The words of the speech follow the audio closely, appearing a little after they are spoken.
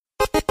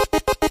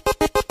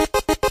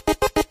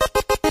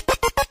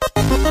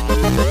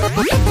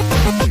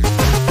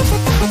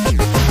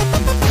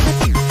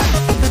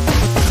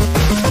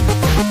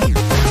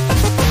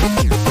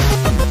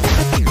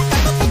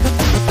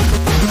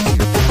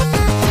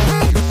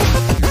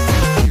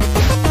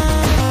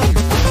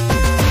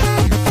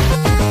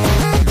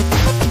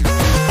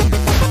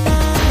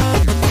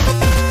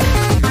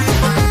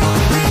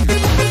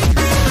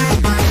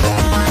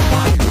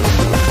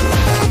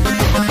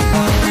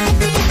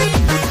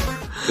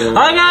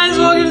Hi guys,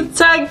 welcome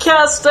to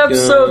Tagcast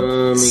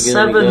episode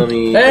 7.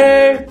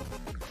 Hey!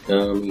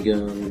 Gummy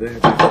bear.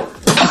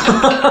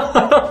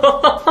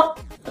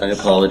 I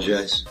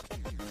apologize.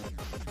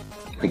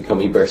 My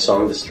gummy bear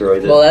song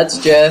destroyed it. Well, that's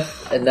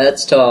Jeff, and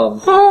that's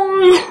Tom.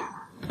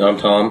 I'm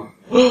Tom.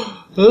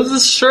 This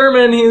is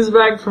Sherman, he's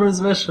back from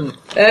his mission.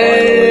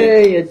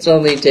 Hey! It's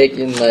only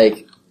taken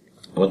like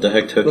What the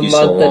heck took a you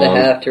so month long? and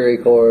a half to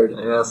record.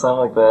 Yeah,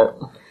 something like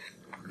that.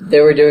 They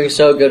were doing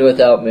so good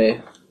without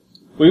me.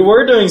 We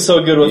were doing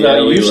so good without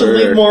you. we You should were.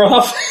 leave more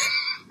often.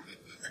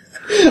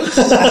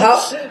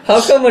 How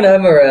come when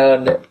I'm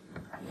around,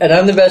 and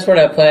I'm the best one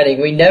at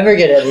planning, we never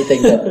get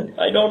anything done?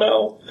 I don't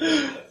know.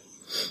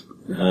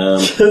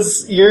 Um,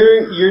 Because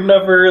you're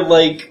never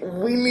like,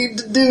 we need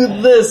to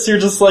do this. You're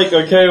just like,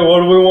 okay, what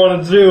do we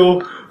want to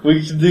do?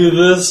 We can do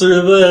this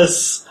or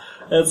this.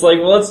 And it's like,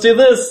 well, let's do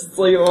this. It's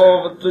like,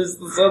 oh, but there's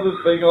this other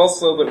thing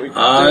also that we can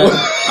do.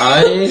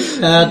 I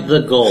had the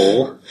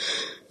goal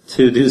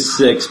to do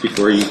 6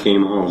 before you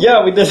came home.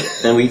 Yeah, we did.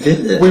 And we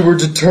did it. We were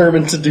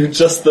determined to do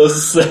just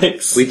those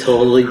 6. We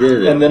totally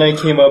did it. And then I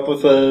came up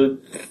with a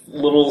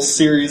little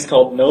series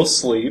called No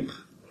Sleep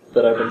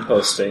that I've been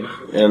posting.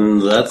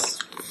 And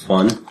that's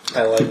fun.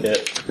 I like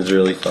it. It's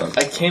really fun.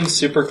 I came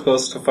super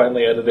close to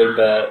finally editing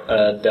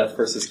that Death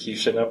vs.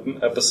 Kishin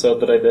episode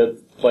that I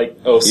did like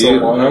long I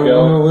don't want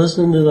ago. to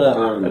listen to that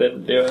I one.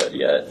 didn't do it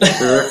yet.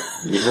 Sure.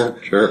 Yeah,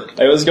 sure.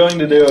 I was going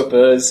to do it,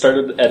 but I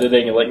started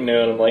editing at like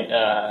noon. I'm like, Too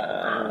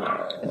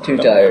I don't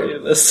tired. wanna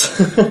do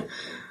this.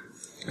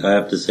 I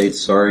have to say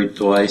sorry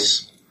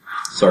twice.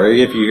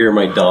 Sorry if you hear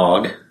my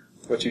dog,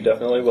 Which you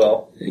definitely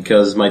will.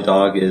 because my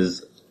dog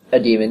is, A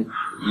demon.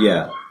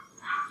 yeah,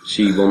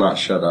 she will not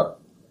shut up.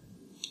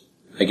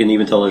 I can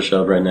even tell her to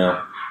shut up right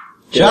now.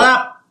 Shut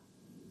up!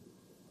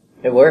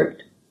 It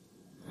worked.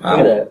 Look at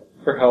Wow. that.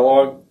 For how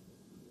long?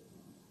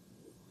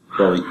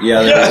 Well,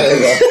 yeah, There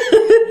we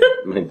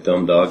go. my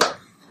dumb dog.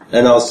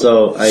 And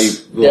also, I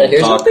will Did I hear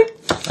talk. something?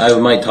 I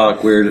might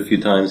talk weird a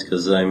few times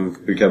because I'm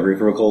recovering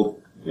from a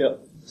cold. Yep.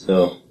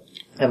 So,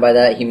 And by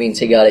that, he means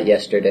he got it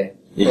yesterday.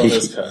 From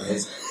his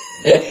parents.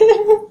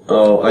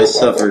 oh, I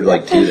suffered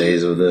like 2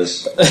 days with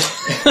this.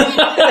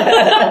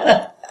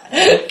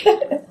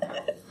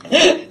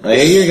 I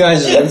hate your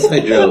guys'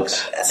 inside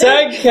jokes.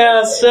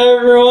 Tagcast,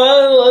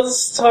 everyone!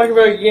 Let's talk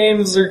about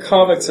games or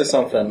comics or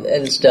something.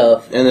 And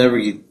stuff. And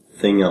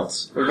everything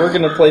else. We're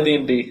gonna play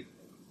D&D.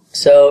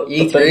 So,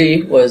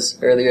 E3 was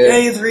earlier.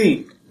 Yay,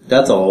 3!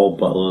 That's a whole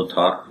bottle of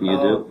talk you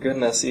Oh, do.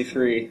 goodness,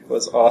 E3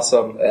 was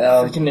awesome.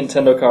 Wow. Freaking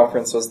Nintendo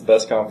conference was the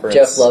best conference.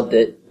 Jeff loved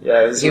it.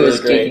 Yeah, it was He really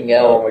was great. geeking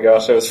out. Oh my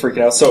gosh, I was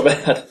freaking out so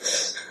bad.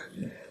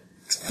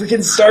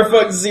 Freaking Star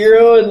Fox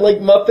Zero and like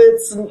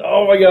Muppets and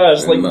oh my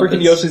gosh, like freaking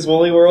Muppets. Yoshi's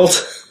Woolly World.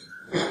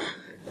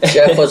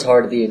 Jeff was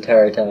hard the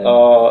entire time.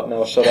 Oh,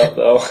 no, shut up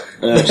though.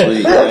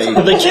 Actually, I,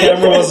 The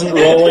camera wasn't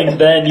rolling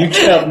then, you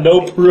have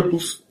no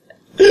proof.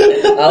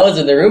 I was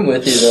in the room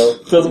with you, though.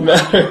 Doesn't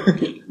matter.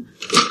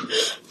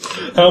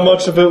 How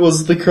much of it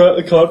was the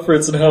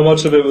conference and how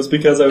much of it was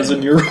because I was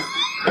in your room?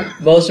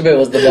 Most of it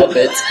was the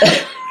Muppets.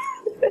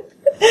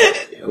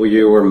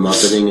 you were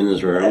muppeting in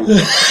his room.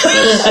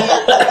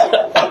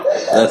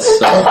 That's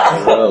so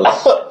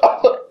gross.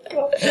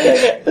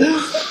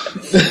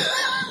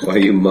 Why are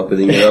you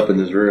muppeting it up in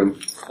his room?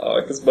 Oh,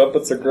 because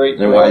Muppets are great.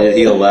 And why did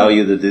he allow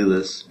you to do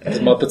this? Because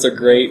Muppets are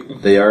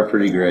great. They are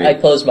pretty great. I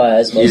closed my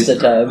eyes most of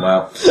the time.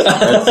 Wow.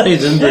 That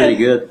stays in pretty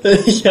good.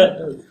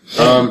 Yeah.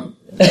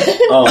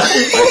 Oh, I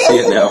see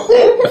it now.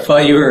 I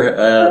thought you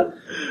were,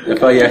 I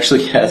thought you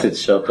actually had it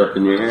shoved up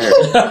in your hair.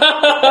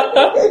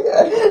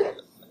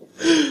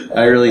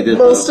 I really did.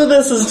 Most of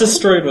this is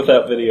destroyed with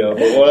that video,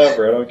 but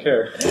whatever, I don't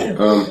care.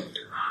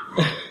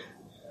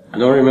 I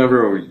don't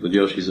remember with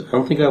Yoshi's. I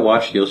don't think I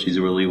watched Yoshi's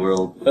Woolly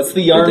World. That's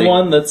the yarn Did they-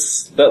 one that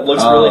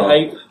looks really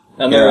hype.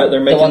 And Yeah. they're The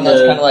making one that's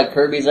kind of like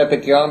Kirby's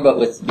Epic Yarn, but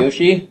with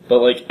Yoshi. but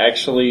like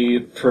actually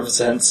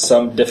presents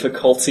some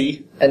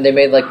difficulty. And they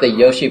made like the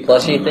Yoshi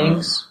plushie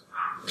things.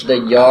 The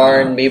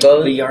yarn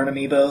amiibos. The yarn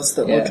amiibos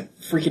that Yeah. look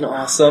freaking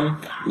awesome.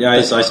 Yeah,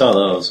 I saw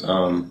those. The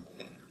don't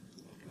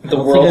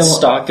think world I wa-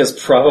 stock is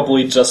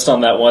probably just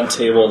on that one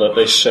table that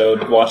they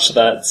showed. Watch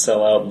that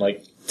sell out in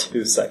like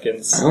 2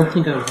 seconds. I don't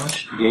think I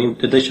watched the game.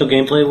 Did they show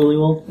gameplay of Woolly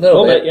World? A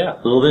little bit, yeah.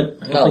 A little bit?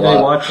 I Not don't think a I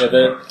lot. watched.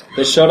 Yeah,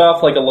 they showed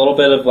off like a little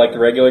bit of like the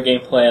regular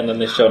gameplay, and then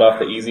they showed off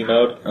the easy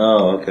mode.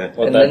 Oh, okay.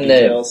 What And that then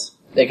they- details.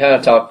 They kind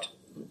of talked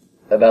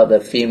about the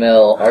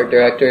female art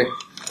director.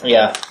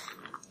 Yeah.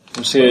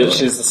 And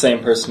she's the same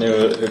person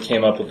who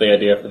came up with the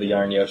idea for the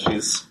Yarn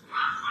Yoshis.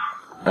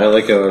 I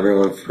like how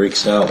everyone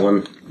freaks out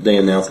when they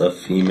announce a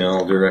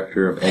female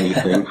director of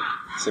anything.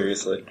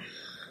 Seriously.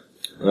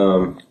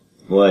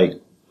 Like,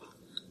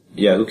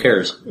 yeah, who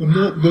cares? I'm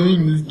not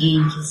buying this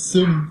game because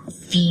some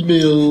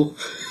female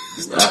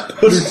Stop.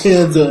 put her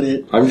hands on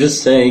it. I'm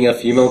just saying a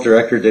female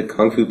director did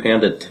Kung Fu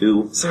Panda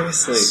 2.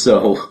 Seriously.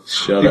 So,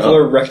 shut People up.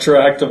 are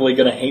retroactively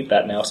gonna hate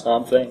that now,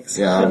 Tom. Thanks.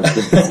 Yeah.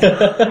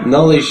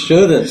 No, they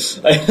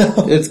shouldn't. I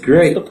know. It's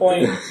great. That's the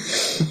point.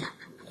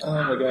 Oh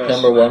my gosh.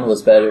 Number one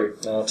was better.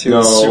 No, 2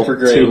 was No, super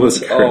great. 2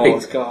 was Oh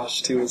great.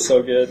 gosh, 2 was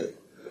so good.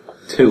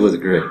 2 was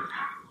great.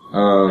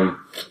 I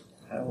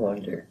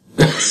wonder.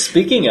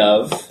 Speaking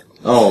of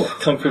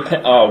Kung Fu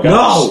Panda. Oh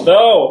gosh.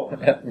 No!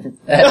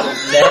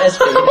 That's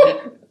nasty.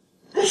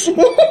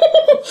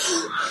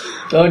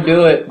 Don't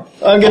do it.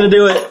 I'm gonna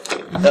do it.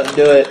 Don't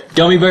do it.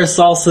 Gummy Bear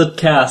Salsa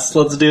cast.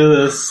 Let's do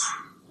this.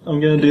 I'm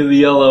gonna do the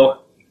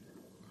yellow.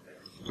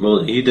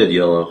 Well, he did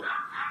yellow.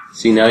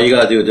 See, now you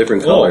gotta do a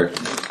different color.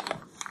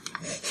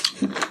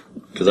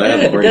 Because I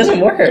have a It green. doesn't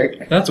work.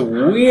 That's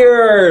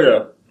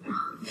weird.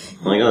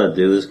 I gotta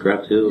do this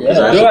crap too, because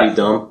Yeah, I do should it. be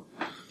dumb.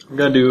 I'm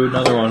gonna do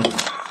another one.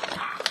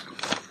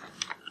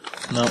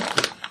 Nope.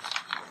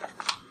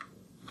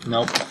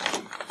 Nope.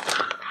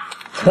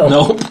 Oh.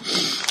 Nope.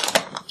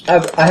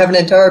 I have an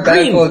entire bag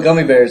Green. full of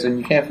gummy bears and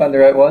you can't find the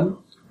right one?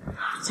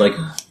 It's like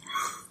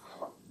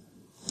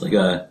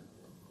a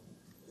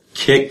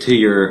kick to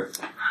your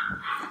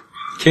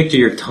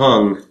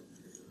tongue,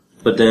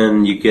 but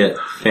then you get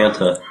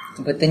Fanta.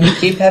 But then you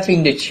keep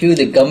having to chew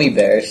the gummy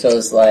bear, so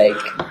it's like...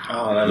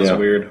 Oh, that is Yeah.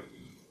 weird.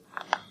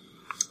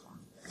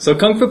 So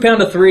Kung Fu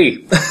Panda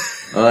 3.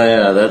 Oh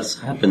yeah, that's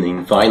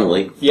happening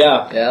finally.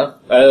 Yeah. Yeah?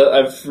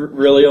 I've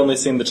really only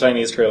seen the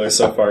Chinese trailer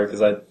so far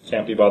because I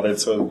can't be bothered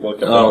to look up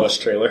the Oh. English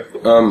trailer.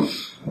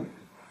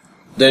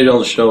 They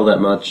don't show that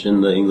much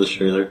in the English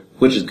trailer,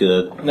 which is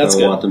good. That's I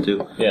good. want them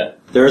to. Yeah.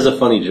 There is a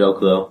funny joke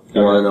though.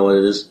 You want to know what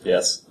it is?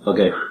 Yes.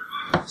 Okay.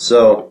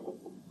 So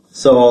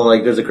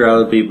like there's a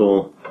crowd of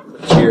people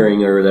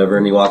cheering or whatever,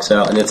 and he walks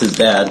out, and it's his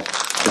dad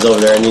is over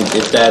there, and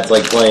his dad's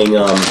like playing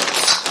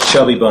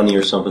Chubby Bunny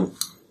or something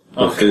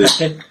with food.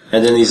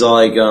 And then he's all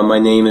like, my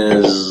name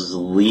is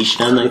Li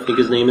Shen, I think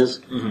his name is.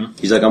 Mm-hmm.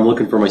 He's like, I'm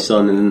looking for my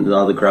son, and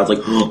then the crowd's like,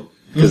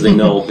 because they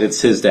know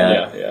it's his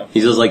dad. Yeah.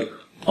 He's just like,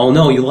 oh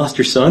no, you lost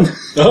your son?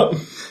 Oh.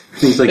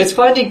 He's like, It's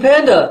Finding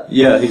Panda!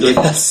 yeah, he's like,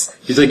 Yes.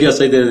 he's like, yes,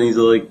 I did, and he's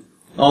like,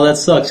 oh, that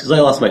sucks, because I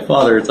lost my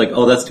father. It's like,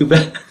 oh, that's too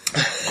bad.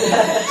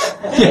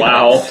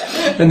 Wow.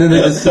 And then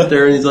they just sit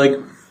there, and he's like,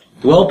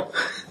 well,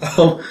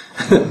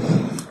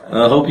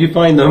 I hope you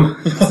find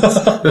them.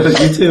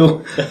 You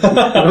too.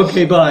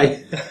 Okay,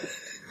 bye.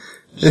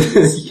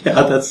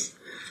 Yeah, that's,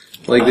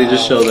 like, they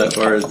just show that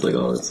part. It's like,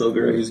 oh, it's so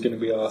great. He's gonna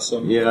be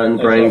awesome. Yeah, and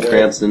I Bryan can't wait.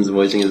 Cranston's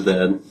voicing his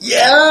dad.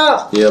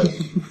 Yeah! Yep.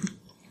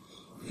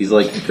 He's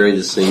like the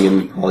greatest thing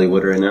in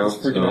Hollywood right now.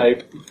 Freaking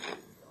hype.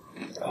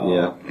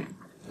 Yeah.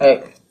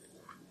 Hey.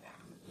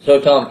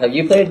 So Tom, have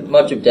you played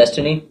much of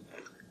Destiny?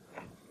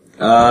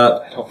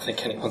 I don't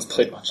think anyone's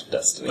played much of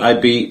Destiny. I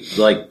beat,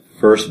 like,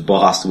 first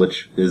boss,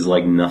 which is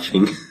like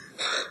nothing.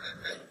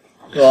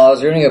 Well, I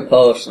was reading a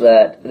post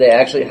that they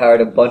actually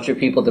hired a bunch of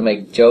people to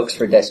make jokes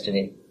for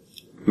Destiny,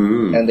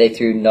 and they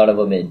threw none of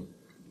them in.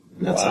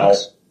 That Wow.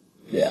 sucks.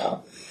 Yeah.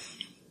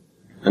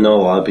 I know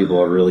a lot of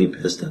people are really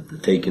pissed at the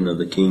Taken of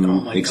the King Oh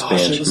my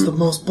expansion. gosh, it was the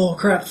most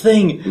bullcrap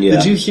thing. Yeah.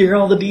 Did you hear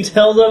all the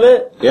details of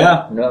it?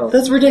 Yeah. No.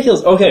 That's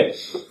ridiculous. Okay.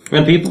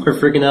 And people are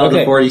freaking out Okay.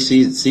 the 40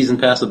 season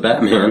pass of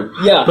Batman.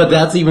 Yeah. But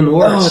that's even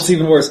worse. Oh, it's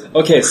even worse.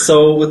 Okay,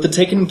 so with the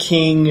Taken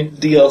King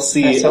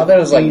DLC... I saw that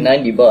was like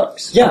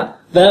 $90. Yeah,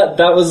 that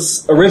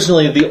was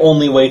originally the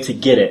only way to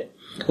get it.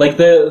 Like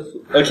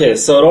okay,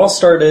 so it all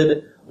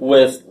started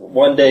with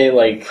one day,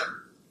 like,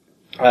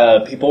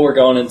 people were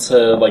going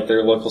into, like,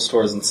 their local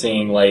stores and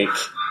seeing, like,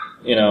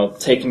 you know,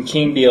 Taken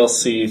King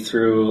DLC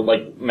through,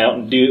 like,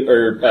 Mountain Dew,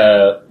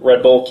 or,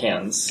 Red Bull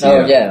cans.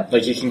 Oh, yeah.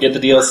 Like, you can get the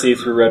DLC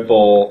through Red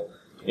Bull,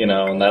 you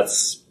know, and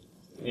that's,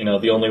 you know,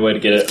 the only way to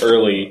get it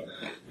early.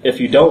 If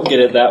you don't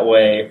get it that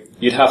way,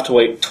 you'd have to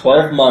wait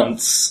 12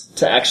 months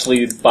to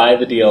actually buy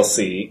the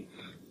DLC.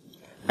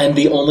 And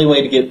the only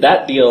way to get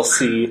that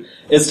DLC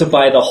is to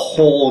buy the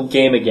whole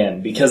game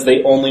again, because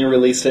they only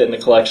released it in a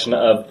collection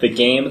of the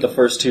game, the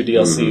first 2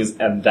 DLCs,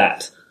 and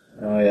that.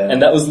 Oh, yeah.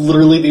 And that was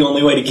literally the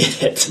only way to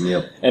get it.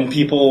 Yep. And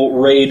people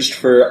raged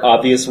for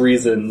obvious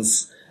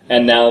reasons,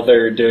 and now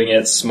they're doing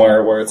it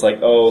smart, where it's like,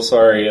 oh,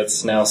 sorry,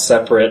 it's now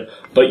separate,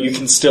 but you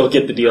can still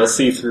get the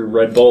DLC through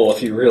Red Bull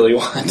if you really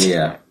want.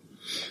 Yeah.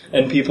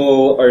 And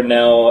people are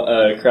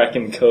now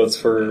cracking codes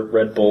for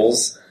Red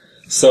Bulls.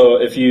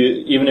 So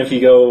even if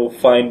you go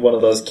find one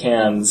of those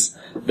cans,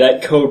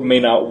 that code may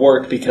not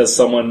work because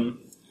someone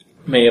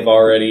may have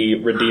already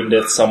redeemed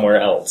it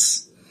somewhere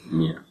else.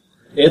 Yeah.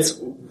 It's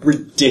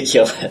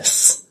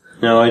ridiculous.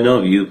 Now, I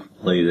know you've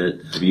played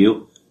it. Have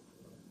you?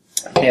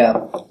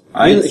 Yeah.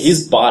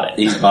 He's bought it.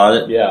 He's bought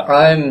it? Yeah.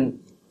 I'm...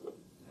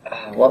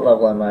 what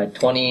level am I?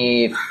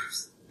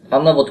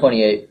 I'm level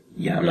 28.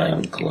 Yeah, I'm not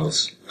even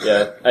close.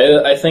 Yeah.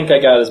 I think I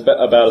got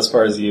about as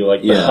far as you.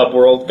 Like, the Yeah. hub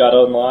world got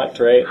unlocked,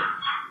 right?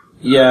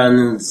 Yeah, and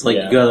then it's like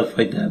Yeah. you gotta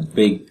fight that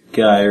big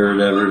guy or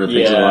whatever that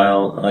takes a Yeah.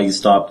 while. I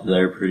stopped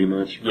there pretty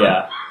much.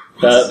 Yeah.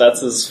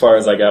 That's as far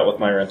as I got with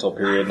my rental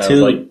period, and I was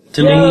like,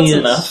 to yeah, me, that's it's,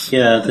 enough.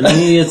 Yeah, to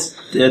me,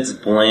 it's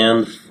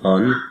bland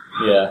fun.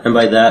 Yeah. And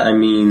by that, I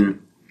mean,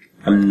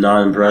 I'm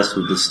not impressed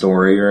with the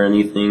story or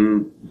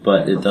anything,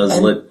 but it does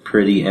look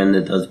pretty and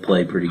it does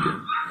play pretty good.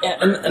 Yeah,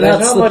 and There's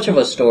that's not much of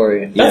a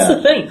story. That's Yeah.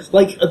 the thing.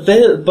 Like,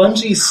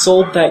 Bungie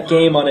sold that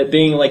game on it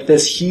being like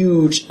this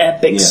huge,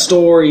 epic Yeah.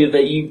 story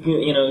that you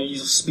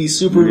be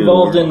super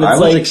involved in. It's I was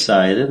like,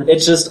 excited. it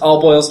just all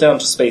boils down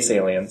to space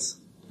aliens.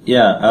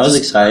 Yeah, I was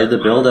excited. The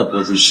build-up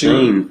was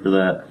insane for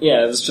that.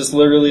 Yeah, it was just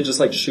literally just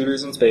like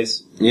shooters in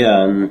space.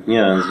 Yeah, and it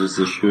was just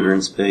a shooter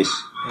in space.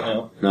 You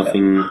know?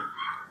 Nothing.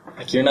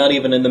 Like, you're not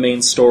even in the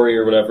main story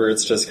or whatever,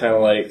 it's just kind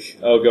of like,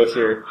 oh, go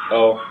here.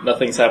 Oh,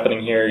 nothing's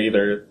happening here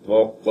either.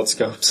 Well, let's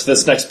go to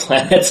this next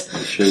planet.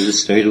 Should have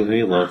just stayed with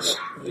Halo.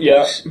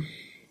 Yeah.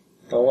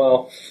 Oh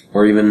well.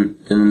 Or even,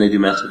 didn't they do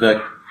Mass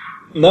Effect?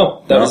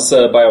 No, that No? was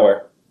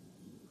BioWare.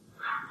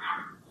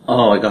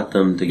 Oh, I got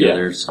them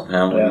together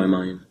somehow Yeah. in my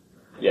mind.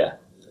 Yeah.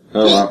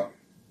 Oh well.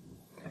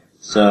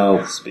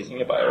 So,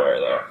 Speaking of BioWare,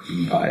 though.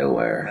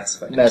 BioWare. Mass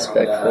Effect. Mass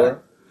Effect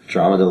 4.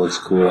 Andromeda looks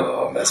cool.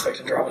 Oh, Mass Effect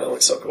Andromeda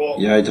looks so cool.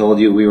 Yeah, I told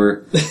you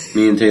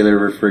me and Taylor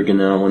were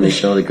freaking out when they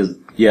showed it, cause,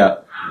 Yeah.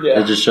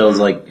 it just shows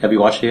like, have you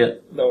watched it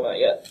yet? No, not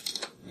yet.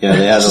 Yeah,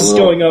 they had a Just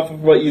little, going off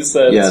of what you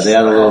said. yeah, they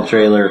had a little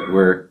trailer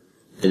where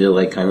they did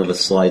like kind of a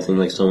slide thing,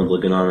 like someone's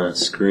looking on a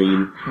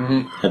screen,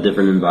 had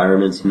different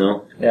environments,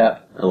 Yeah.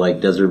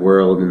 like desert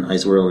world and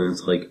ice world, and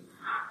it's like,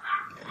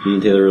 me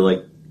and Taylor were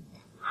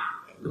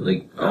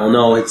like, oh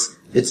no,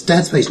 it's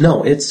Dead Space,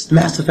 no, it's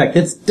Mass Effect,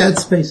 it's Dead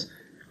Space.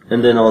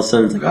 And then all of a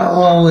sudden it's like,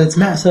 oh, it's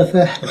Mass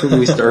Effect, and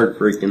we started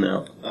freaking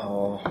out.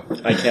 Oh,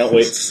 I can't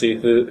wait to see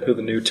who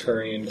the new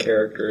Turian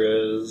character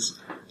is.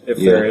 If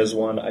there is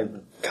one,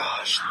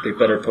 gosh, they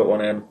better put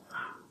one in.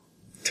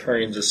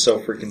 Turian's just so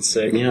freaking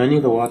sick. Yeah, I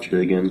need to watch it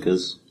again,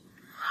 cause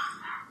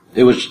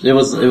it was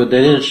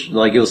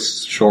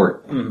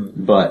short,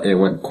 but it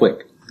went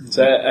quick.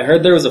 So I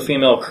heard there was a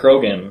female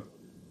Krogan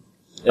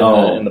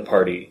in the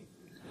party.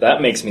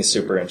 That makes me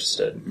super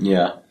interested.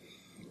 Yeah.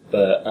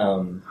 But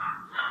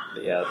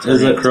yeah.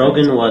 Is it Turian's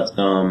Krogan what,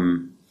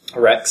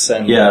 Rex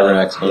and...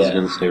 Rex, I was yeah.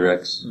 gonna say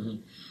Rex.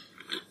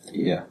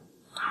 Yeah.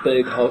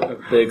 Big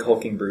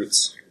hulking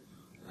brutes.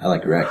 I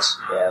like Rex.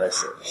 Yeah, they're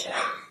sick. Yeah.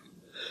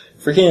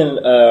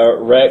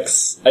 Freaking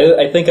Rex.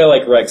 I think I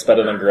like Rex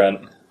better than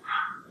Grunt.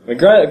 I mean,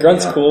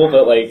 Grunt's cool,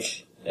 but like,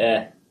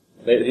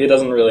 he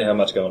doesn't really have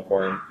much going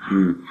for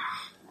him.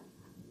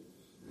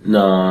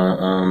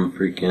 No,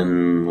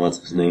 freaking, what's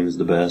his name is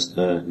the best?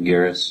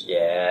 Garrus.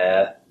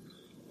 Yeah.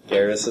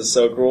 Garrus is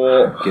so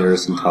cool.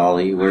 Garrus and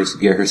Tali. Where's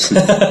Garrus?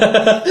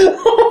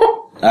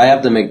 I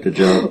have to make the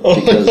joke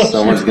because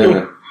someone's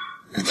gonna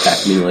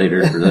attack me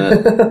later for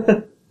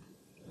that.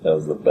 That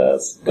was the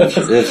best. If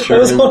That was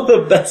Sherman, one of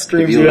the best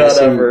streams you had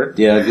ever.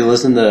 yeah, if you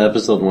listen to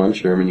episode 1,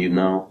 Sherman, you'd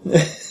know.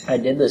 I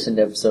did listen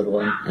to episode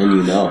 1. And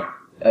you know.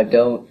 I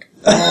don't.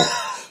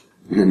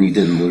 And you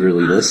didn't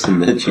literally listen,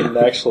 did You didn't you?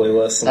 actually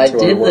listen to I our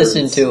did words.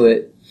 listen to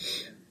it.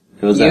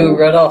 It was You that,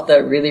 read off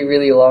that really,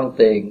 really long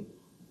thing.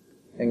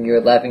 And you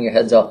were laughing your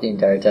heads off the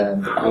entire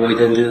time. oh, we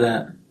didn't do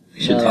that.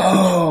 We should No. do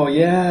Oh,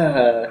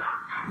 yeah.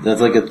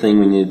 That's like a thing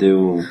we need to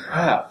do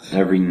Crap.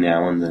 every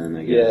now and then,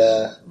 I guess.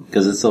 Yeah.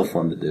 Because it's so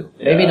fun to do.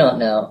 Maybe Yeah. not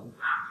now.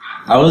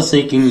 I was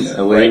thinking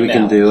a way Right we now.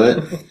 can do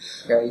it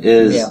Right?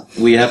 is Yeah.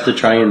 we have to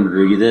try and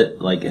read it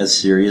like as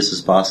serious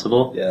as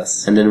possible.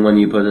 Yes. And then when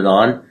you put it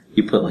on,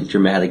 you put like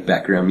dramatic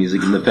background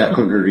music in the back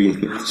when we're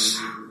reading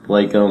it.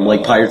 Like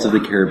Pirates of the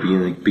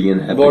Caribbean, like being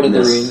epicness. Lord of the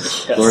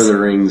Rings. Yes. Lord of the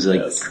Rings,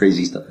 like Yes.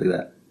 crazy stuff like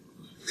that.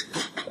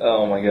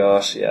 Oh my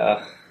gosh,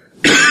 yeah.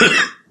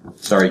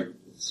 Sorry.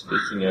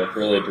 Speaking of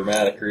really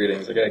dramatic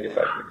readings, I gotta get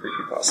back to the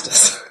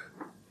creepypastas.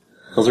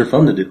 Those are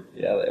fun to do.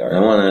 Yeah, they I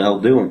are. want to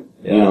help do them.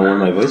 Yeah. You know, when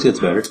my voice gets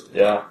better.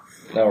 Yeah.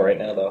 No, right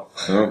now though.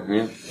 Oh,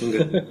 yeah.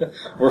 Okay.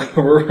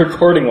 we're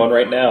recording one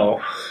right now.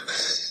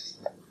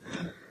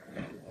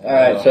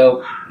 Alright,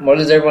 so what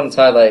is everyone's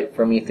highlight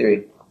from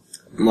E3?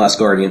 Last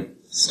Guardian.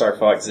 Star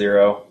Fox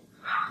Zero.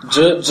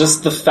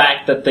 Just the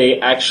fact that they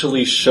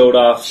actually showed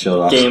off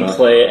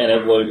gameplay and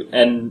it looked,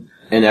 And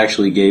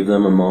actually gave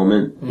them a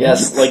moment.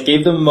 yes, like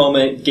gave them a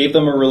moment, gave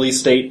them a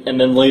release date, and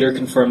then later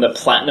confirmed that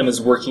Platinum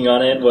is working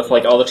on it with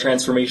like all the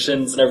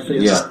transformations and everything.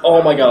 It's Yeah. just,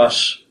 oh my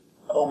gosh,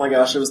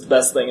 it was the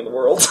best thing in the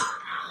world.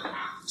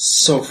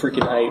 So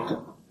freaking hype.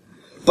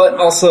 But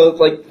also,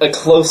 like, a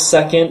close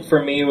second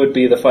for me would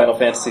be the Final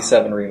Fantasy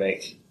VII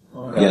Remake.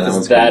 Yeah,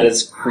 Because that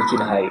is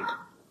freaking hype.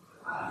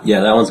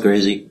 Yeah, that one's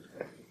crazy.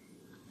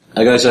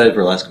 I got excited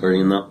for Last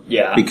Guardian though.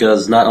 Yeah.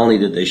 Because not only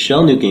did they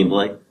show new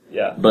gameplay,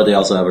 Yeah. but they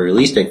also have a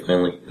release date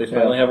finally. They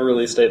finally have a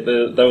release date.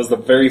 That was the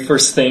very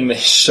first thing they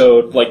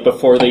showed, like,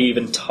 before they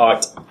even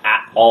talked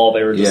at all.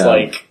 They were just Yeah.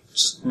 like,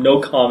 just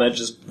no comment,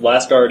 just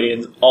Last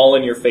Guardians, all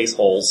in your face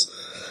holes.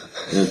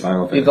 And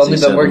Final We've Fantasy only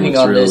been VII working looks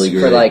on really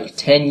this for great. like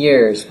 10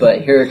 years,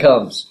 but here it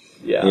comes.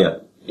 Yeah. Yeah.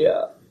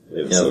 Yeah.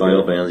 It was Yeah, so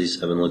Final good. Fantasy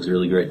VII looks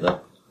really great though.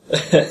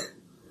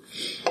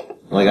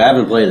 Like, I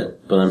haven't played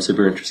it, but I'm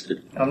super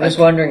interested. I'm just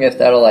wondering if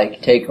that'll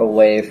like take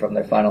away from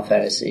their Final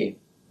Fantasy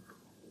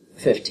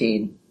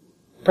 15.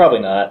 Probably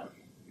not.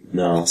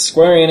 No.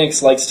 Square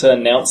Enix likes to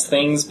announce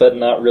things, but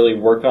not really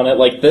work on it.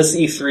 Like, this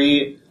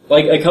E3,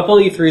 like a couple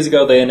E3s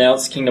ago, they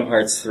announced Kingdom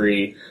Hearts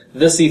 3.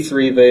 This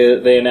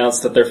E3, they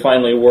announced that they're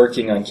finally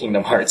working on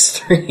Kingdom Hearts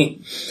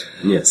 3.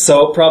 Yeah.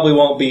 So it probably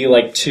won't be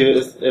like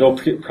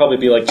probably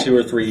be like 2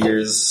 or 3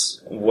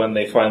 years when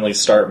they finally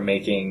start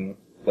making,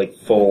 like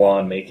full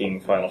on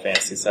making Final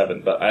Fantasy VII,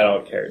 but I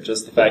don't care.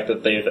 Just the fact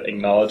that they've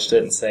acknowledged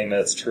it and saying that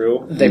it's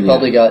true. They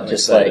probably got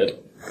just excited.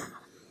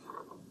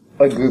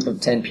 like a group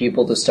of 10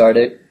 people to start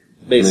it.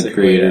 Basically, the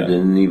creator yeah.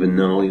 didn't even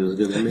know he was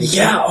going to make it.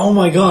 Yeah, oh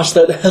my gosh,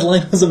 that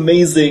headline was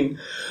amazing.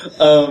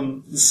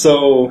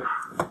 So,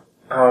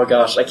 oh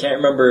gosh, I can't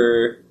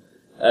remember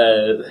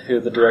who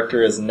the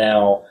director is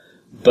now,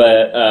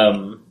 but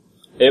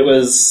it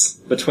was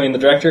between the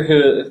director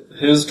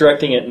who's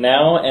directing it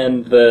now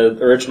and the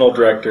original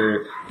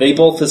director. They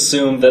both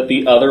assumed that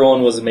the other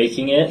one was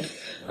making it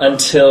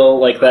until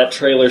like that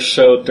trailer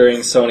showed during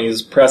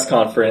Sony's press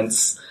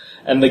conference.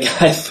 And the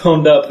guy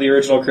phoned up the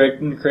original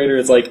creator.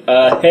 It's like,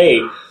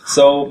 hey,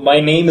 so my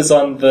name is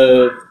on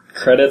the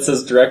credits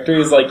as director.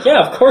 He's like,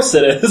 yeah, of course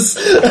it is.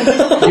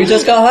 You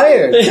just got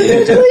hired.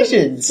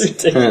 Congratulations.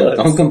 Ridiculous.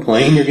 Don't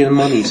complain, you're getting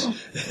money. I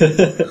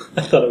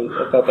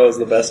thought that was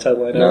the best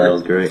headline No, that ever.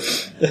 was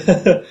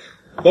great.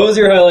 What was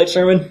your highlight,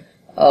 Sherman?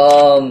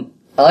 I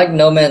like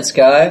No Man's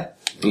Sky.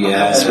 Yeah,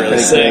 That's really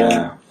sick.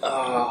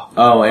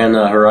 Oh, and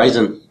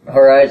Horizon.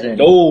 Horizon.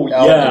 Oh,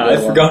 That was a yeah, good I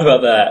one. forgot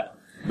about that.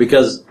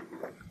 Because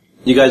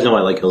you guys know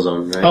I like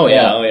Killzone, right? Oh,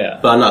 yeah.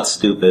 But I'm not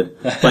stupid.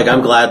 Like,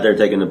 I'm glad they're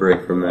taking a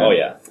break from that. Oh,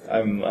 yeah.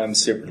 I'm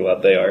super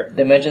glad they are.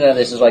 They mentioned that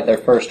this is like their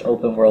first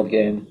open world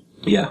game.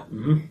 Yeah.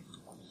 Mm-hmm.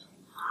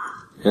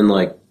 And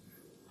like,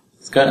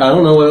 it's got, I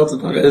don't know what else to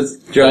talk about. It's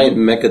giant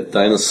mecha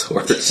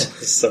dinosaurs.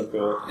 It's so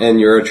cool. And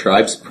you're a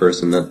tribes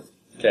person that,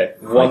 Okay,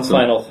 one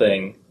final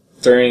thing.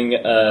 During,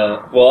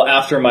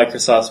 after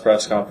Microsoft's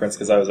press conference,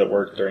 because I was at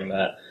work during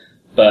that,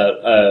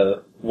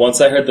 but,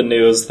 once I heard the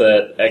news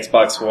that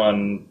Xbox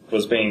One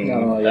was being,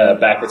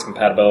 backwards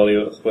compatibility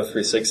with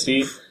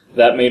 360,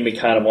 that made me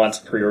kind of want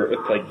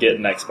to get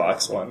an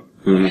Xbox One.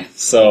 mm-hmm.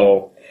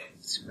 So,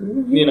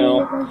 you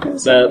know,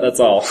 that's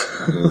all.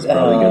 it's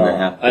probably gonna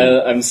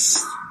happen.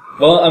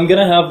 I'm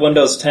gonna have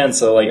Windows 10,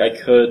 so like I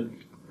could,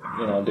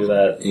 do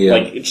that. Yeah.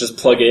 Like just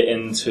plug it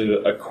into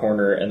a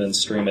corner and then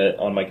stream it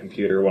on my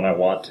computer when I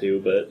want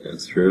to. But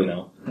That's true.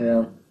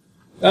 Yeah.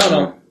 I don't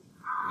know.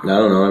 I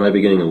don't know, I might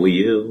be getting a Wii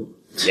U.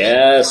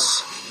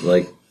 Yes,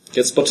 Like,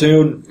 get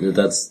Splatoon.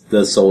 that's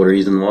the sole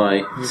reason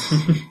why.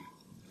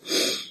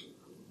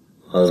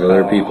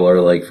 Other people are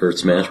like for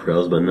Smash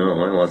Bros, but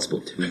no, I want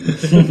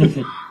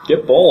Splatoon.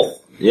 Get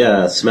both.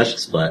 Yeah, Smash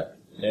Splat.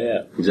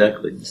 Yeah,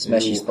 Exactly.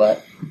 Smashy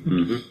splat.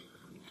 Mm-hmm.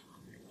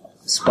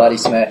 Splatty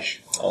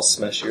smash. I'll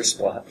smash your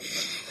splat.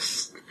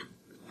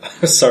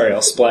 Sorry,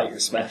 I'll splat your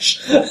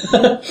smash. This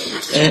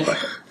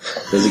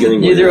is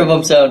getting Neither weird. of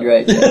them sound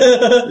right.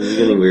 This is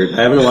getting weird.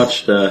 I haven't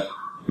watched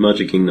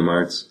much of Kingdom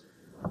Hearts,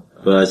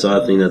 but I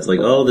saw a thing that's like,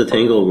 oh, the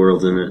Tangled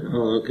world's in it.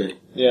 Oh, okay.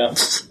 Yeah.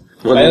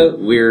 What a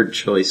weird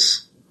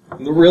choice.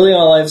 Really,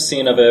 all I've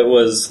seen of it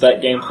was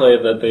that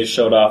gameplay that they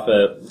showed off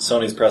at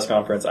Sony's press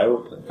conference.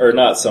 Or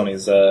not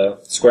Sony's,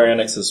 Square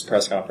Enix's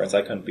press conference.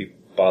 I couldn't be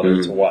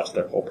bothered to watch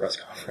their whole press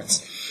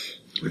conference.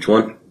 Which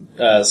one?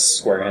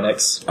 Square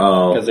Enix.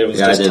 Oh, Because it was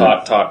yeah, just I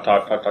didn't.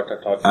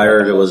 talk. I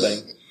heard the it whole was.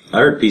 thing. I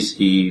heard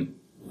PC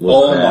was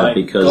Oh bad my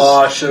because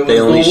gosh, it they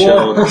was only the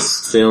showed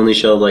worst. they only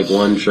showed like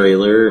one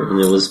trailer, and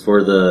it was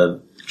for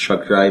the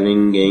truck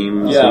driving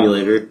game Yeah.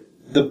 simulator.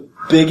 The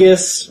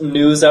biggest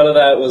news out of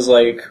that was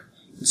like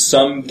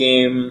some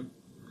game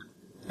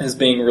is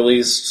being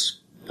released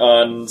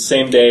on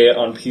same day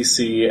on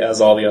PC as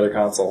all the other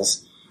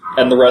consoles.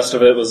 And the rest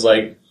of it was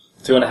like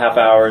 2.5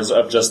 hours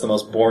of just the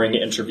most boring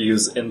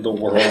interviews in the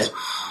world.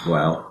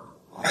 Wow.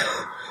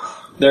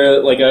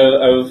 They're like,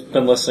 I've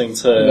been listening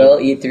to, Well,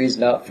 E3's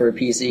not for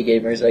PC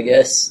gamers, I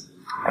guess.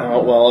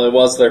 well, it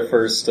was their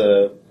first,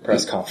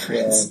 press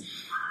conference.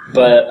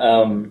 But,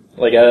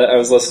 like, I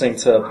was listening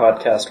to a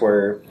podcast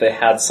where they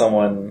had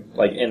someone,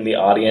 like, in the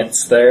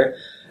audience there,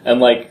 and,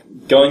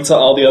 like, going to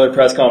all the other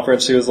press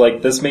conferences, she was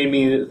like, this made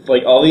me,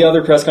 like, all the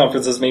other press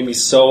conferences made me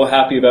so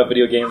happy about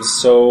video games,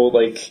 so,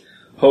 like,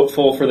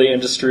 hopeful for the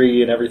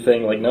industry and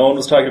everything. Like, no one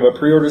was talking about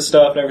pre-order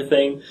stuff and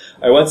everything.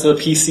 I went to the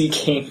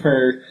PC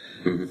Gamer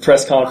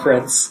press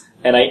conference,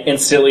 and I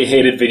instantly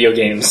hated video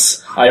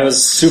games. I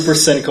was super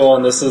cynical,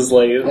 and this is,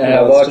 like... And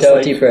I walked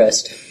out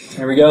depressed.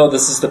 Here we go,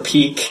 this is the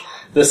peak.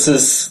 This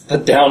is the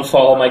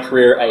downfall of my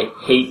career. I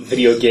hate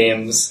video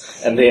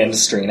games and the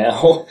industry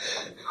now.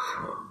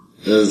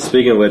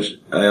 Speaking of which,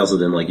 I also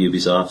didn't like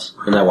Ubisoft's,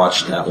 and I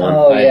watched that one.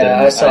 Oh I yeah,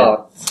 didn't. I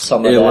saw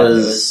some of It that.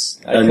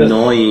 was I could-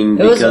 annoying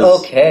It was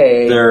because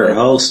okay. their but-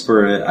 host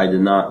for it, I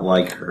did not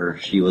like her.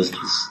 She was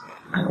just,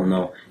 I don't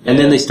know. And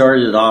then they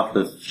started it off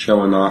with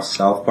showing off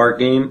South Park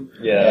game.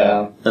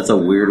 Yeah. That's a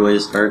weird way to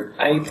start.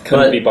 I couldn't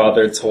But- be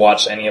bothered to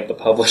watch any of the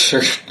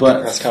publisher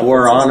But press For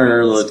conferences.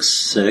 Honor looks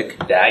sick.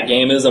 That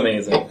game is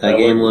amazing. That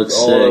game looks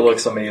sick. Oh, it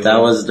looks amazing.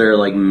 That was their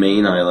like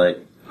main highlight.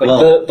 like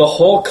well, the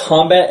whole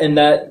combat in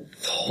that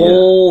The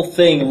whole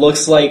thing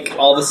looks like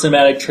all the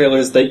cinematic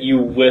trailers that you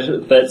wish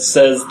that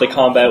says the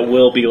combat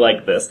will be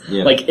like this.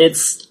 Yeah. Like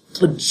it's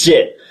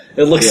legit.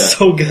 It looks Yeah.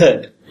 so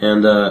good.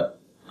 And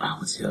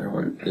what's the other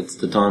one? It's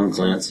the Tom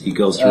Clancy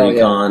Ghost Oh, yeah.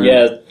 Recon.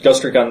 Yeah,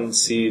 Ghost Recon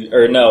Siege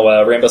or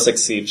no, Rainbow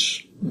Six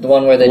Siege. The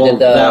one where they Well, did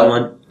the that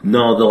one.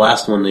 No, the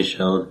last one they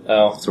showed.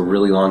 Oh, It's a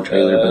really long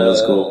trailer, but it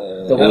was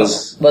cool. The It one,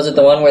 was, was it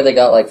the one where they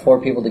got like 4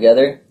 people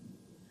together?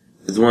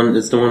 it's the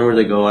one where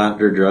they go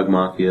after drug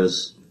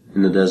mafias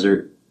in the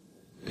desert.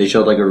 They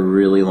showed like a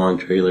really long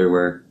trailer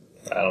where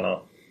I don't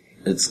know.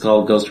 it's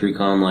called Ghost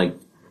Recon like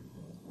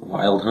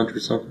Wild Hunt or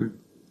something.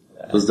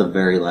 It was the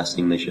very last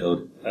thing they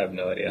showed. I have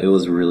no idea. It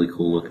was really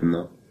cool looking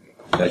though.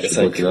 I I guess should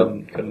I look it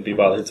up. couldn't be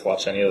bothered to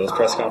watch any of those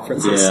press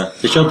conferences. Yeah,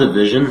 they showed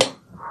Division.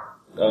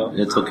 Oh,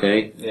 It's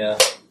okay. yeah.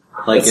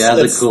 Like it has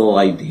It's- a cool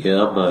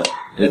idea, but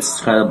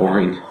it's kind of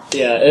boring.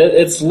 Yeah,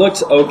 it's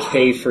looked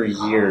okay for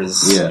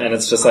years. Yeah. And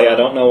it's just like, I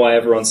don't know why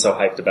everyone's so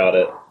hyped about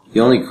it. The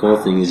only cool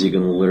thing is you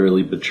can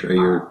literally betray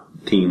your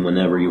team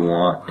whenever you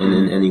want and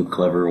in any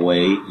clever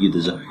way you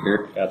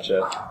desire.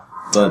 Gotcha.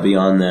 But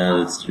beyond that,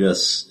 it's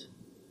just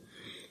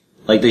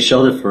like they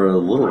showed it for a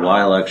little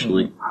while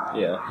actually.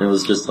 Yeah. And it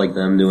was just like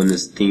them doing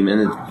this team,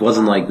 and it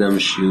wasn't like them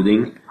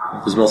shooting.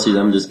 It was mostly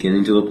them just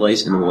getting to a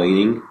place and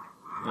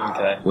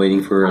Okay.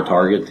 waiting for a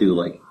target to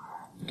like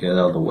get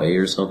out of the way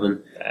or something.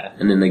 Yeah.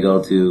 And then they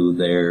go to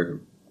their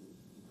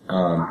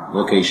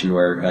location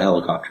where a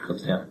helicopter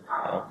comes down.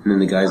 And then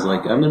the guy's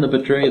like, I'm gonna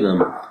betray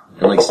them.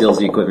 And like steals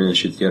the equipment and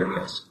shoots the other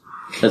guys.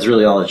 That's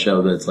really all it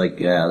showed, but it's like,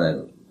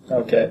 yeah,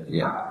 Okay.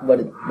 What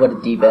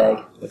a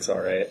D-bag. Looks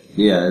alright.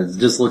 yeah, it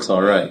just looks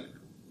alright.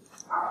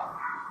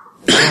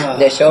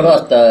 They showed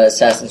off the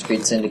Assassin's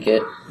Creed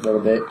Syndicate a little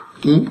bit.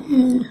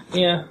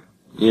 Yeah.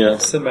 Yeah,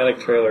 Cinematic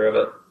trailer of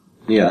it.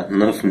 yeah,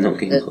 no The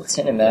gameplay.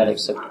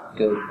 cinematics look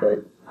good,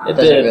 but It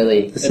doesn't did.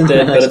 really... It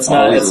did, but it's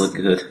not. always It's, look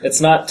good.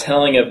 it's not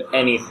telling of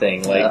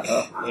anything. Like,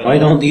 Uh-oh. you Why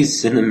know. don't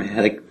these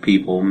cinematic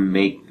people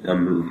make a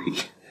movie?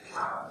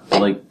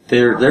 Like,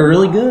 they're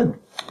really good.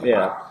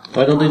 Yeah.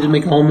 Why don't they just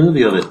make a whole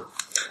movie of it?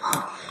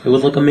 It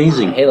would look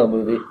amazing. Halo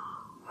movie.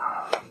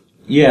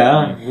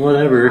 Yeah,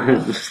 whatever.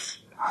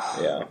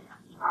 Yeah.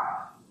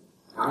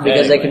 Because they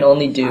Anyway. can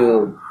only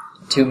do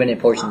 2-minute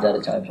portions at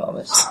a time,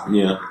 Thomas.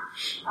 Yeah.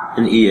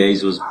 And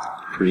EA's was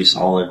pretty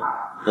solid.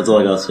 That's all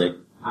I gotta say.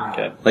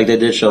 Okay. Like, they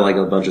did show like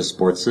a bunch of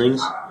sports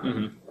things,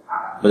 Mhm.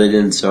 but they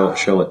didn't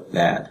show it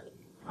bad.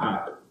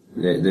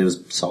 It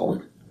was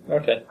solid.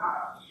 Okay.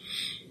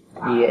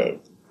 EA.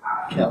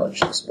 Challenge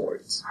the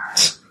sports.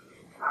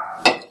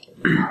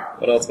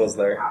 What else was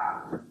there?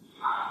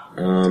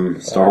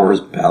 Star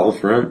Wars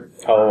Battlefront.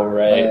 Oh,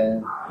 right.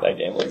 And That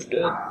game looks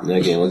good.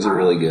 That game looks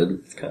really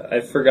good. I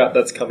forgot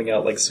that's coming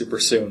out like super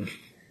soon.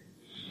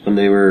 When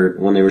they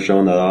were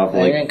showing that off, isn't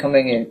like it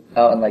coming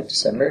out in like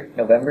December?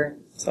 November?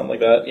 Something like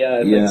that. Yeah,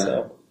 I Yeah. think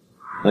so.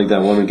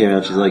 that woman came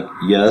out, she's like,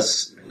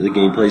 yes, the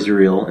gameplay's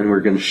real, and we're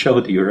gonna show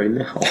it to you right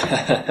now.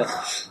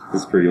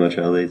 That's pretty much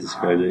how they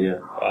described it, yeah.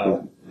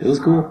 Wow. It was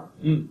cool.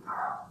 Mm.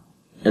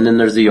 And then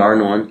there's the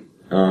Yarn one.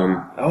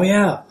 Oh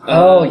yeah.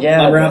 Oh,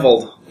 yeah.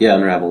 Unraveled. Yeah,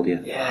 Unraveled, yeah.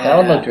 Yeah. That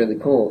one looked really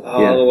cool.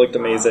 Oh, Yeah. it looked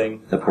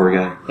amazing. That poor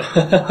guy.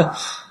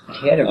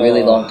 He had a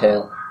really Oh. long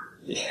tail.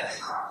 Yeah.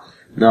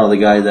 No, the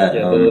guy that,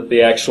 Yeah,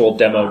 the actual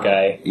demo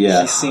guy.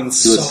 Yeah. He seemed He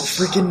so was-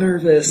 freaking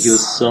nervous. he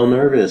was so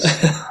nervous.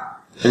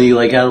 And he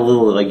like had a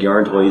little like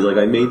yarn toy, he's like,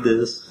 I made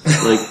this,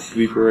 like,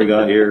 before I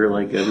got here,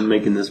 like, I've been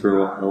making this for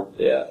a while.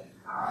 Yeah.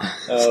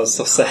 Oh, it was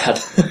so sad.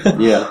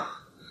 Yeah.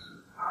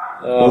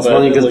 Oh, It's but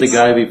funny it because the looks-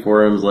 guy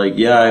before him was like,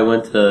 yeah, I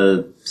went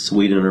to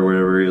Sweden or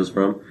wherever he was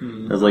from.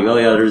 I was like, oh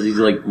yeah, there's these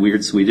like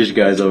weird Swedish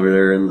guys over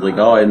there, and like,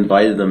 oh, I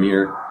invited them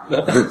here.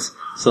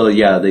 So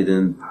yeah, they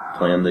didn't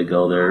plan to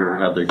go there or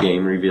have their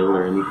game revealed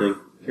or anything.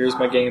 Here's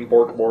my game,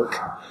 Bork Bork.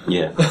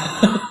 Yeah.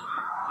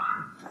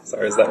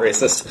 Sorry, is that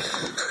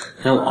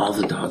racist? Now all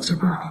the dogs are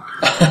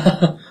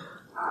barking.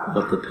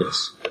 Up the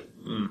piss.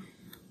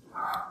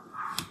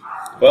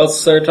 What else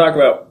is there to talk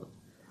about?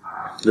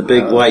 The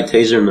big white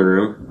taser in the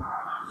room.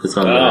 It's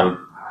on the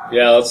room.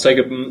 Yeah, let's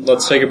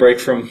take a break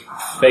from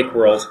fake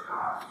world.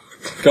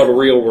 Go to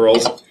real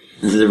world.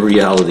 This is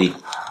reality.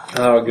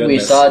 Oh goodness. We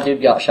saw a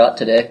dude got shot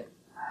today.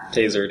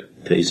 Tasered.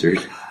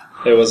 Tasered.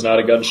 It was not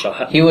a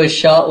gunshot. He was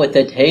shot with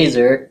a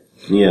taser.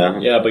 Yeah.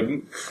 Yeah,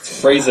 but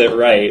phrase it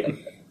right.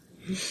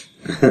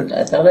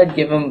 I thought I'd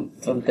give him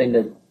something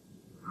to...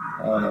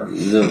 I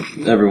don't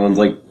know. Everyone's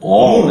like,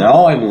 oh,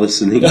 now I'm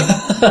listening.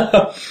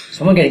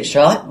 Someone getting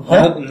shot?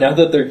 What? Now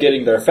that they're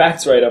getting their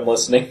facts right, I'm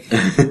listening.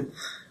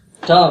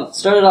 Tom,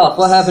 start it off.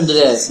 What happened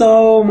today?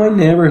 So, my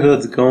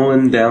neighborhood's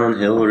going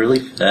downhill really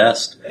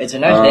fast. It's a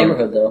nice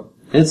neighborhood, though.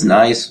 It's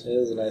nice. It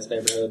is a nice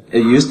neighborhood. It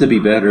used to be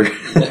better.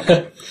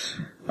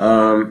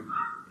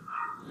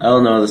 I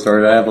don't know the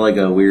story. I have like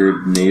a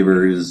weird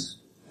neighbor who's,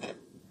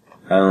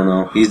 I don't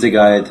know. He's the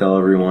guy I tell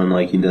everyone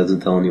like he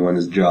doesn't tell anyone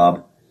his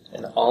job.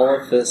 And all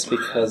of this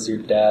because your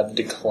dad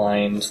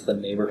declined the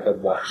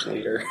neighborhood watch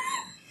leader.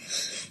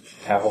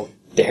 How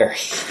dare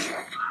he?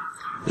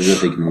 As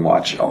if they can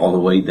watch all the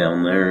way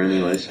down there,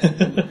 anyways.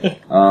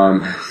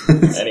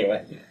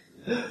 Anyway.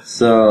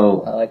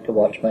 So, I like to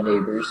watch my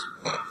neighbors.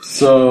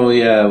 so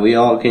yeah, we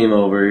all came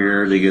over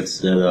here to get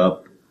set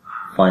up,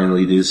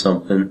 finally do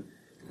something,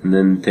 and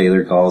then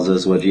Taylor calls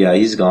us, which, yeah,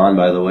 he's gone,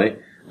 by the way.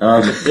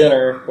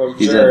 Dinner. What a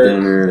He's jerk. at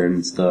dinner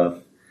and stuff.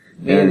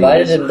 We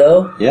invited him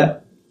though. Yeah.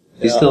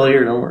 He's Yeah. still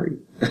here, don't worry.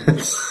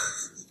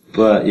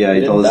 But yeah,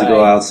 he told us to didn't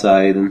go die.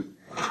 outside, and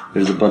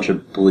there's a bunch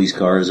of police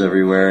cars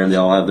everywhere, and they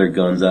all have their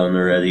guns out and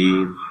they're ready.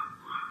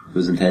 It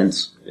was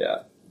intense.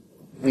 Yeah.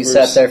 We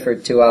sat there for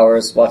 2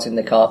 hours watching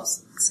the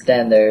cops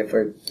stand there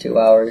for 2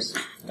 hours.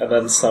 And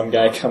then some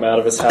guy come out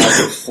of his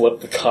house and flip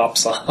the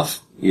cops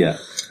off. Yeah.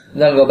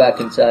 And then go back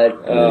inside.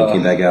 And then he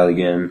came back out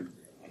again.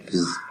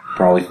 Because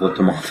probably flipped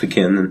him off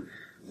again and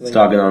was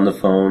talking on the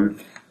phone.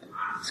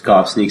 This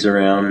cop sneaks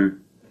around and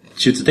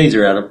shoots a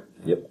taser at him.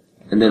 Yep.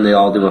 And then they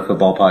all do a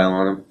football pile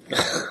on him.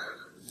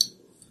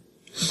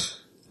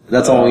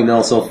 That's all we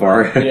know so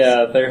far.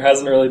 Yeah, there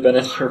hasn't really been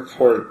any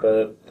report,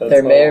 but that's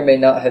There may or all. may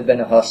not have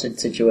been a hostage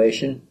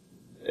situation.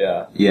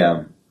 Yeah,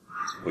 Yeah.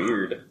 it's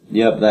weird.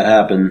 Yep, that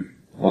happened.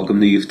 Welcome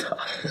to Utah.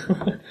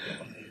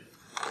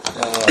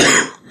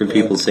 And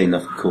people say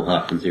nothing cool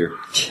happens here.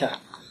 Yeah.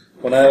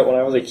 When I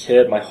was a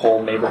kid, my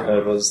whole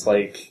neighborhood was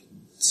like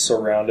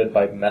surrounded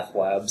by meth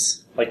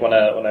labs. Like when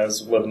I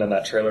was living in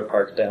that trailer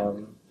park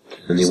down.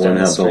 And they Just want down to the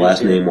have the street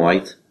last here. name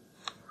White.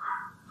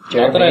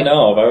 Not that I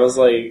know of. I was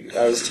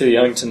too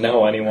young to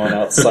know anyone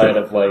outside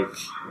of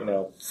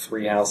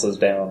 3 houses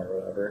down or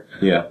whatever.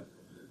 Yeah.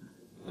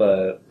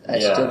 But I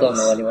yeah, still don't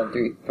know anyone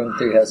from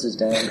 3 houses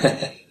down.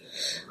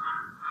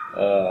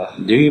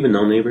 Do you even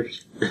know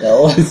neighbors?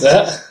 No.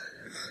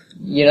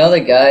 You know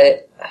the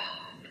guy...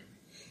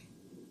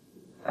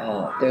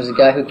 there's a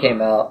guy who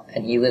came out,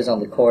 and he lives on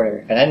the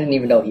corner, and I didn't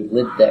even know he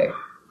lived there.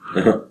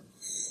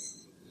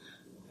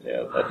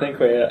 Yeah, I think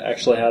we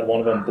actually had one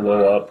of them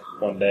blow up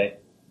one day.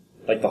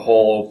 Like the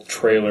whole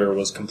trailer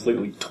was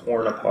completely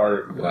torn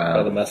apart Wow.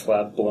 by the meth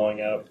lab blowing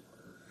up.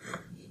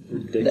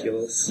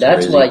 Ridiculous.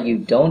 That's Crazy. why you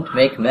don't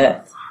make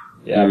meth.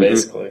 Yeah, Mhm.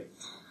 basically.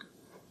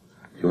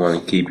 You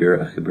want to keep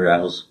your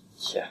eyebrows.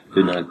 Yeah.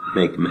 Do not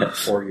make meth.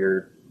 For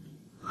your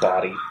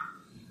body.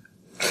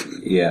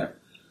 Yeah.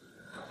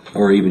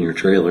 Or even your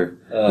trailer.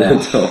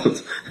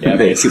 Don't yeah, make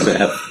basically.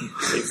 meth.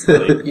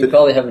 Basically. You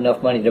probably have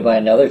enough money to buy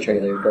another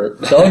trailer,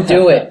 but don't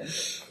do it.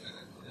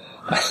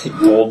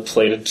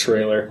 Gold-plated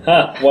trailer.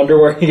 Ha! Wonder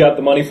where he got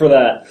the money for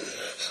that.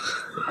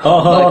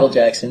 Michael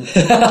Jackson.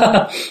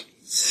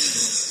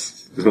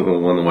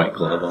 One the white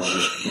glove on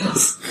it.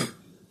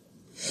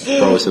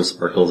 Probably some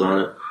sparkles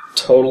on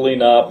Totally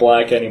not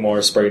black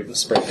anymore. Spray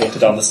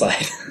painted on the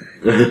side.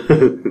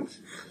 it.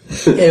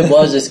 It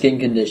was a skin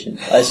condition,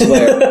 I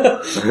swear.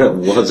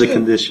 Was a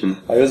condition.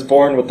 I was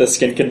born with this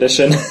skin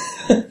condition.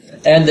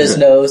 And this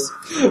nose.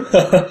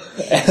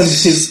 And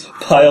these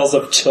piles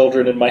of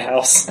children in my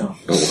house. Oh,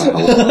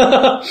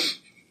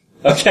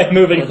 wow. Okay,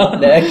 moving on.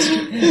 Next.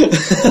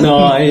 No,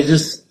 I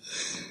just,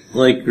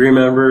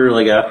 remember,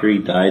 after he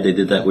died, they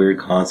did that weird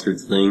concert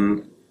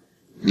thing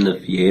in the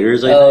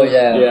theaters, I Oh, think.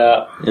 yeah.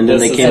 Yeah. And then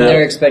they This is- came And out.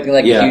 they're expecting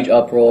a Yeah. huge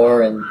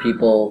uproar and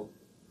people...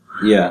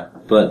 Yeah,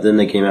 but then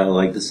they came out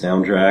with, the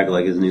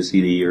soundtrack, his new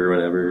CD or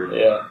whatever.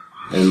 Yeah.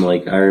 And,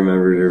 I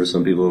remember there were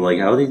some people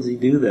how did he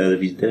do that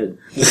if he's dead?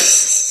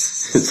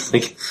 It's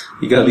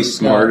you gotta be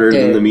smarter Not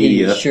than dead, the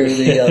media. He's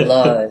surely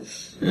alive.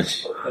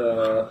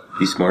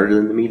 Be smarter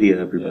than the media,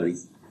 everybody.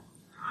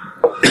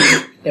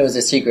 It was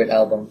a secret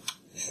album.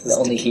 The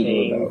only he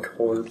knew Decaying about.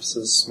 corpse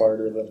is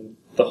smarter than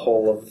the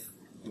whole of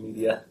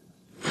media.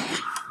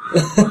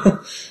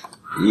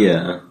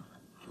 Yeah.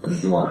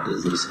 Walt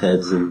Disney's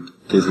heads in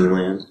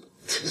Disneyland.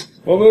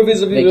 What movies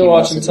have you Mickey been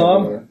Mouse watching, is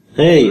Tom? everywhere.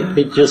 Hey,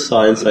 I just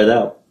saw Inside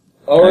Out.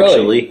 Oh, really?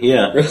 Actually,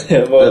 yeah.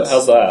 Really? Well, That's-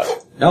 how's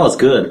that? That was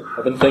good.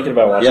 I've been thinking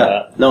about watching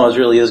Yeah. No, it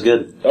really is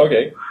good. that.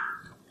 Okay.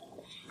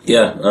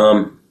 Yeah,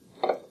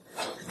 I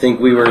think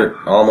we were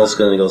almost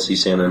gonna go see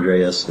San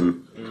Andreas,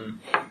 and I'm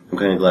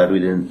kinda glad we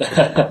didn't.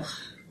 I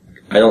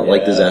don't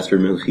like Yeah. disaster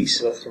movies.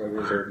 That's the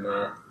movies are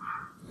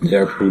meh.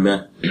 They're pretty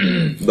meh.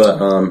 But,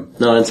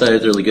 no, Inside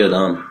Out's really good.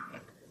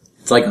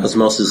 It's like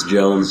Osmosis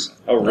Jones.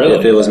 Oh, really?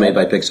 If it was made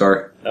by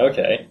Pixar.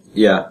 Okay.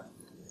 Yeah.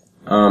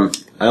 I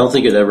don't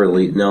think it ever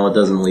no, it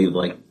doesn't leave,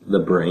 the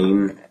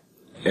brain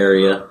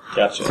area.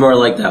 Gotcha. It's more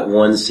like that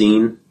one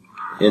scene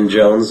in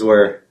Jones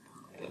where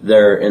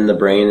they're in the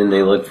brain and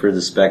they look for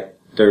the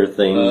specter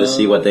thing to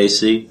see what they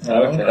see.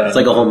 Okay. It's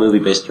like a whole movie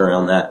based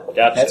around that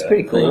Gotcha. That's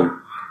pretty cool. thing.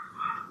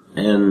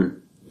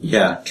 And,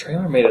 yeah,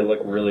 Trailer made it look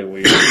really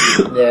weird.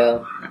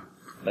 Yeah.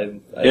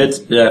 it's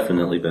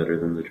definitely better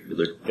than the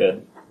trailer.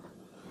 good.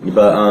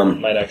 But,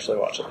 Might actually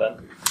watch it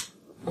then.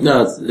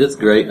 no, it's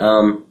great.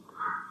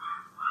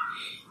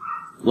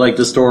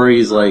 The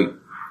story's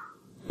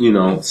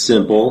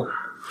simple.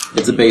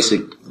 It's a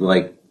basic,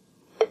 I'm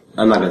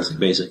not gonna say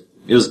basic.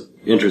 It was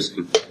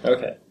interesting.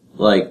 Okay.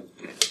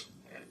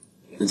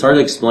 It's hard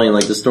to explain.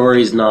 The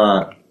story's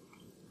not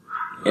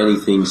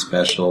anything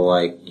special.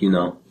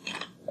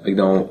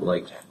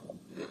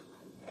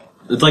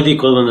 It's like the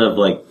equivalent of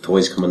like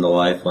toys coming to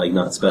life, like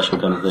not special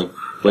kind of thing.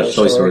 Which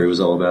Toy Story was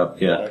all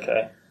about. Yeah.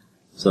 Okay.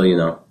 So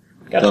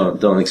Gotcha.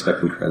 don't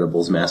expect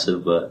Incredibles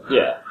massive, but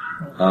Yeah.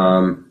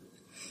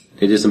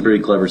 they did some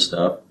pretty clever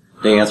stuff.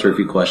 They answer a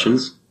few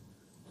questions,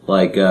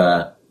 like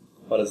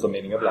What is the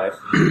meaning of life?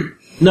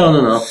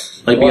 no,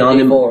 like beyond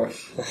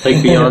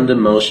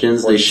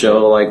emotions. They 42.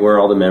 show like where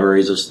all the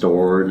memories are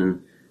stored,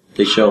 and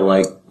they show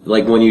like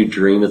when you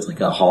dream, it's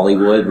like a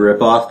Hollywood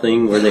ripoff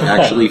thing where they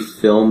actually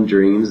film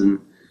dreams and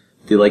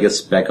do like a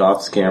spec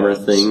ops camera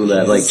thing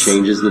that like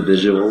changes the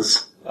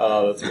visuals.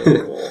 Oh, that's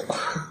really cool.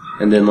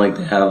 And then like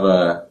they have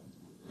a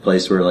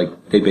place where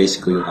like they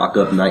basically lock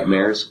up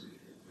nightmares.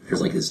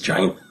 There's like this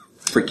giant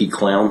freaky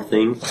clown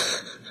thing.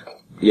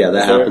 Yeah,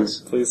 that happens.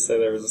 Please say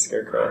there was a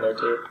scarecrow in there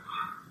too.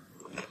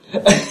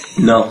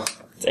 No.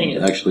 Dang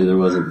it. Actually, there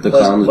wasn't. The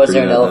clown Was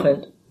there pretty an bad, though.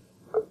 elephant?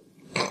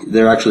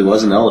 There actually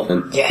was an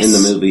elephant Yes. in the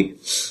movie.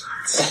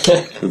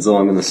 That's all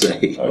I'm gonna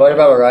say. What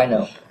about a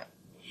rhino?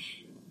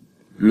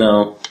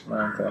 No.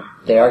 Okay.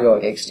 They are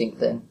going extinct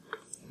then.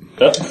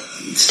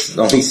 It's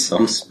only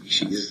some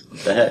species. What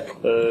the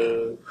heck?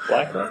 The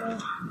black rhino?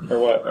 Or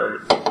what? Or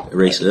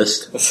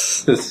Racist.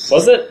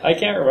 was it? I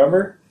can't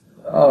remember.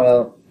 Oh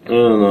no. I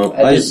don't know.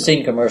 I've just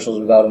seen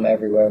commercials about them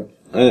everywhere.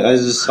 I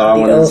just saw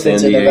The one in San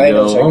elephants and the Diego.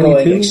 rhinos are Only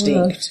going two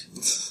extinct.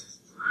 left.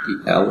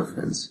 The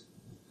elephants.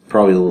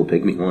 Probably the little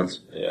pygmy ones.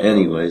 Yeah.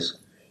 Anyways.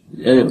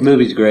 And the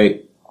movie's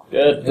great.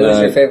 Good. What was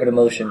your favorite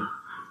emotion?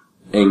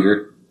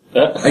 Anger.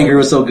 Anger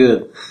was so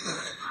good.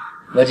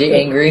 Was he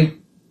angry?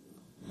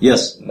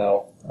 Yes.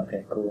 No.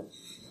 Okay, cool.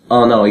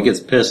 Oh no, he gets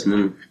pissed and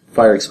then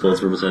fire explodes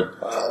from his head.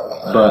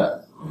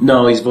 But,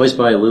 no, he's voiced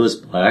by Lewis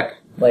Black.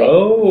 Wait,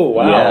 Oh,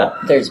 wow. Yeah.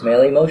 there's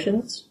male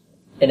emotions?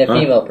 And a Huh?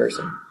 female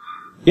person?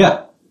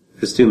 Yeah.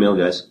 There's two male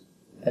guys.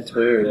 That's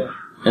weird. Yeah.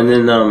 And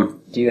then,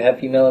 Do you have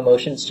female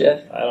emotions,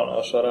 Jeff? I don't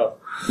know. Shut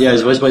up. yeah,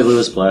 he's voiced by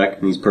Lewis Black,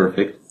 and he's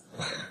perfect.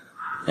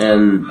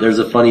 And there's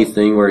a funny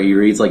thing where he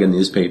reads like a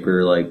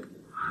newspaper, like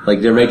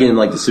they're making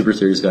like the super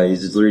serious guy,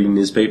 he's just reading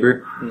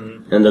newspaper,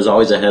 and there's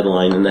always a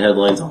headline, and the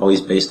headline's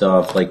always based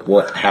off like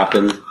what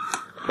happened,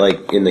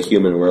 like in the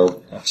human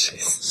world. Oh,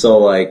 jeez. So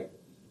like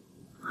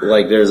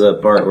there's a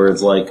part where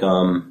it's like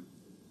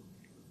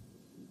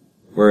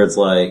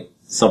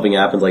something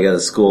happens like at a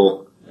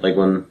school, like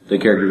when the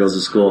character goes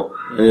to school,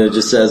 and it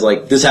just says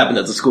like, this happened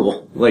at the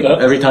school. Like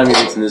every time he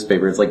reads the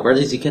newspaper, it's like, where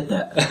does he get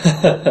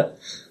that?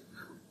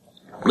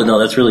 But no,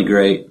 that's really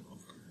great.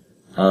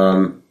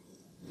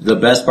 The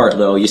best part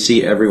though, you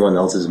see everyone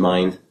else's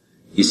mind.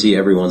 You see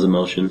everyone's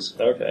emotions.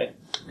 Okay.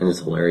 And it's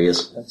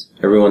hilarious.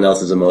 Everyone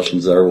else's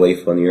emotions are way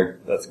funnier.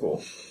 That's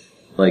cool.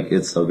 Like,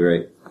 it's so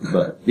great.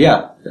 But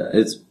yeah,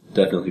 it's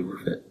definitely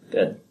worth it.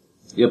 Good.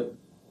 Yep.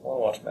 I want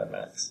to watch Mad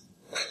Max.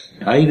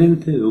 I do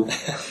too.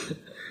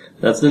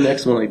 That's the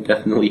next one I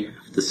definitely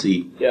have to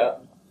see. Yeah.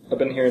 I've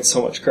been hearing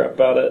so much crap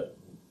about it.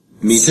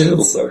 Me too.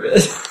 It's so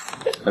good.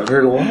 I've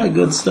heard a lot of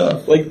good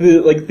stuff. have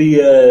you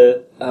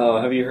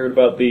heard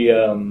about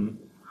the,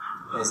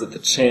 was it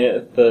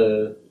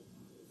the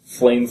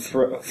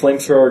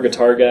flamethrower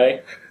guitar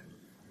guy?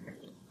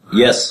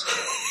 Yes.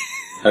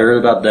 I heard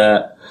about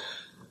that.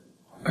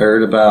 I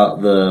heard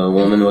about the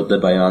woman with the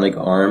bionic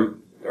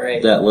arm.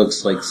 Right. That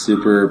looks like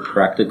super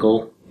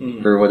practical.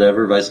 Or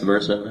whatever, vice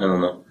versa. I don't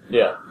know.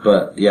 Yeah.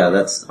 But yeah,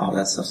 that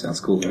stuff sounds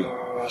cool.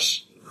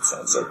 Gosh. That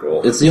sounds so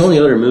cool. It's the only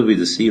other movie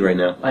to see right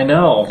now. I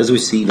know. Because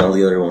we've seen all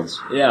the other ones.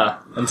 Yeah.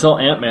 Until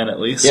Ant-Man at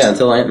least. Yeah,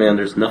 until Ant-Man,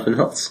 there's nothing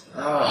else.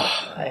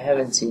 I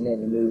haven't seen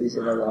any movies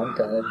in a long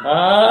time.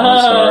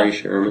 I'm sorry,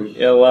 Sherman.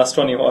 Yeah, the last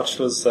one you watched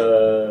was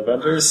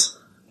Avengers.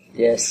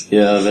 Yes.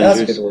 Yeah, That was a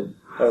Avengers. good one.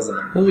 That was an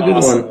That was a good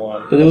awesome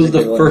one. But it was That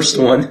was a the good first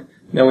one, one.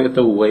 Now we have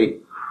to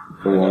wait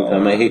for a long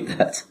time. I hate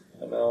that.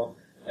 I know.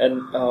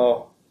 And,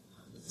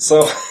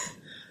 so,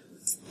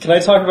 can I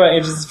talk about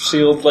Agents of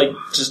S.H.I.E.L.D., like,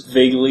 just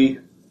vaguely?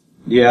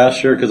 Yeah,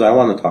 sure, because I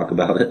want to talk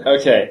about it.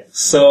 Okay,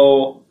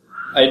 so,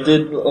 I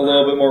did a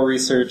little bit more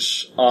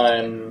research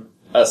on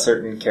a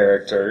certain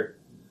character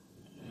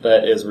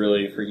that is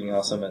really freaking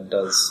awesome and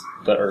does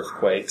the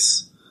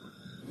earthquakes.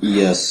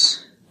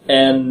 Yes.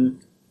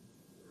 And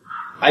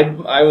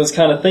I was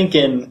kind of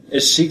thinking,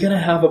 is she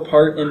gonna have a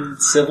part in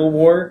Civil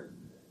War?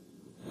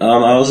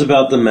 I was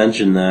about to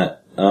mention that.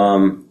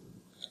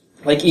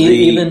 Like,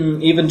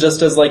 even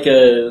just as like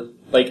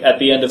at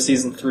the end of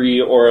season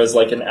 3, or as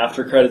like an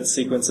after credits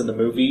sequence in the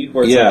movie,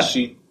 where it's Yeah. like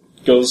she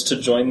goes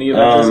to join the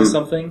Avengers or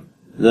something?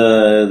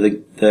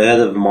 The head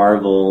of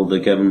Marvel, the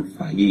Kevin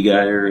Feige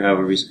guy, or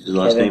however you say his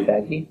last Kevin name.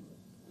 Feige?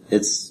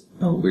 It's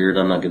weird,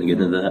 I'm not gonna get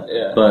into that.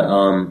 Yeah.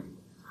 But,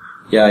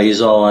 yeah,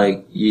 he's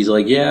like,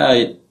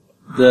 yeah,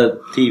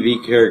 the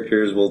TV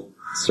characters will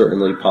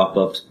certainly pop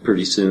up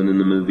pretty soon in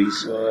the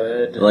movies.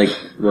 Good. Like,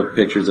 look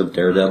pictures of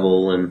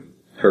Daredevil and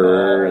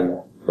her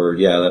or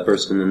that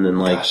person, and then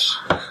like, Gosh.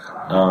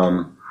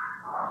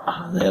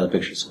 they had a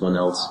picture of someone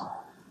else.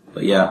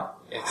 But yeah.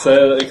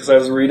 Because I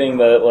was reading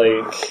that,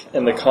 like,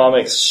 in the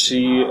comics,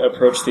 she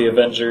approached the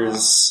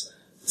Avengers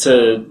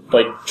to,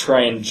 like,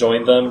 try and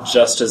join them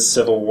just as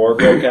Civil War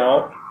broke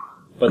out.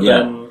 But Yeah.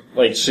 then,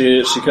 Like,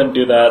 she couldn't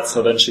do that,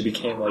 so then she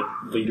became, like,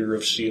 leader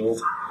of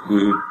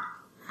S.H.I.E.L.D.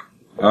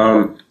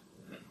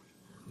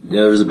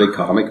 Yeah, there's a big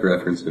comic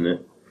reference in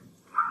it.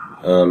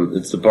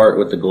 It's the part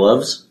with the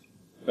gloves.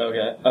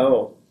 Okay.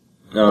 Oh.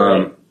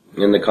 Right.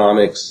 In the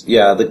comics,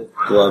 yeah, the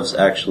gloves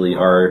actually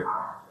are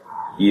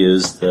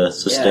used to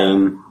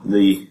sustain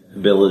the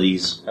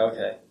abilities.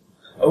 Okay.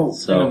 Oh,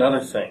 So- and another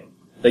thing.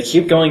 They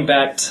keep going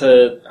back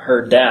to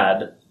her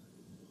dad.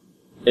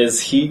 Is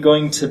he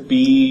going to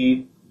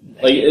be...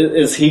 Like,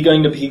 is he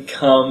going to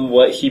become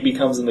what he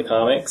becomes in the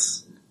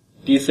comics?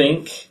 Do you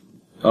think?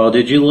 Oh,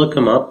 did you look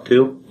him up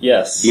too?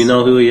 Yes. Do you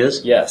know who he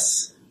is?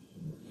 Yes.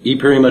 He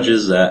pretty much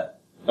is that.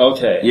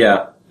 Okay.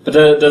 Yeah. But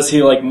does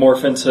he, like,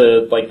 morph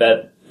into, like,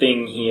 that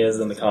thing he is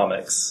in the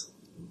comics?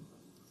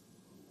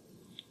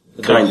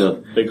 The Kind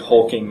of. Big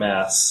hulking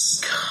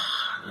mass.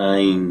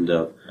 Kind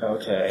of.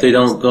 Okay. They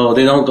don't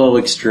go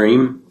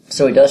extreme,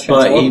 So he does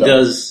transform but he them.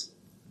 does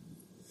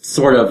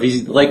sort of.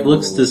 He like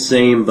looks the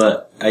same,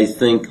 but I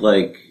think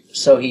like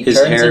So he his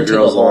turns hair into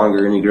grows the Hulk.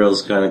 longer and he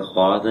grows kind of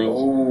claw things.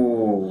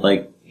 Ooh.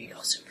 Like He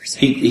goes Super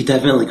Saiyan. he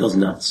definitely goes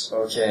nuts.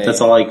 Okay. That's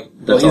all I. Well,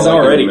 That's he's all I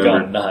can already remember.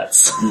 gone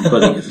nuts.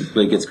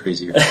 but it gets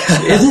crazier.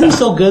 Isn't he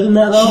so good in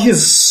that though? He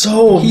is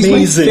so He's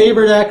amazing. my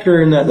favorite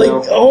actor in that Like,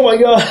 now. oh my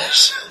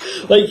gosh.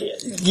 Like,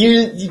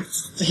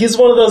 he's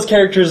one of those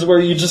characters where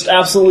you just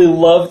absolutely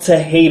love to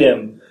hate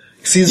him.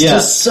 Cause he's Yeah.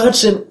 just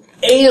such an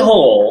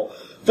a-hole.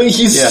 But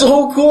he's Yeah.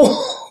 so cool.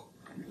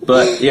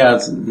 But yeah,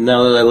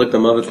 now that I looked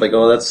them up, it's like,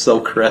 oh, that's so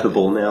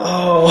credible now.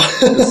 Oh.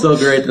 It's so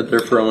great that they're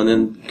throwing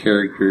in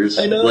characters.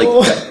 I know. Like,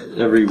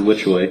 every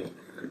which way.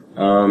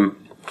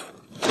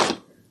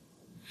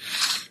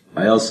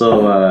 I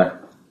also,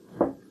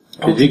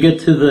 did you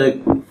get to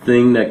the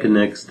thing that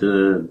connects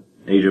to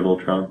Age of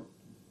Ultron?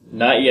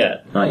 Not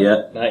yet. Not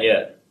yet? Not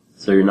yet.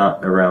 So you're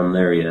not around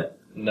there yet.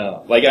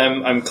 No. Like,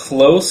 I'm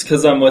close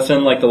because I'm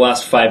within, like, the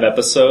last 5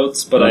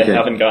 episodes, but Okay. I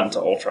haven't gotten to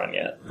Ultron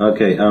yet.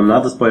 Okay,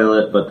 not to spoil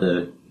it, but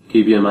to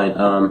keep you in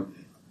mind,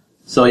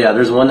 so yeah,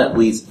 there's one that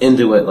leads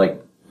into it,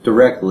 like,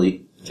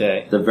 directly.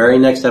 Okay. The very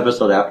next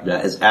episode after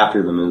that is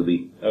after the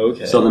movie.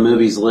 Okay. So the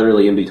movie's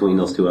literally in between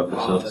those 2 Oh,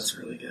 episodes. that's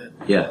really good.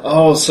 Yeah.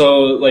 Oh, so,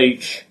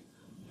 like,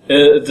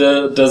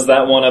 does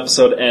that one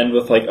episode end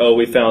with, like, oh,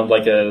 we found,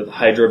 like, a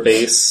Hydra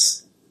base?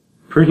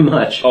 Pretty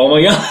much. Oh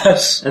my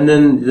gosh! And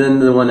then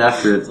the one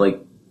after, it's like,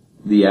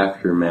 the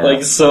aftermath.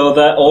 Like, so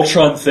that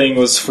Ultron thing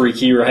was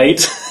freaky, right?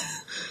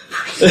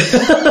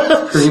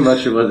 Pretty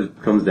much what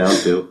it comes down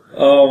to.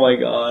 Oh my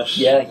gosh.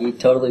 Yeah, he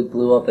totally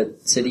blew up a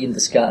city in the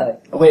sky.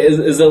 Wait,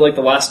 is it like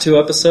the last 2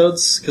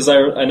 episodes? Because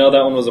I know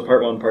that one was a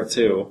part 1, part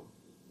 2.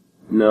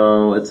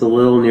 No, it's a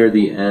little near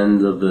the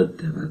end of the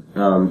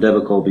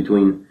debacle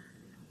between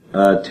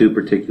 2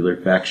 particular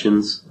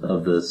factions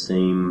of the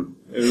same.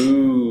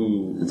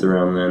 Ooh. It's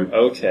around then.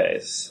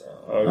 Okay.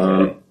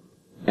 Okay.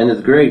 And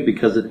it's great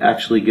because it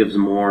actually gives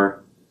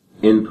more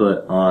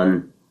input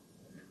on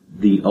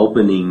the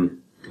opening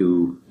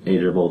to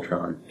Age of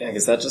Ultron. Yeah,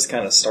 because that just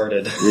kind of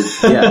started. It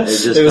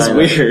just it was kinda-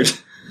 weird.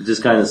 It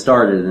just kind of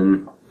started,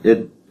 and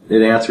it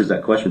answers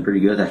that question pretty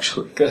good,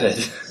 actually. Good.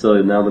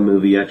 So now the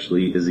movie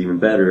actually is even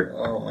better.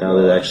 Oh my Now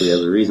that it gosh. actually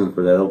has a reason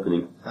for that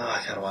opening. Oh,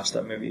 I gotta watch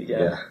that movie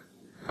again. Yeah.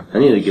 I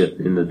need to get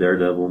into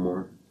Daredevil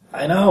more.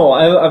 I know.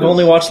 I've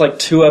only watched like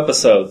 2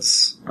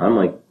 episodes. I'm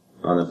like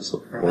on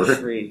episode 4.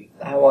 3.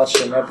 I watched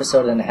an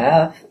episode and a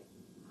half.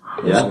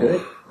 It was Yeah.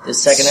 good. The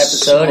second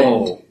episode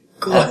and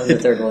the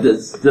third one.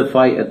 The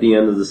fight at the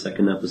end of the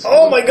second episode.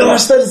 Oh my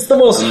gosh, that is the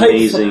most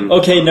Amazing. hype.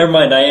 Okay, never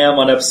mind. I am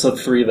on episode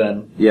 3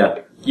 then. Yeah.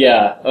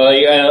 Yeah,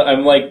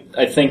 I'm like,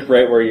 I think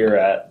right where you're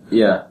at.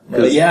 Yeah.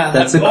 But yeah,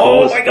 That's the oh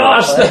coolest my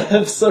gosh, part. that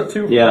episode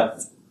 2. Yeah.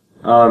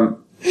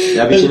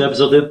 Have you seen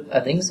episode 2? I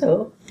think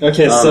so.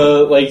 Okay,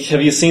 so like,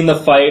 have you seen the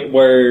fight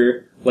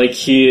where like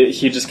he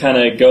just kind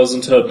of goes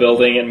into a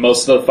building and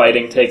most of the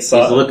fighting takes He's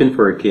off? looking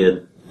for a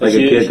kid. Like a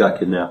He- kid got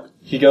kidnapped.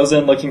 He goes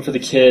in looking for the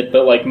kid,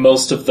 but like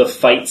most of the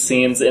fight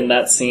scenes in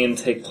that scene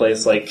take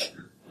place like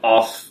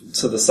off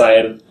to the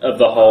side of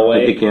the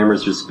hallway. Like the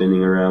camera's just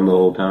spinning around the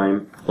whole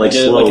time. Like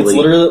Yeah, slowly.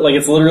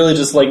 it's literally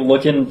just like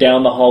looking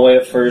down the hallway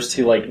at first.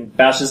 He like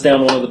bashes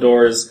down one of the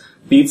doors,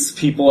 beats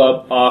people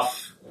up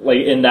off like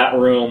in that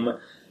room,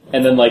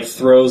 and then like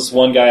throws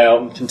one guy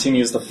out and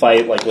continues the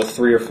fight like with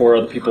 3 or 4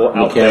 other people the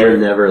out camera there.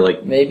 never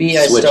like Maybe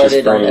I switches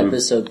started on frame.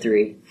 episode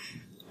 3.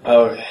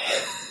 Okay.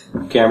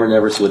 Camera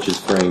never switches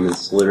frame.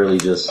 It's literally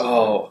just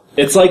Oh.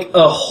 It's like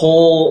a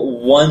whole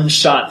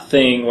one-shot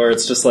thing where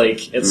it's just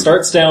like, it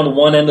starts down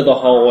one end of the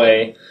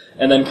hallway,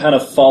 and then kind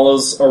of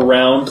follows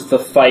around the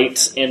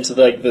fight into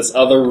like this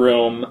other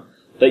room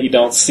that you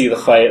don't see the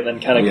fight, and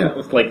then kind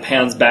of like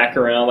pans back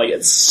around. Like,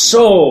 it's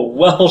so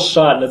well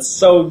shot, and it's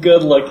so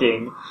good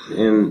looking.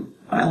 and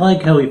I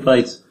like how he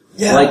fights.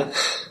 Yeah.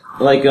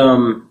 Like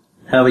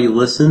how he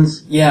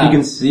listens. Yeah. You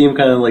can see him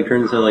kind of like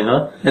turn his head like,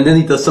 huh? And then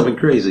he does something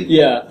crazy.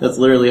 Yeah. That's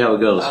literally how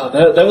it goes.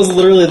 Oh, that was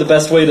literally the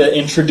best way to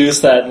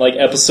introduce that in like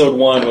episode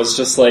 1 was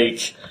just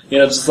like, you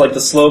know, just like the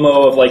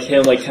slow-mo of like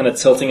him like kind of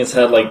tilting his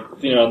head like,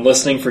 you know, and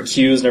listening for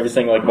cues and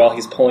everything like while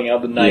he's pulling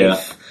out the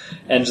knife.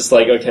 and just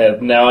like, okay,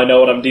 now I know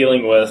what I'm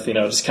dealing with,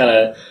 just kind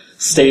of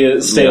stay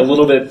a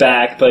little bit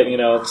back, but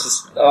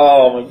just,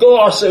 oh my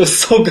gosh, it was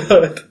so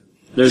good.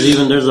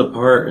 There's a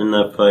part in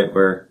that fight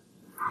where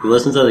he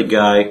listens to the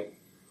guy,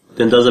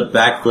 then does a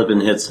backflip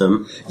and hits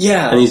him.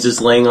 Yeah. And he's just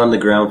laying on the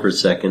ground for a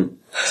second,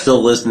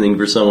 still listening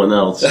for someone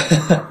else.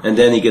 And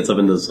then he gets up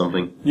and does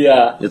something.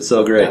 Yeah. It's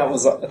so great. That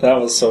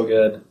was so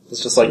good.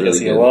 It's just like, Really is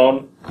he good.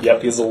 alone?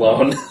 Yep, he's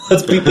alone.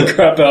 Let's beat the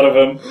crap out of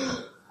him.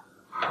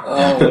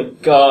 Oh my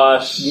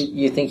gosh.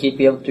 You think he'd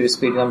be able to do a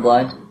speedrun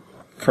blind?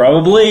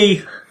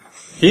 Probably.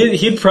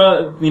 He'd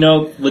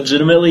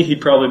legitimately,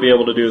 he'd probably be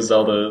able to do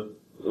Zelda,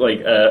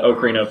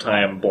 Ocarina of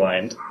Time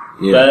blind.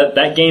 Yeah.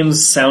 That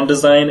game's sound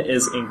design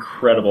is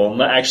incredible.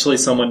 And actually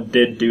someone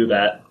did do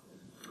that.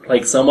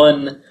 Like,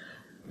 someone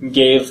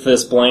gave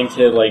this blind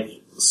kid,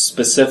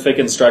 specific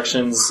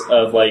instructions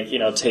of,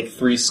 take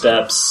 3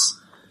 steps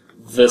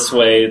this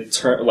way,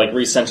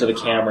 recenter the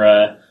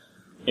camera,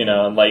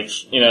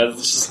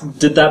 just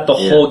did that the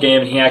whole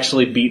game, and he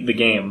actually beat the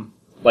game,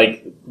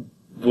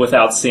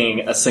 without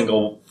seeing a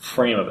single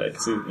frame of it,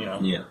 'cause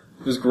Yeah.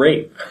 it was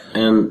great.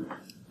 And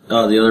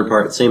the other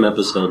part, same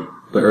episode,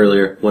 but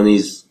earlier, when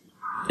he's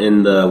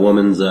in the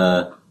woman's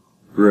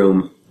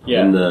room.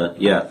 Yeah.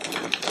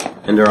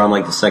 And they're on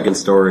the second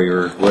story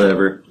or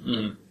whatever.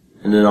 Mm.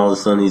 And then all of a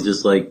sudden he's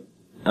just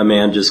a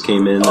man just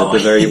came in at the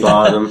very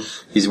bottom.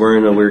 He's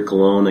wearing a weird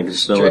cologne. I can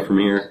smell it from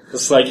here.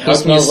 It's like, He how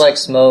can smells you... like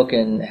smoke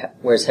and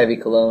wears heavy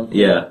cologne.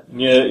 Yeah.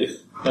 Yeah,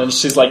 and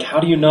she's like, how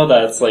do you know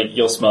that? It's like,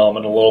 you'll smell him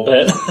in a little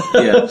bit.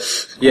 Yeah.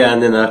 Yeah,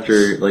 and then after,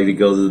 he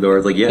goes to the door,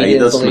 it's like, yeah, he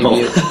didn't does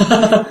believe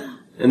smell. you.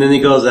 And then he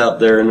goes out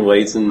there and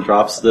waits and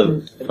drops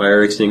the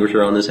fire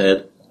extinguisher on his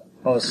head.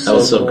 Oh, That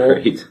was so cool.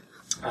 great.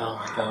 Oh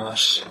my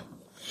gosh.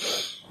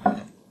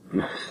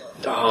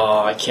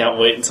 Oh, I can't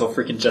wait until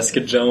freaking Jessica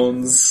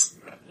Jones.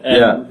 And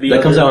Yeah, the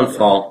that comes other- out in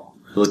fall.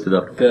 I looked it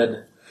up.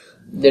 Good.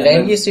 Did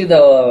any of you see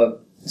the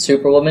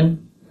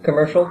Superwoman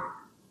commercial?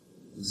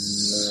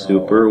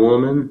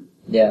 Superwoman?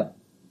 Yeah.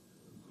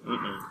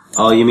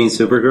 Oh, you mean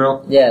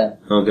Supergirl? Yeah.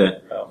 Okay.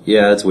 Oh.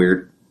 Yeah, that's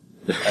weird.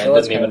 I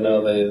was didn't even kinda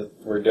know they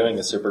were doing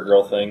a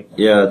Supergirl thing.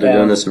 Yeah, they're Yeah.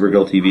 doing the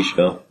Supergirl TV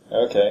show.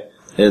 Okay.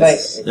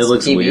 It's Wait, it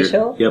looks it's a TV weird.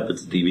 show? Yep,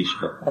 it's a TV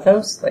show. I thought it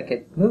was like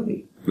a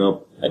movie.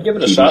 Nope. I'd give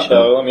it a TV shot show.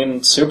 though. I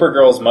mean,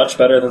 Supergirl's much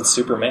better than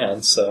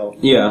Superman, so...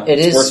 Yeah. It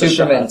is worth a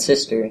Superman's shot.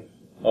 sister.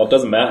 Well, it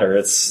doesn't matter.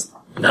 It's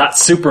not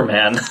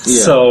Superman. Yeah.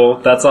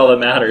 So, that's all that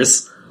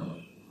matters.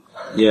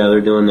 Yeah,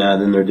 they're doing that,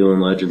 and they're doing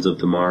Legends of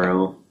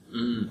Tomorrow.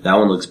 That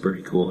one looks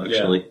pretty cool,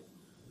 actually.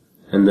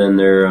 And then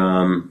they're, I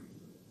don't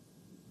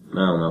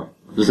know.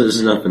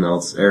 There's nothing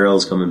else.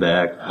 Arrow's coming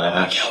back. I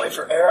Flash. can't wait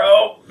for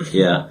Arrow!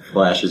 Yeah,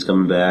 Flash is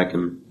coming back,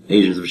 and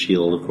Agents of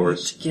S.H.I.E.L.D., of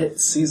course. To get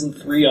season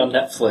 3 on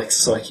Netflix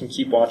so I can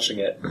keep watching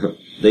it.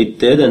 They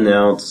did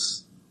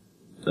announce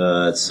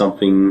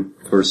something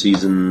for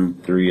season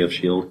 3 of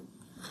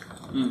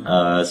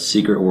S.H.I.E.L.D.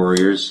 Secret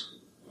Warriors.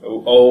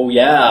 Oh,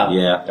 yeah.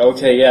 Yeah.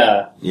 Okay,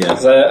 yeah. Yeah.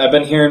 Because I've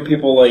been hearing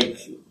people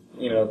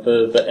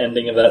the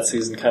ending of that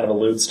season kind of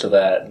alludes to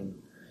that.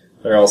 And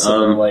they're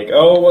also like,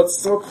 oh,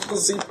 what's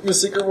the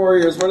Secret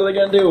Warriors? What are they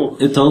gonna do?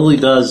 It totally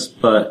does,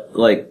 but,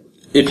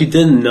 if you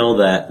didn't know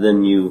that,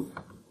 then you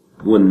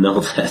wouldn't know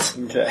that,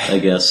 Okay. I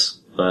guess.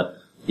 But,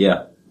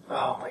 yeah.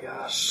 Oh my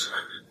gosh.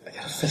 I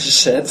gotta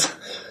finish it.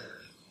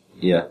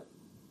 Yeah.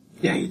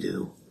 Yeah, you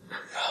do.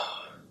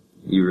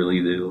 You really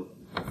do.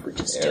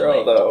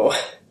 Arrow, though.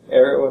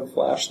 Arrow and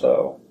Flash,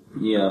 though.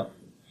 Yeah.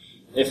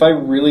 If I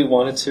really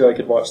wanted to, I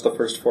could watch the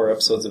first 4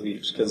 episodes of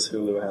each, because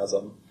Hulu has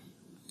them.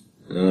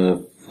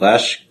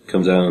 Flash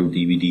comes out on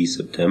DVD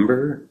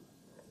September.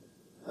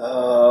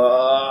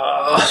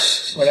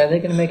 When are they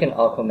going to make an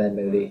Aquaman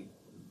movie?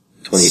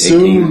 2018.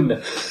 Soon.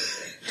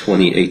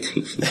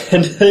 2018.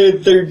 And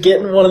they're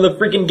getting one of the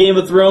freaking Game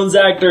of Thrones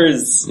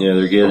actors. Yeah,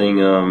 they're getting,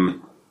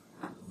 Khal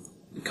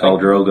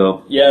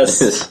Drogo.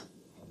 Yes.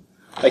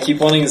 I keep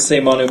wanting to say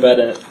Manu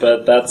Bennett,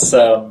 but that's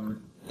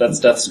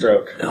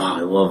Deathstroke. Oh,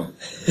 I love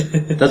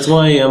That's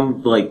why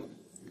I'm,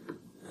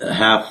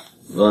 half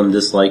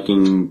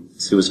disliking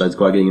Suicide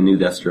Squad getting a new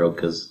Deathstroke,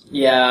 because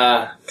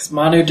Yeah, because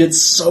Manu did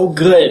so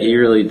good. he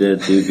really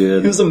did do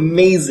good. He was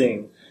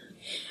amazing.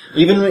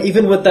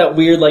 Even with that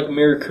weird,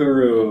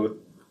 Mirakuru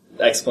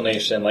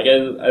explanation. I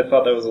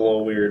thought that was a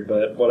little weird,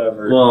 but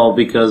whatever. Well,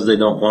 because they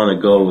don't want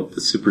to go with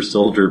the super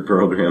soldier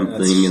program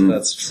thing and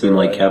that's true, seem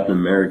like I Captain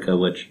know. America,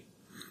 which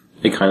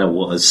it kind of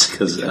was,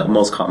 because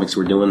most comics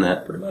were doing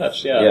that. Pretty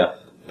much, yeah. Yeah.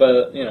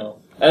 But,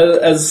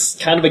 as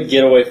kind of a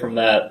getaway from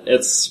that,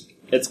 it's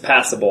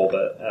passable,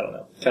 but I don't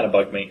know. Kind of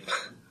bugged me.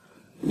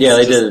 Yeah,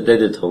 they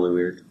did totally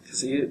weird.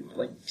 Because he,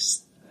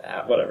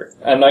 whatever.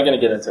 I'm not gonna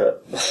get into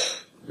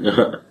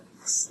it.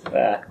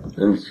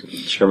 And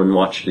Sherman,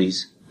 watch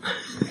these.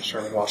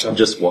 Sherman, watch him.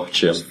 Just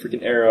watch him.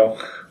 Freaking Arrow.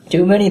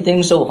 Too many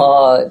things to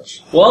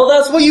watch. Well,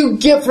 that's what you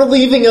get for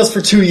leaving us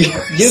for 2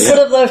 years. You could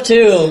have left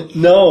too.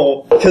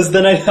 No, because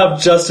then I'd have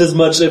just as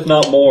much, if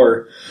not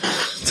more,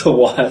 to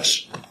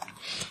watch.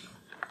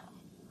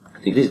 I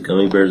think these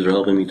gummy bears are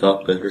helping me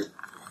talk better.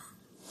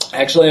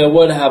 Actually, I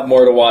would have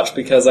more to watch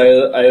because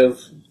I've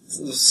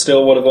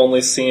still would have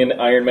only seen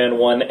Iron Man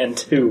 1 and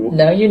 2.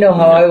 Now you know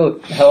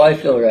how I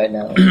feel right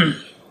now.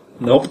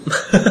 Nope.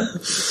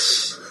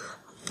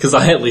 Because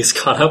I at least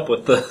caught up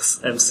with this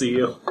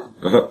MCU.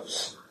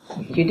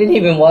 You didn't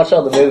even watch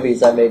all the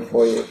movies I made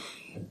for you.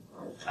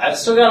 I've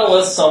still got a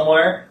list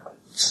somewhere.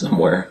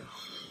 Somewhere.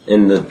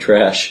 In the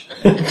trash.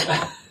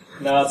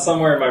 No, it's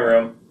somewhere in my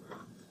room.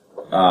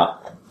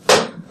 Ah.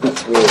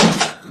 It's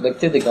weird. Look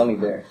through the gummy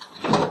bear.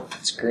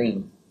 It's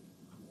green.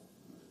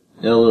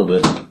 Yeah, a little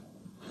bit.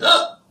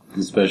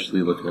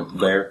 Especially looking at the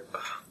bear.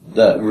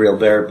 The real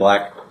bear,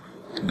 black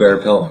bear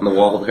pelt on the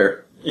wall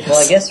there. Yes.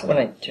 Well, I guess when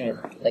I turn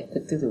it, like,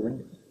 look through the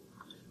window.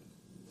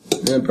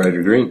 Yeah,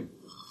 brighter green.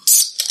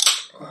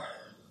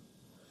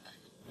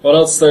 What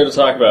else is there to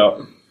talk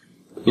about?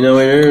 You know,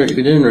 we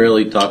didn't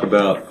really talk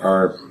about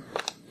our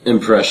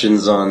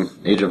impressions on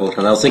Age of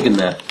Ultron. I was thinking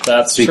that.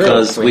 That's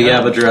because true. we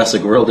have a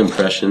Jurassic World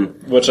impression.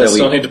 Which I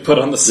still need to put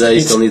on the That he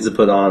site. still needs to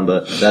put on,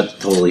 but that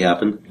totally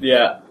happened.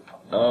 Yeah.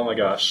 Oh my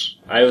gosh.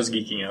 I was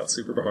geeking out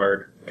super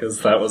hard,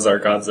 because that was our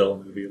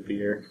Godzilla movie of the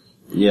year.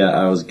 Yeah,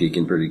 I was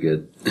geeking pretty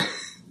good.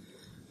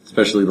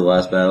 Especially the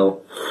last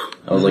battle.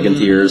 I was like in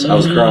tears. I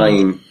was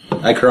crying.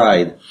 I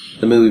cried.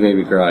 The movie made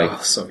me cry.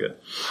 Oh, so good.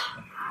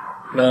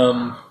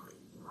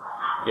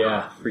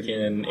 Yeah,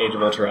 freaking Age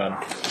of Ultron.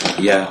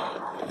 Yeah,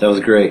 that was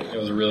great. It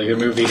was a really good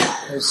movie.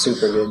 It was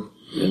super good.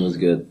 It was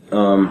good.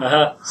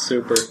 Haha,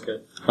 super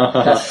good.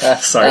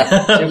 Sorry.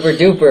 Super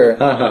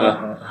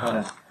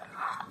duper.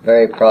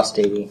 Very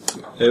prostatey.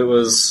 It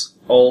was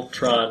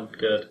Ultron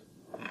good.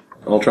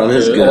 Ultron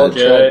is good.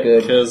 Ultron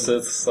good. Because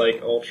it's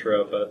like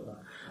Ultra, but...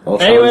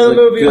 Ultron Anyway, is the a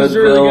movie was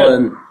really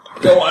villain.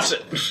 Go watch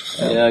it.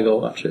 Yeah, go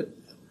watch it.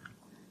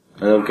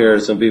 I don't care.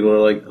 Some people are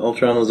like,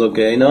 Ultron was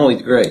okay. No,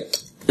 he's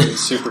great. He was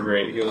super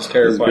great. He was He's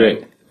terrifying.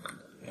 great.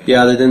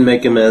 Yeah, they didn't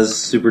make him as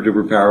super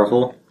duper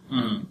powerful.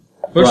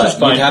 Which but is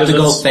fine. you'd have to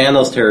 'cause go it's-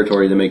 Thanos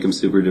territory to make him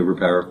super duper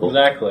powerful.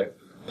 Exactly.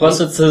 Plus,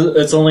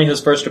 it's only his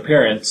first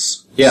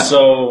appearance. Yeah.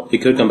 So, He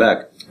could come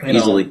back You know.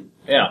 easily.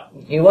 yeah.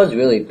 He was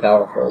really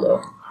powerful,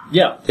 though.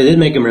 Yeah. They did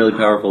make him really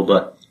powerful,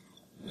 but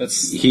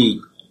It's...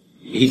 he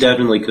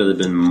definitely could have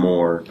been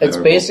more It's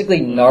powerful. basically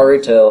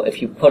Naruto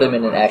if you put him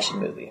in an action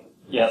movie.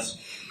 Yes.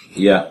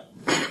 Yeah.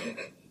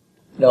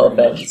 No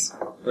offense.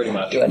 Pretty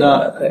much. Do anyone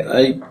out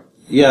there.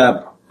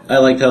 I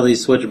liked how they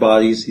switch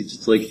bodies. He's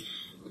just like,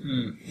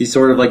 he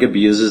sort of like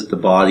abuses the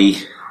body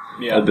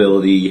Yeah.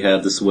 ability you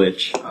have to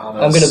switch. Oh,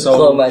 I'm gonna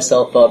blow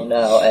myself up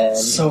now and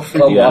so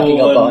come freaking walking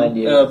cool up behind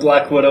when, you.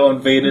 Black Widow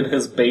invaded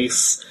his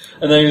base,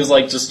 and then he was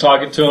like just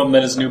talking to him,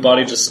 then his new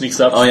body just sneaks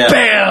up. Oh yeah.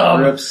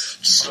 BAM!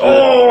 Rips.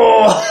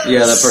 Oh! Yeah,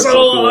 that part's so so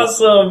cool.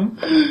 awesome!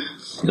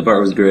 The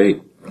part was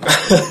great.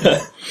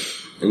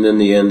 And then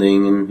the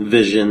ending and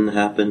Vision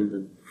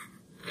happened.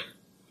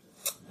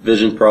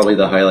 Vision's probably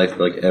the highlight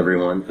for like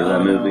everyone for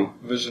that movie.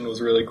 Vision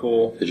was really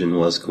cool. Vision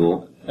was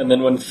cool. And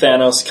then when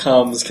Thanos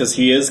comes, because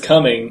he is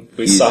coming,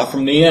 we He's- saw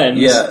from the end.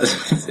 Yeah,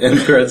 end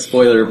credit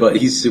spoiler, but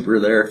he's super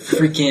there.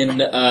 Freaking,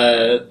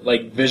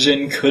 like,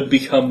 Vision could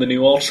become the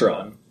new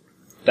Ultron.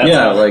 That's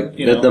yeah, how, like,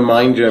 you know, the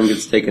mind gem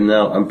gets taken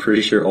out, I'm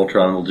pretty sure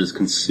Ultron will just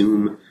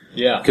consume,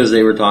 yeah. because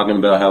they were talking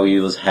about how he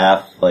was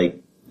half,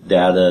 like,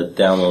 data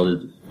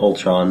downloaded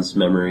Ultron's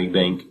memory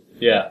bank,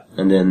 Yeah.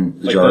 and then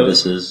Like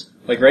Jarvis's.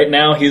 Like, right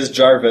now, he's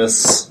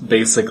Jarvis,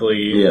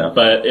 basically. Yeah.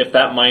 But if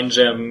that mind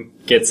gem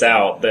gets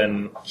out,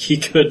 then he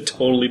could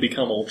totally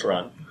become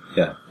Ultron.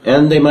 Yeah.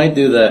 And they might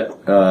do that,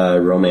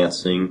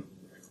 romance thing,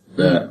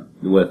 that,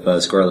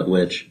 with, Scarlet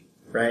Witch.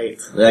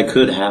 Right. That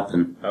could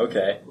happen,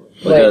 Okay.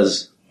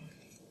 because,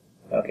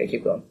 Okay,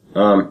 keep going.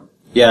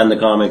 yeah, in the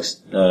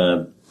comics,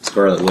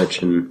 Scarlet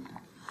Witch and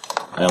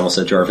I almost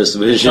said Jarvis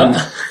Vision.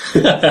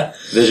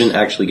 Vision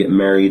actually get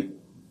married,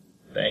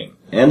 Dang.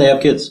 and they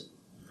have kids.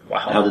 Wow.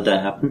 How did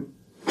that happen?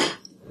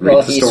 Well,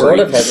 Read the he story. sort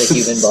of has a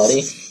human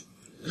body.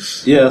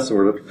 Yeah,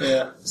 sort of.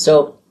 Yeah.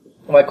 So,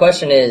 my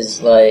question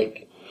is,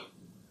 like,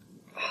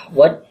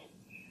 what...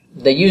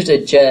 They used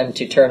a gem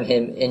to turn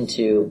him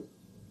into...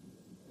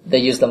 They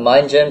used the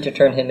mind gem to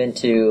turn him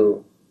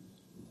into...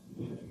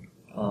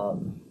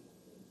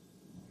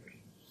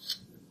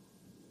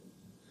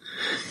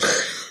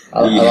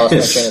 I lost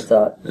my train of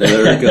thought.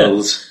 There it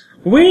goes.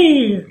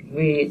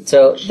 Whee!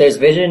 So, there's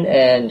Vision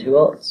and who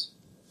else?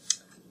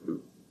 The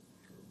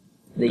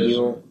Vision.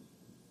 Eagle.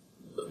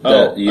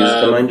 That used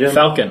the mind gem?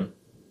 Falcon.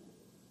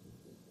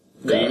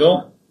 The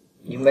Eagle?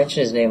 You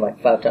mentioned his name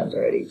like 5 times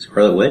already.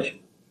 Scarlet Witch?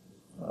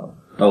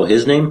 Oh,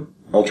 his name?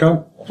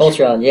 Ultron?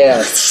 Ultron,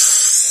 yeah.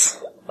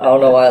 I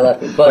don't know why I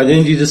left it, Why but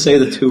didn't you just say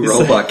the two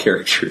said- robot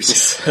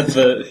characters? I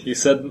thought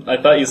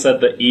you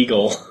said the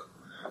Eagle.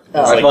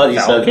 Oh. I like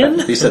thought Falcon?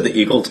 you said the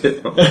eagle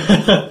too.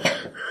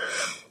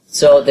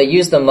 so they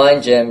used the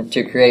mind gem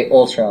to create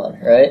Ultron,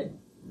 right?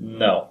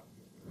 No.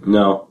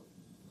 No.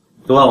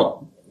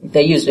 Well,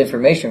 They used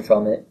information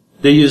from it.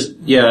 they used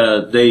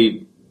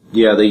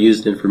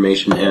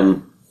information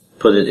and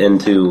put it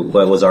into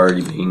what was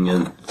already being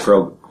in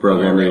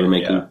program they were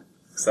making. Yeah.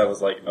 So I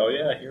was like, oh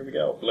yeah, here we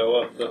go.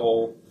 Blow up the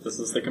whole, this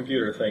is the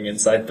computer thing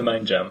inside the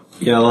mind gem.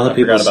 Yeah, a lot of I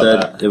people forgot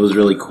about said it was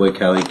really quick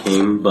how he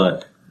came,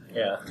 but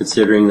Yeah.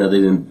 Considering that they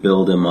didn't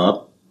build him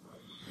up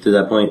to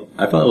that point,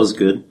 I thought it was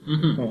good.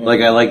 Mm-hmm.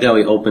 Like, I liked how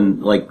he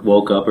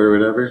woke up or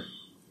whatever.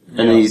 And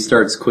then he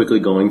starts quickly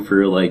going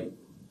through, like,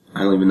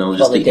 I don't even know,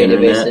 just Public the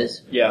internet.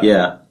 databases. Yeah.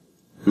 Yeah.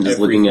 And just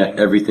looking at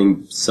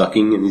everything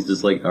sucking, and he's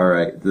just like,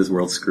 alright, this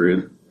world's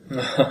screwed.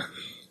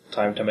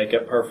 Time to make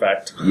it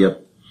perfect.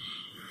 Yep.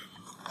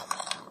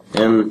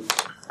 And,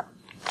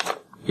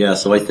 yeah,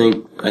 so I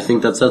think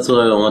that's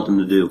what I want them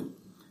to do.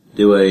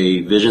 Do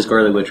a Vision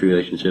Scarlet Witch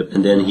relationship,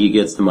 and then he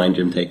gets the Mind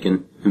Gem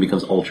taken and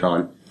becomes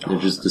Ultron. And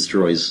it just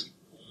destroys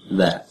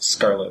that.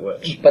 Scarlet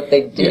Witch. But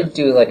they did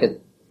do like a...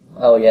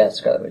 Oh yeah,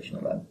 Scarlet Witch, no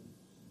bad.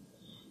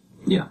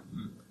 Yeah.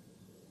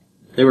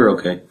 They were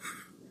okay.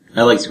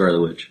 I like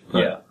Scarlet Witch. But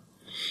Yeah.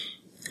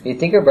 You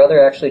think her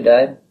brother actually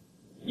died?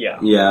 Yeah.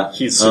 Yeah.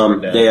 He's super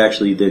dead. They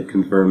actually did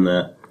confirm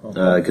that.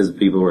 Because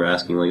people were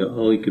asking, like,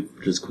 oh, he could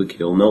just quick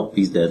kill. Nope,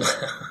 he's dead.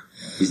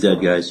 He's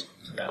dead, guys.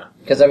 Yeah.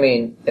 Because I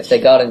mean, if they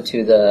got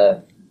into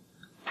the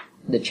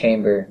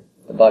chamber,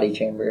 the body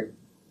chamber,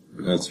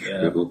 That's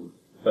Yeah. true.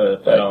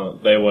 But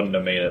they wouldn't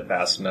have made it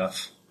fast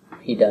enough.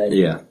 he died.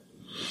 Yeah.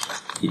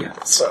 Yeah.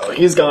 So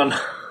he's gone.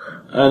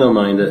 I don't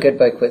mind it.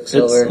 Goodbye,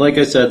 Quicksilver. It's, like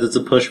I said, it's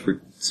a push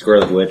for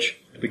Scarlet Witch.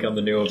 To become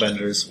the new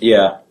Avengers.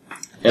 Yeah.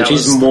 And That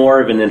she's was-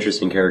 more of an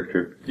interesting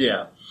character.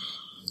 Yeah.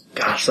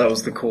 Gosh, that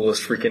was the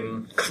coolest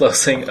freaking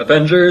closing.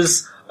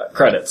 Avengers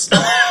credits.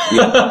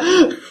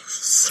 Yeah.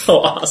 So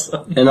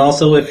awesome. And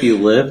also, if you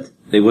lived,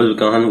 they would have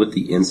gone with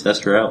the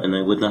incest route, and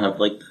I would not have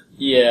liked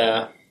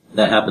Yeah.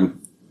 that happen.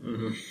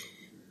 Mhm.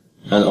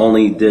 Not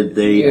only did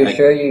they... You're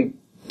sure you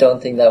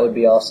don't think that would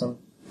be awesome?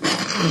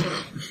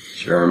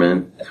 Sure,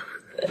 man.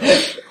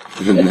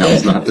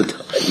 Now's not the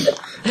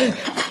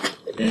time.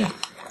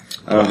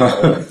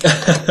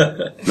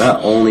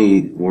 Not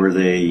only were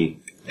they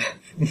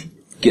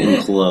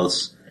getting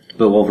close,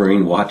 but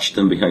Wolverine watched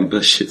them behind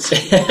bushes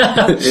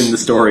in the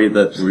story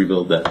that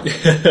revealed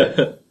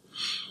that.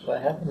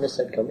 What happened to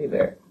said gummy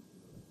bear?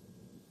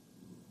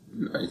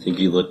 I think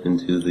he looked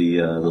into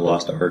the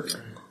Lost Ark.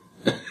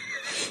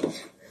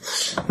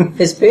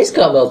 His face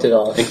got melted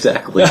off.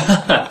 Exactly.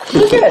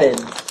 Look at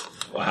it.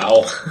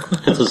 Wow.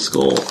 It's a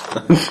skull.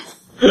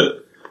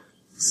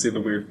 See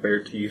the weird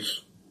bear teeth.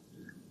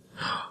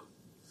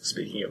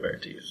 Speaking of bear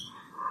teeth,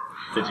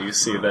 did you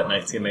see that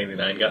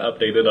 1999 got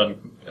updated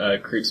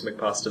on Creeps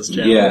McPasta's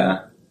channel?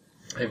 Yeah.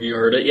 Have you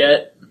heard it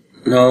yet?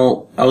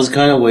 No, I was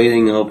kind of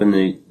waiting, hoping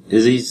to...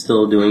 Is he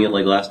still doing it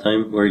like last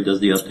time, where he does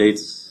the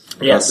updates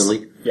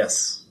constantly?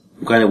 Yes.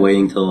 I'm kind of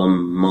waiting till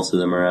most of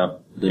them are out.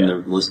 Then Yeah. to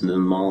listen to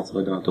them all, so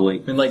I don't have to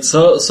wait. I mean, like,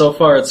 so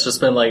far it's just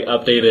been, like,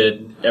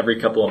 updated every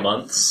couple of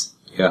months.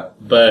 Yeah.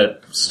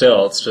 But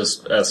still, it's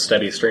just a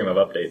steady stream of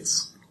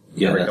updates.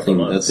 Yeah, Every that couple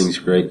thing's months.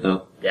 great,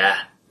 though. Yeah.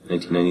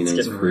 1999 It's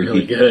is getting pretty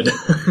really good.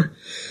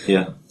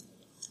 Yeah.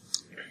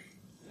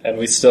 And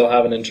we still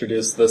haven't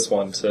introduced this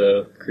one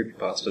to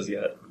Creepypastas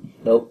yet.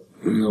 Nope.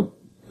 Nope.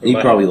 You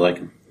might- probably like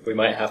him. We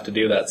might have to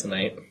do that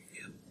tonight.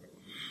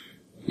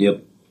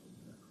 Yep.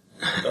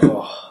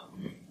 Oh.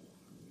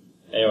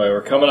 Anyway,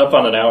 we're coming up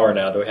on an hour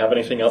now. Do we have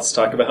anything else to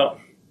talk about?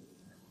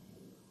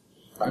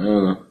 I don't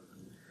know.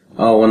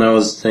 Oh, when I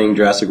was saying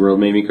Jurassic World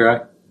made me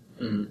cry?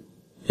 Mhm.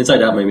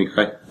 Inside Out made me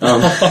cry.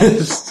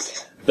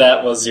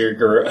 That was your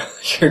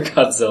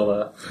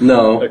Godzilla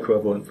No.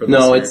 equivalent for this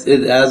No, year.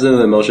 it has an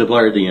emotional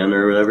part at the end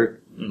or whatever.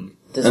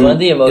 Does And one of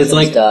the emotions it's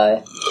like-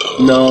 die?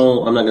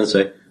 No, I'm not gonna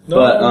say. No,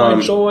 but,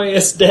 my joy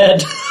is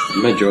dead.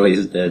 my joy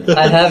is dead.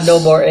 I have no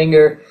more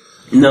anger.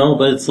 No,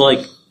 but it's like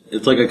I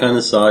kind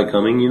of saw it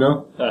coming, you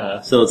know? So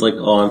So it's like,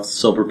 oh, I'm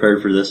so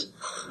prepared for this.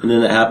 And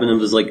then it happened, and I'm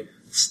just like,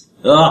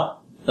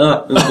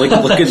 I'm like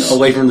looking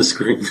away from the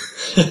screen.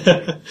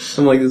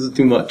 I'm like, this is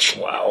too much.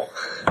 wow.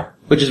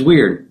 Which is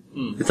weird.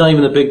 It's not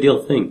even a big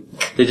deal thing.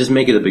 They just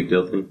make it a big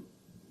deal thing.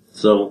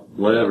 So,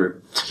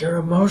 whatever. Your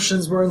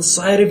emotions were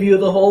inside of you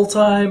the whole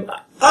time.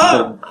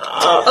 No,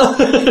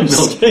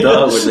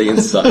 duh, were they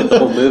inside? The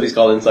whole movie's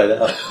called Inside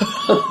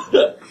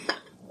Out.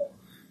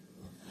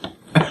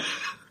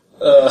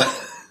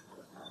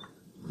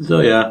 So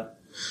yeah.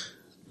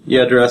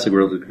 Yeah, Jurassic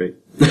World was great.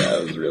 Yeah,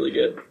 it was really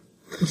good.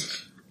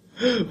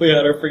 We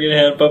had our freaking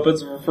hand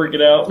puppets were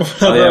freaking out.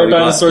 Oh, yeah, Our we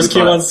dinosaurs bought-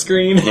 came on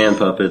screen. Hand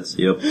puppets,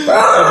 yep. I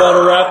bought a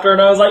raptor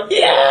and I was like,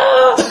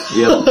 yeah!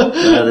 Yep,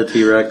 I had a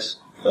T-Rex.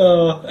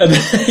 And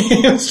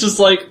then it was just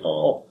like,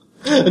 oh.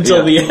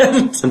 Until the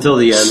end. Until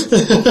the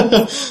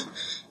end.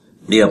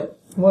 Yep,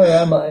 Where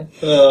am I?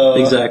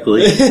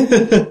 exactly.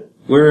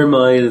 Where am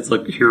I? And it's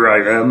like, here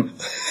I am.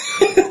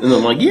 And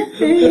I'm like,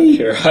 yay!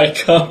 Here I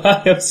come,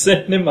 I am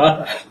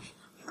cinema.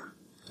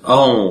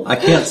 Oh, I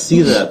can't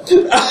see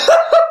that.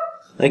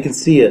 I can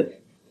see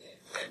it.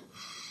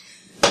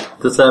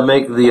 Does that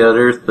make the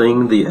other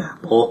thing the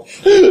apple?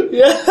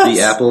 Yes!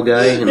 The apple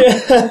guy? And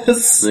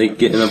Yes! they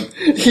get in a,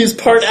 He's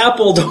part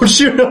apple, don't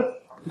you know?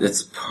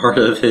 it's part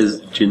of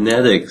his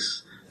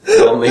genetics.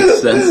 It all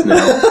makes sense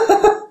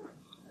now.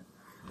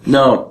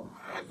 No.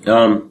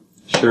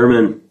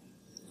 Sherman,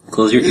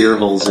 close your ear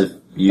holes if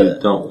you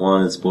don't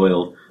want it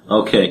spoiled.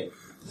 Okay.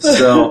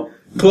 So,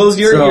 Close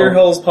your So- ear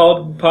holes,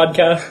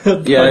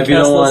 podcast. Yeah, if you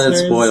don't want it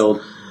listeners.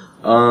 spoiled.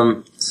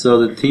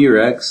 So the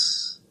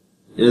T-Rex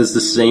is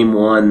the same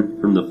one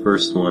from the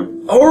first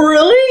one. Oh,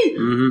 really?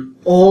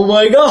 Mm-hmm. Oh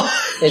my god.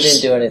 It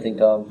didn't do anything,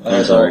 Tom. I I'm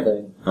heard the whole sorry.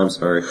 thing. I'm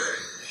sorry.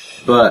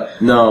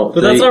 But, no.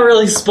 But that's not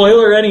really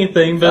spoiler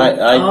anything, but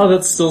I-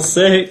 that's still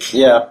sick.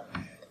 Yeah.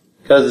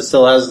 Because it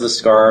still has the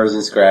scars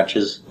and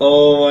scratches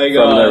Oh my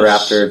from the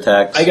gosh. raptor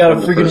attacks. I gotta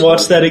from the freaking first watch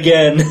one. that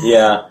again.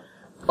 Yeah.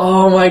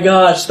 Oh my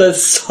gosh,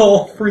 that's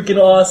so freaking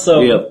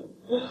awesome. Yep.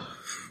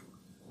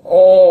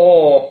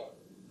 Oh.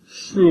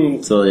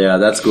 Shoot. So yeah,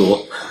 that's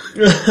cool.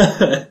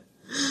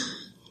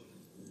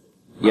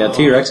 Yeah,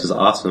 T-Rex is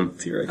awesome.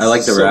 T-Rex I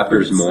like the is so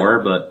raptors freaking more,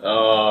 but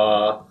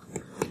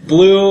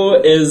Blue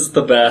is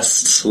the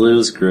best.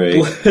 Blue's great.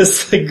 Blue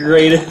is the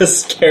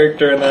greatest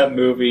character in that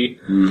movie.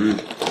 hmm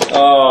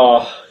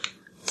Oh,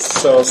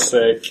 so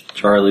sick.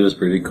 Charlie was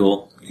pretty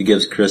cool. He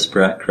gives Chris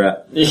Pratt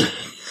crap.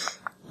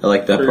 I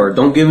like that part.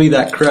 Don't give me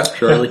that crap,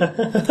 Charlie. At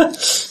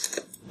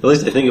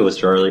least I think it was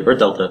Charlie. Or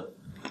Delta.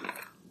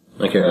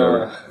 I can't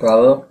remember.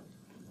 Bravo?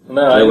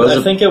 No,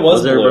 I think it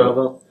was there Blue.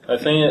 Bravo? I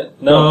think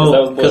it. No, because that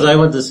was Blue. because I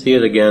went to see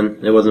it again.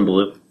 It wasn't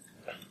Blue.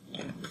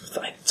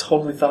 I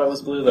totally thought it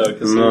was Blue though.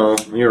 Cause No,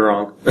 you're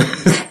wrong.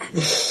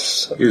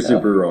 You're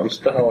super wrong.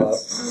 Shut the hell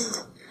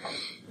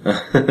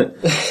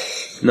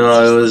up.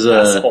 No, it was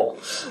Asshole.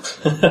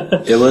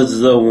 it was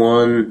the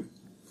one.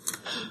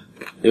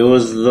 It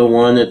was the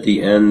one at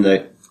the end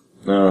that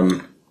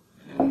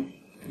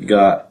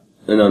got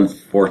an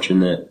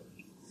unfortunate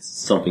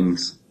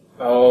something's.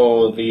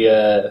 Oh,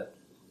 the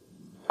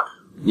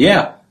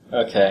Yeah,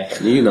 okay.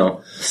 you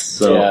know.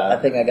 So I Yeah.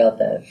 think I got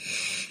that.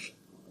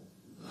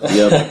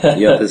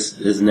 yep.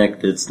 His neck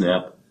did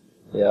snap.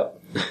 Yep.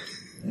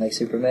 Like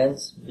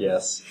Superman's?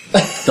 Yes.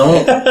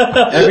 Don't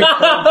every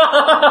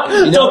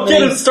Don't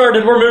get it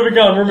started. We're moving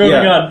on. We're moving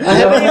Yeah. on. I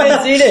haven't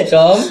even seen it,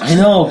 Tom. I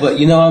know, but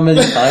you know how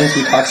many times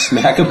we talk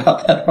smack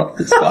about that on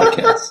this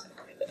podcast.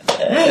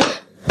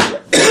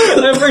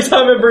 Every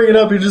time I bring it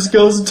up, he just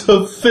goes into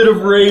a fit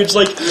of rage.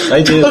 Like,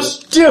 I do. gosh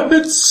damn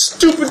it,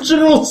 stupid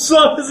General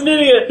Zod is an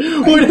idiot.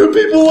 Why do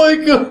people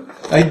like him?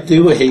 I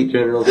do hate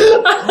General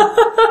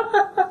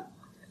Zod.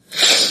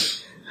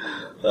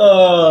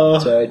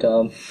 Sorry,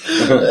 Tom.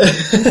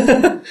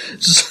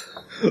 Just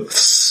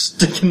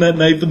sticking that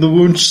knife in the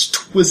wound, just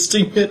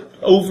twisting it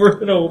over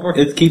and over.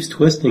 It keeps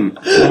twisting.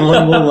 I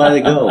won't let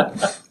it go.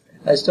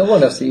 I still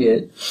want to see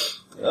it.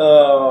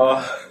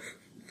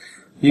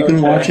 You can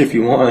Okay. watch if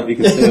you want. You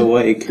can stay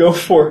awake. Go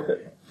for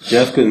it.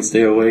 Jeff couldn't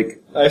stay awake.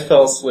 I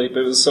fell asleep.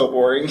 It was so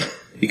boring.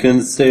 He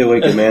couldn't stay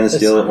awake at Man of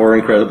Steel or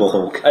Incredible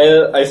Hulk.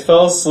 I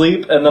fell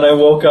asleep and then I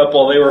woke up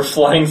while they were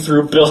flying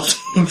through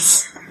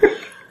buildings.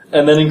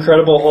 And then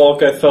Incredible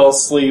Hulk, I fell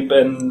asleep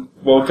and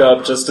woke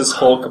up just as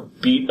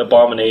Hulk beat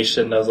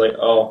Abomination. I was like,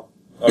 oh,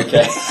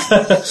 okay.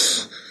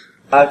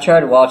 I've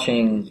tried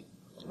watching,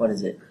 what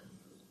is it?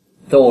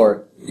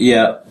 Thor.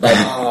 Yeah.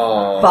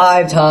 Oh.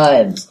 5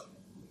 times.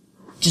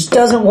 Just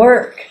doesn't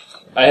work.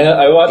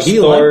 I watched He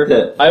Thor. liked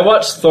it. I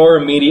watched Thor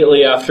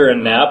immediately after a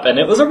nap, and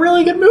it was a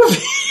really good movie.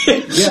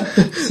 Yeah.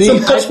 See, So I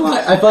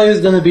much- thought he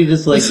was going to be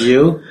just like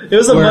you. It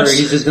was a where much-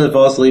 he's just going to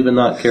fall asleep and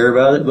not care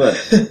about it, but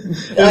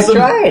I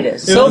tried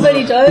so was-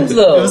 many times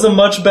though. It was a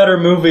much better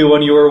movie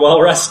when you were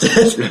well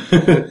rested.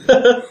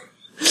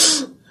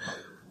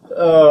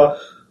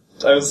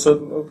 I was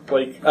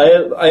like,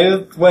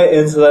 I went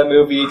into that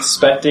movie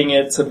expecting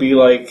it to be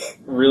like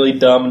really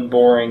dumb and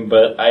boring,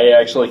 but I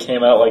actually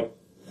came out like,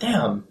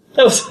 damn,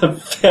 that was a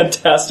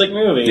fantastic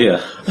movie.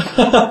 yeah.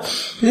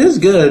 It is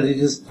good. You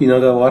just,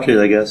 gotta watch it,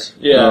 I guess.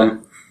 Yeah.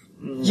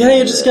 Yeah,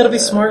 you just gotta be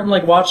smart and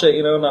like watch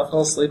it, not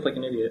fall asleep like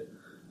an idiot.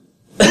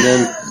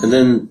 And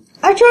then,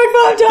 I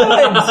tried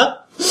 5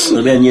 times.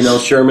 and then,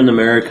 Sherman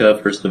America,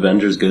 First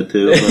Avenger's good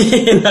too.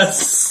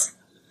 Yes.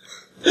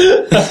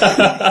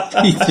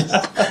 He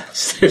just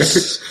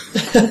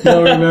stares.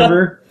 No,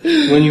 remember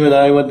when you and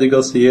I went to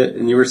go see it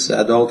and you were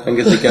sad the whole time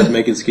because they kept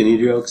making skinny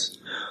jokes?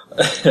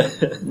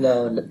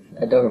 No,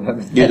 I don't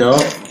remember that. You know?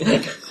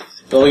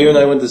 Well, you and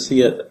I went to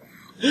see it,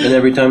 and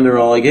every time they're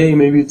all like, hey,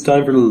 maybe it's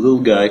time for the little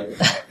guy.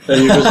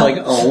 And you're just like,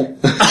 oh.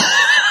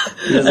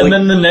 And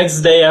then the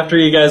next day after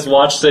you guys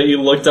watched it,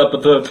 you looked up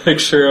at the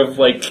picture of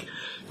like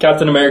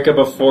Captain America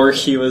before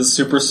he was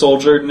super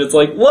soldier, and it's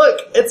like, look,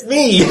 it's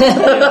me!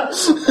 Yeah,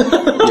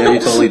 you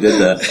totally did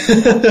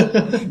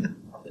that.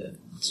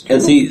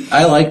 And see,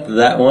 I liked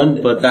that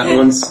one, but that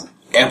one's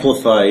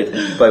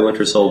amplified by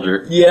Winter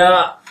Soldier.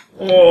 Yeah.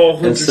 Oh,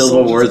 And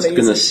Civil War's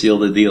gonna seal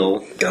the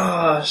deal.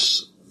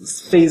 Gosh.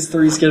 Phase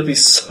 3 is gonna be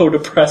so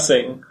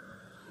depressing.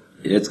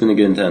 It's gonna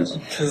get intense.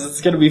 Because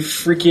it's gonna be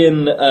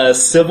freaking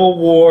Civil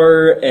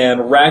War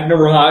and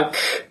Ragnarok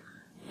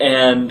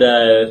and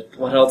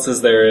what else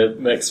is there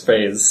next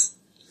phase?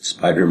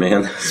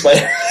 Spider-Man.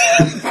 Spider-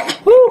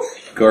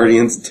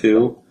 Guardians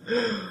 2.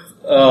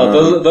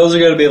 those are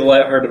gonna be the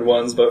lighthearted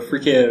ones, but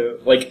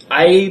freaking, like,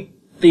 I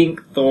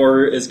think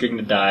Thor is going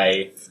to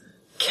die.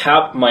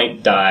 Cap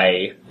might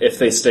die if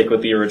they stick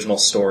with the original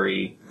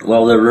story.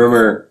 Well, the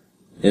rumor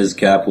is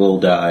Cap will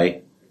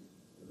die,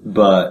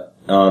 but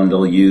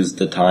they'll use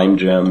the time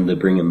gem to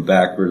bring him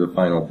back for the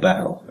final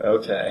battle.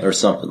 Okay. Or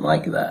something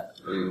like that.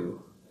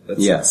 Ooh, that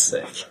Yeah. sounds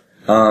sick.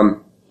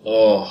 Um,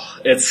 Oh,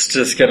 it's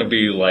just gonna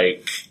be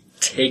like,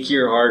 take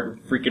your heart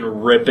and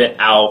freaking rip it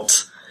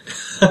out.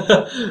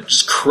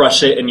 Just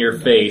crush it in your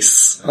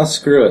face. oh,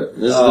 screw it.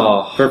 This is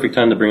Oh. the perfect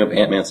time to bring up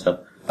Ant-Man stuff.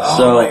 Oh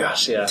So, my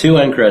gosh, yeah. 2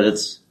 end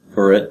credits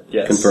for it,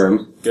 Yes.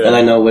 confirmed. Good. And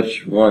I know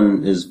which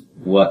one is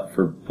what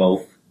for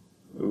both.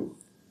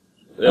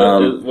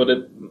 Would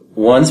it?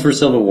 One's for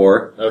Civil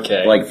War,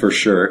 Okay. like for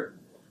sure.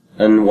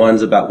 And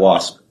one's about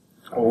Wasp.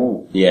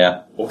 Oh.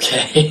 Yeah,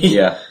 Okay.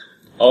 yeah.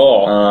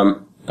 Oh.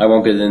 I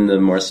won't get into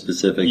more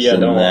specifics Yeah,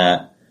 than don't.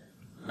 that.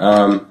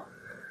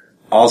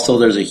 Also,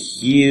 there's a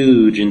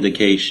huge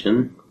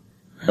indication.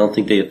 I don't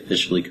think they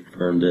officially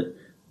confirmed it,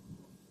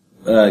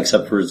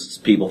 except for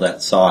people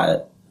that saw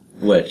it.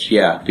 Which,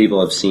 yeah, people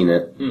have seen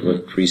it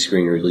with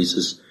pre-screen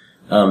releases.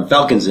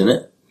 Falcon's in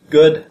it.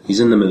 Good.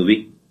 He's in the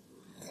movie.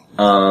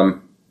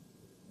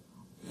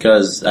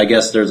 Because I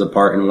guess there's a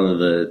part in one of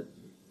the,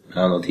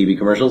 TV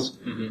commercials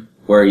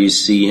where you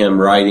see him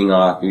riding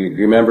off. You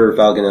remember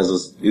Falcon has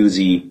this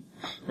Uzi,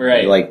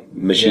 Right. like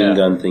machine Yeah.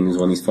 gun things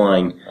when he's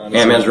flying. On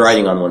his Ant-Man's wings.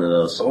 riding on one of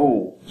those.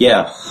 Oh.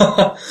 Yeah.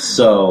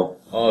 So,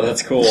 Oh,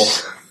 that's cool.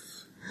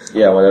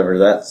 yeah, whatever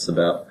that's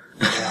about.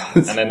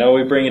 And I know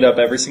we bring it up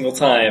every single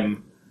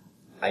time.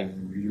 I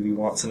really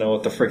want to know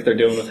what the frick they're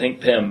doing with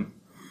Hank Pym.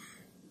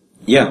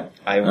 Yeah.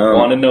 I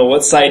want to know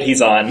what side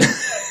he's on.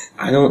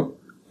 I don't,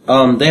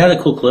 they had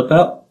a cool clip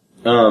out.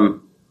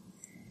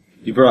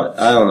 You brought,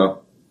 I don't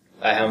know.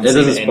 I haven't It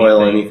seen doesn't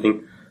spoil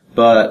anything.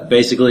 But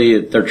basically,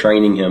 they're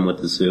training him with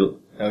the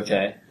suit.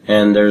 Okay.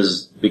 And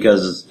because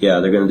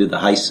they're gonna do the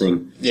heist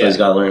thing, so Yeah. he's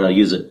gotta learn how to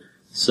use it.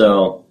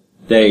 So,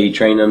 they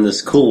train him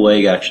this cool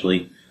way,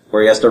 actually,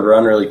 where he has to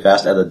run really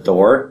fast at a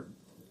door,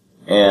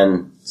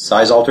 and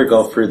Size Alter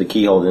go through the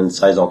keyhole, and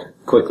Size Alter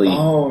quickly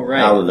Oh,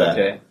 right. out of that.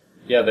 Okay.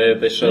 Yeah,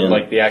 they showed And-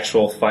 like the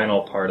actual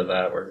final part of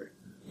that where,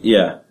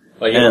 Yeah.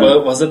 like, And-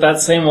 was it that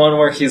same one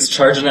where he's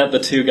charging at the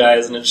 2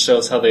 guys and it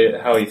shows how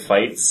he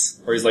fights?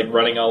 Where he's like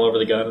running all over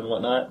the gun and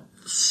whatnot?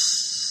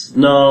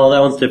 No, that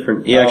one's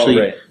different. He Oh, actually,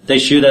 right. they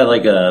shoot at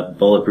like a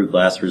bulletproof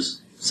glass or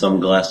some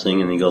glass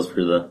thing, and he goes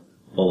for the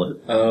bullet.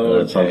 Oh,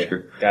 okay.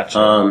 puncture.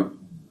 Gotcha.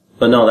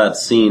 But no, that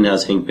scene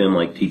has Hank Pym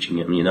like teaching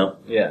him, you know?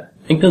 Yeah.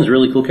 Hank Pym's a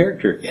really cool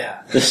character. Yeah.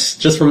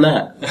 Just from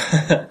that.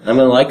 I'm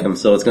gonna like him,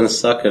 so it's gonna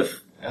suck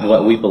if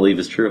what we believe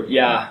is true.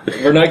 Yeah.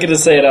 We're not gonna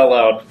say it out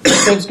loud.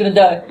 Pim's gonna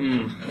die.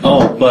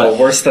 Oh, but,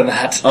 Worse than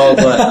that.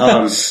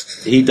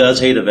 he does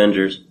hate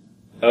Avengers.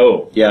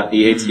 Oh. Yeah,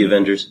 he hates the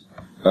Avengers.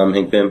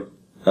 Hank Pym.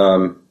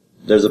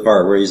 There's a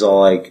part where he's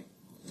like,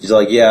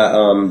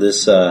 yeah,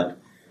 this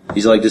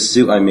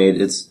suit I made,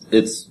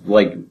 it's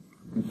like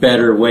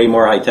better, way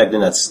more high tech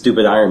than that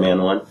stupid Iron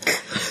Man one.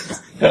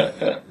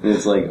 And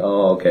it's like,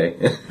 oh, okay.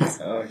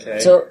 Okay.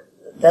 So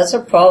that's a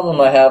problem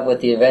I have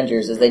with the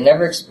Avengers is they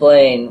never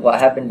explain what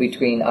happened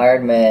between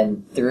Iron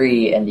Man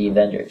 3 and the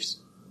Avengers.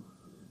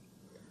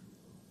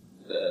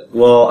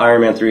 Well,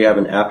 Iron Man 3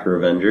 happened after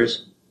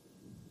Avengers.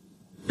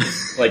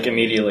 Like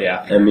immediately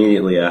after.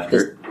 Immediately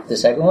after. The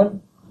second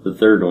one? The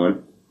third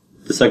one.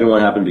 The second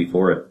one happened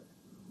before it.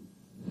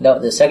 No,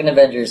 the second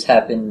Avengers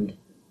happened.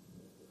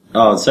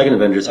 Oh, the second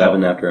Avengers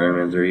happened after Iron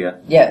Man 3, yeah.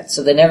 Yeah,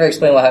 so they never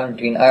explain what happened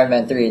between Iron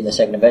Man 3 and the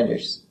second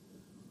Avengers.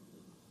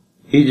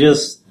 He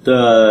just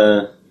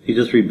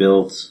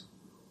rebuilt.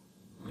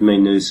 He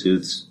made new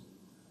suits.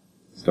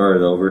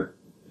 Started over.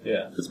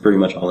 Yeah. That's pretty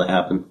much all that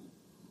happened.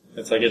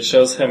 It's like it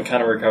shows him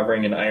kind of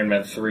recovering in Iron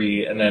Man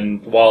 3, and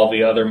then while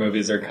the other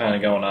movies are kind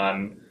of going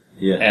on,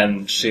 Yeah.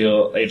 and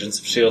Agents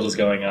of S.H.I.E.L.D. is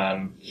going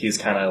on, he's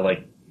kind of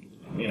like,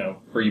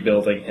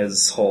 rebuilding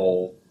his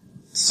whole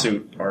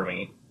suit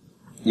army.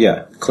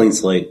 Yeah, clean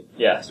slate,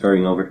 Yeah.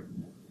 starting over.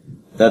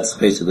 That's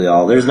basically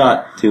all. There's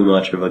not too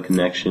much of a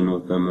connection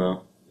with them,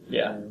 though.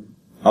 Yeah.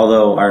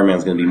 Although Iron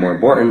Man's going to be more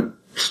important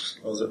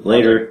What was it?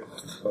 later.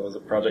 What was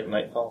it? Project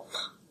Nightfall?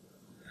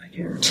 I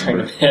can't Trying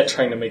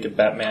remember. to make a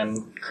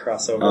Batman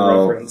crossover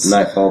Oh, reference.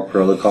 Nightfall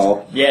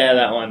Protocol. Yeah,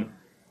 that one.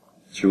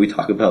 Should we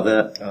talk about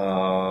that?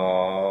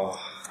 Oh.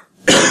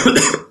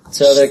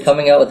 So they're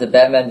coming out with the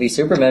Batman v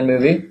Superman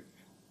movie.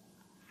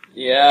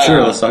 Yeah.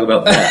 Sure, let's talk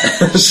about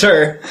that.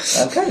 Sure.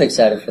 I'm kind of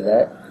excited for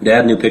that. They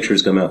had new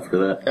pictures come out for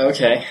that.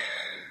 Okay.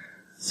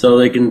 So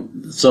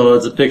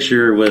it's a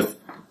picture with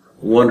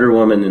Wonder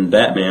Woman and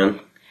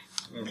Batman.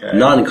 Okay.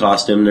 Not in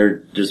costume, they're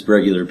just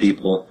regular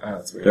people. Oh,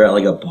 that's weird. They're at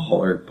like a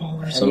ball or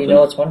How something. do you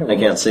know it's Wonder I Woman?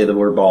 can't say the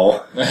word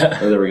ball.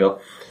 Oh, there we go.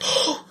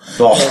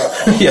 Ball.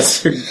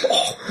 Yes, sir.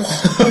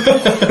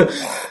 Ball.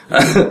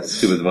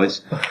 Stupid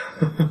voice.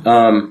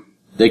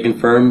 They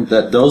confirmed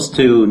that those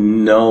two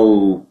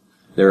know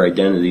their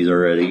identities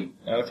already.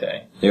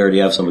 Okay. They already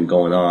have something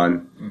going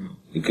on.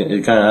 It kind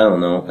of, I don't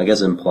know, I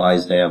guess it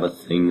implies they have a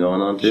thing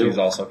going on too. She's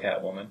also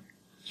Catwoman.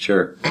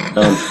 Sure.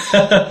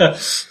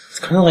 It's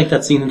kind of like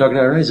that scene in Dark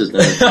Knight Rises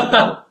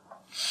now.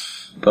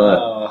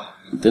 But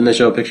then they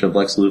show a picture of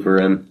Lex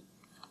Luthor and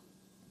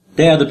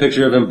they have the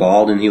picture of him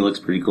bald and he looks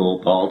pretty cool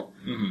bald.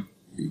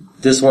 Mm-hmm.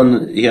 This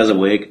one, he has a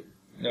wig.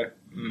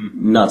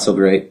 not so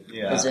great.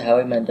 Yeah. Is it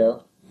Howie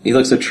Mandel? He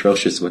looks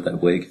atrocious with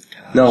that wig.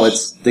 No,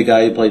 it's the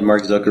guy who played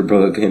Mark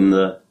Zuckerberg in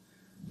the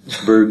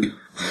Berg.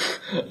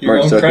 Your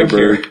Mark own Craig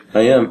Zuckerberg. here. I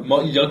am.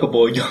 Yucca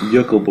boy.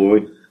 Yuckle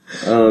boy.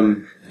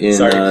 In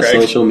Sorry,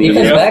 Craig. social He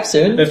media. comes back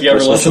soon. If you ever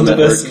For social listen to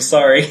this, network. I'm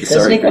sorry. Doesn't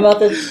Sorry, he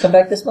come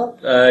back this month?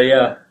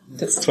 Yeah.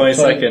 It's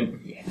 22nd.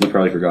 You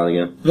probably forgot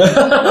again.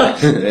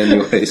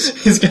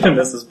 Anyways. He's gonna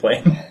miss his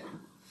plane.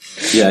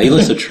 Yeah, he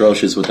looks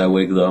atrocious with that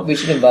wig though. We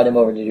should invite him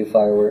over to do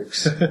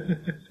fireworks.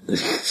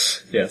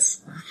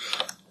 Yes.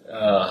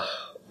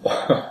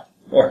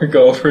 Or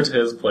go over to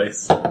his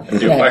place and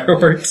do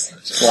fireworks.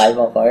 Just light him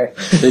on fire.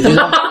 They do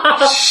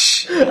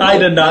I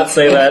did not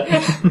say that.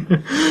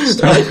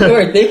 You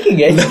were thinking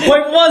it. No,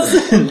 I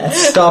wasn't.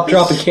 Stop,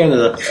 drop in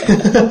Canada.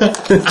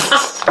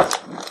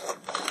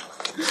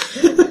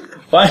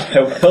 Fine,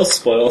 I will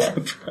spoil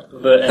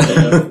the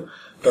ending of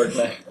Dark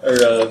Knight.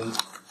 Or,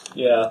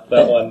 yeah,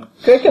 that one.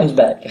 Craig comes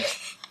back.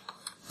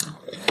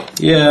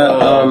 Yeah,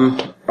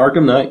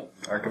 Arkham Knight.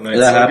 Arkham Knight's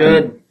That so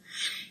happened. good.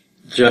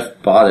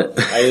 Jeff bought it.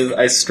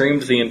 I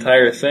streamed the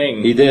entire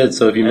thing. He did,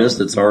 so if you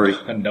missed it, sorry.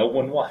 And no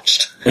one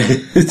watched.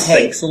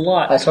 Thanks a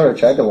lot. I sort of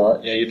tried to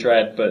watch. Yeah, you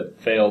tried, but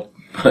failed.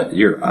 But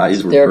your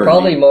eyes were There are burning.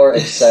 probably more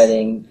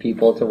exciting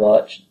people to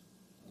watch.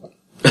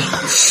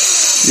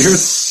 You're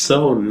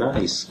so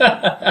nice.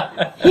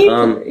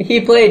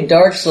 He played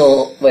Dark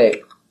Soul,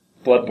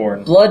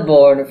 Bloodborne.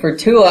 Bloodborne for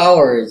 2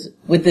 hours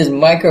with his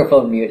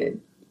microphone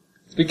muted.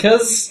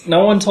 Because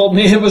no one told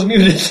me it was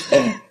muted.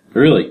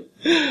 Really?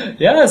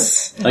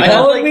 Yes. Like,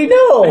 How would we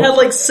know? I had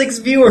like 6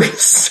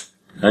 viewers.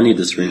 I need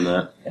to stream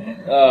that. He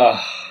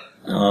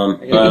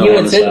But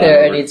would sit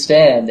there and he'd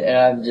stand, and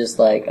I'm just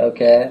like,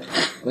 okay,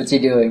 what's he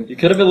doing? You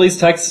could have at least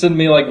texted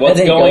me like, what's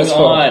And it going goes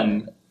for-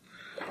 on?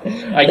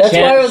 I That's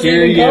can't why I was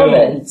hear leaving you.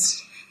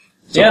 comments.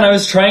 Yeah, and I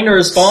was trying to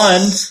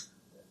respond,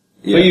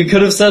 Yeah. but you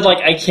could have said like,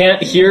 I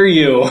can't hear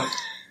you.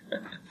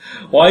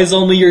 Why is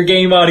only your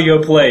game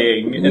audio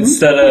playing?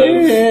 Instead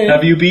of,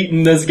 have you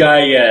beaten this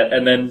guy yet?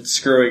 And then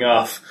screwing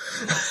off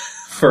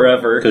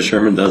forever. Because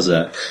Sherman does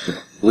that.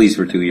 At least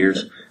for 2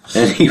 years.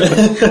 Anyway.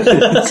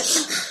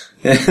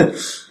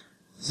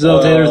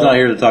 So Taylor's not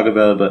here to talk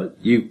about it, but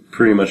you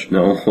pretty much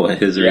know what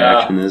his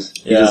reaction is.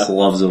 He Yeah. just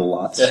loves it a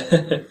lot.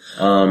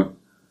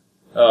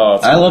 Oh,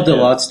 it's I loved it really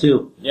good. lots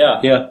too.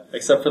 Yeah. Yeah.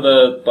 Except for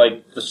the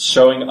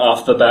showing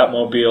off the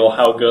Batmobile,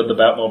 how good the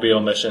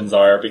Batmobile missions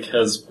are,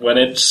 because when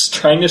it's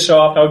trying to show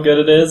off how good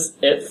it is,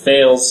 it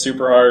fails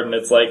super hard, and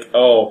it's like,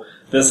 oh,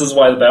 this is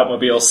why the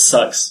Batmobile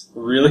sucks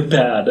really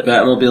bad.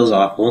 Batmobile's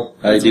awful.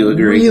 I do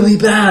agree. Really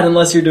bad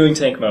unless you're doing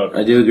tank mode.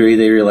 I do agree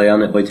they rely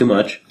on it way too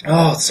much.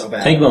 Oh, it's so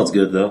bad. Tank mode's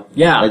good though.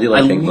 Yeah, I do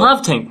like tank mode.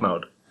 love tank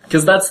mode.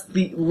 Because that's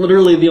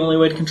literally the only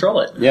way to control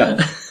it.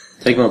 Yeah.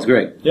 Tank mode's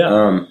great.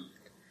 Yeah.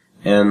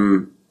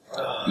 And,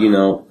 you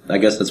know, I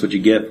guess that's what you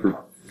get for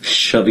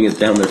shoving it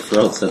down their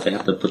throats that they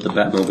have to put the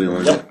Batmobile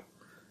in it.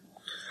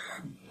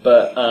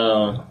 But,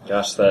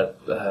 gosh,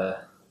 what the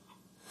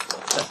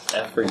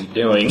F are you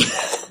doing?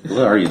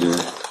 What are you doing?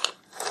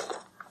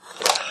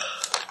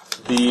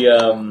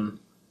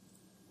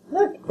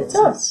 Look, it's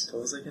us.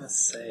 What was I gonna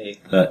say?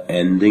 The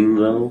ending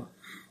though?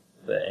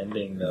 The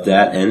ending, though.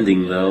 That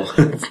ending though.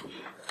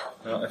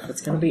 Well, if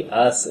it's gonna be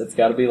us, it's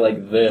gotta be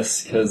like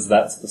this, cause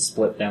that's the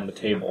split down the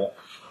table.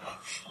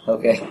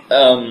 Okay.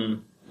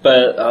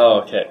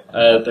 Okay.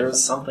 There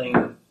was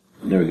something...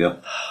 There we go.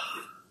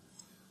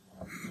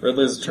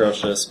 Ridley's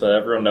atrocious, but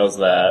everyone knows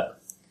that.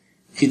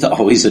 He's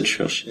always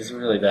atrocious. He's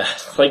really bad.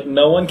 Like,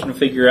 no one can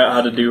figure out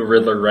how to do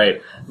Riddler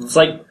right. It's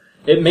like,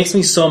 it makes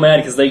me so mad,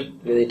 because they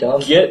Really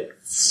dumb. get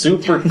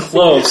super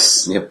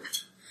close, Yep.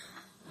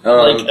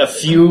 like, a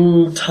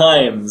few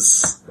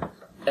times,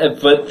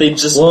 but they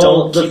just well,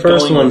 don't the keep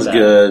first going one's with that.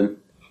 good.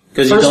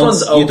 Because First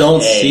one's you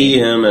don't okay. see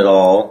him at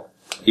all,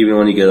 even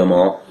when you get them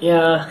all.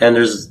 Yeah, And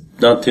there's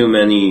not too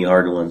many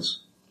hard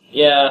ones.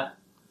 yeah.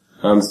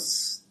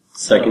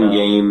 Second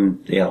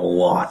game, they had a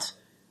lot.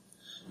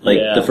 Like,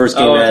 Yeah. the first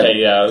game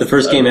the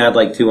first game had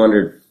like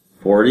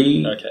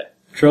 240 Okay,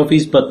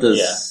 trophies, but the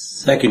Yeah.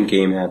 second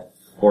game had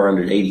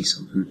 480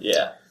 something.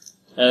 yeah.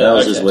 That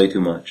was just way too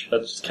much.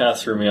 That just kind of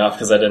threw me off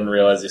because I didn't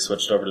realize he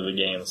switched over to the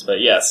games.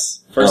 But yes,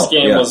 first Oh,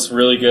 game yeah. was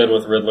really good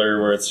with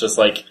Riddler, where it's just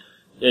like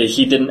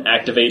he didn't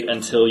activate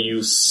until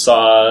you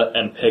saw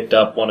and picked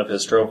up one of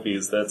his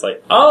trophies. That's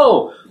like,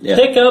 oh, Yeah.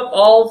 pick up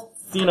all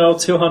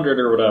 200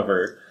 or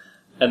whatever.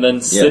 And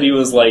then City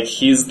was like,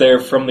 he's there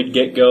from the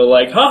get-go,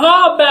 like,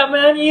 haha,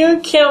 Batman,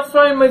 you can't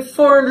find my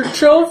 400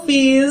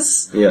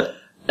 trophies. Yeah.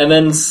 And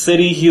then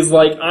City, he's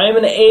like, I'm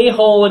an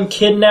a-hole and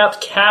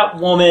kidnapped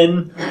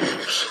Catwoman.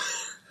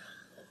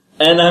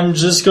 And I'm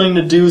just going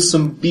to do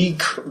some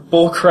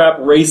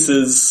bullcrap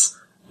races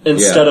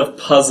instead of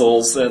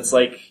puzzles. And it's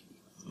like,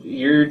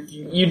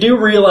 you do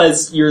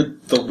realize you're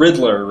the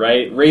Riddler,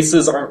 right?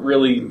 Races aren't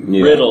really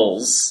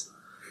riddles.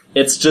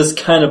 It's just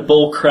kind of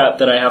bullcrap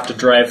that I have to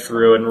drive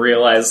through and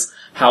realize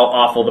how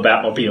awful the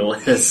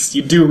Batmobile is.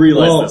 You do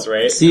realize this,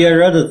 right? See, I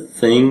read a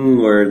thing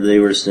where they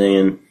were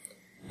saying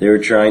they were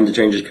trying to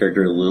change his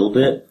character a little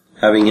bit,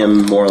 having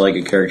him more like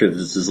a character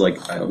this is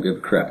like, I don't give a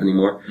crap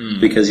anymore.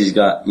 Because he's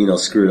got,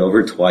 screwed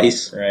over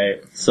twice.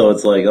 Right. So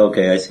it's like,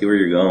 okay, I see where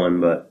you're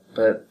going, but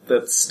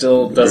that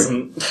still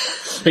doesn't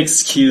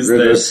excuse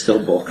Riddler's that still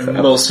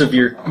bullcrap.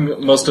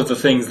 most of the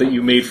things that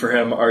you made for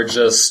him are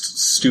just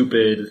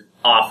stupid,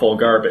 awful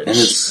garbage. And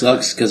it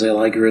sucks because I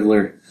like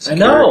Riddler. I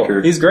know!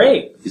 He's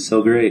great! He's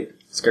so great.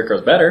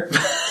 Scarecrow's better.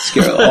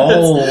 Scarecrow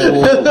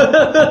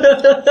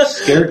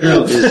is There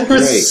great.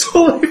 was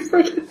so many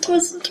freaking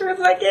twists and turns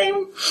in that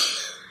game.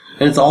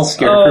 And it's all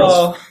Scarecrow's.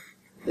 Oh,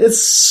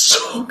 it's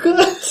so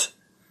good.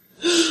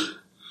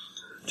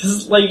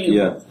 Cause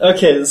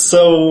okay,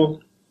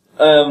 so,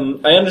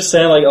 I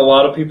understand like a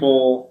lot of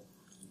people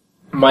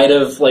might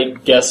have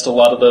like guessed a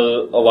lot of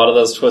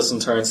those twists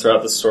and turns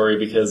throughout the story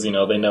because, they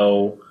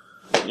know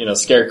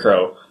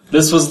Scarecrow.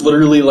 This was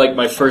literally like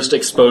my first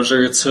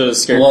exposure to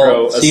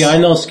Scarecrow. Well, see, I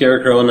know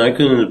Scarecrow and I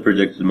couldn't have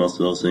predicted most of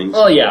those things.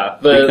 Oh yeah,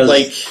 but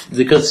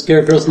because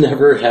Scarecrow's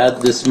never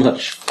had this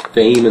much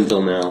fame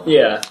until now.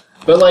 Yeah,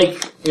 but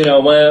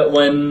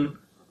when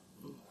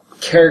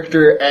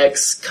character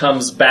X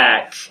comes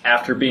back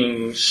after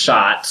being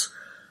shot,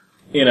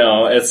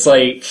 it's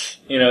like,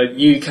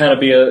 you kind of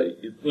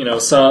be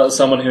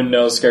someone who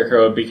knows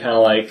Scarecrow would be kind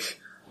of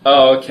like,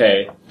 oh,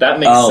 okay, that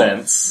makes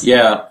sense.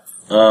 Yeah.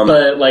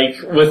 But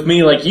with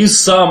me, you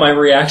saw my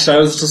reaction, I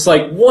was just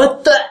like,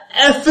 what the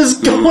F is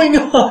going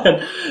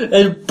on?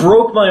 It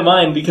broke my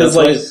mind because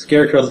that's why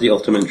Scarecrow's the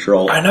ultimate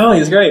troll. I know,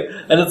 he's great.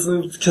 And it's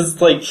because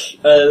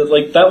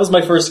that was my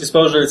first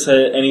exposure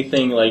to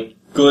anything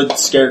good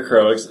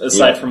Scarecrow,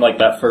 aside from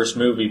that first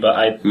movie, but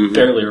I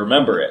barely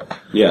remember it.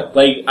 Yeah.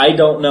 I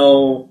don't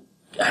know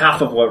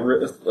half of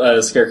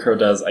what Scarecrow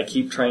does. I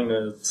keep trying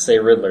to say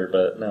Riddler,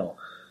 but no.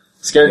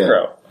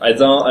 Scarecrow. Yeah. I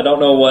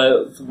don't know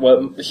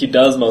what he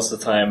does most of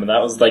the time, and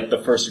that was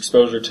the first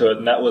exposure to it,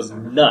 and that was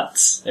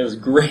nuts. It was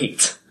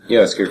great.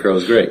 Yeah, Scarecrow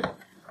was great.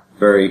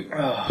 Very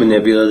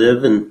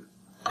manipulative and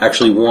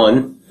actually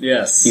won.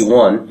 Yes. He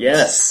won.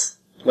 Yes.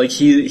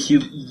 He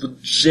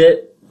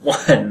legit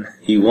won.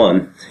 He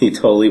won. He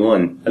totally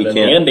won. And then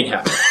the ending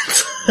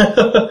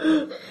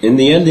happened. In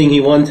the ending he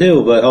won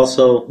too, but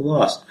also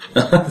lost.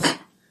 But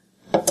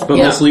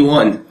mostly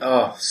won.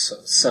 Oh,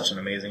 such an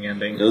amazing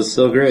ending. It was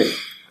so great.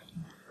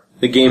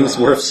 The game's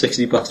worth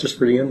 $60 just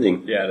for the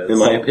ending. Yeah, it is. In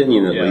my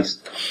opinion, at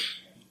least.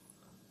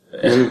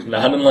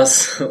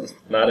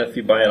 Not if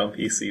you buy it on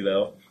PC,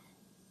 though.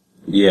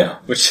 Yeah.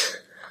 Which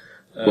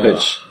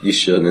you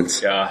shouldn't.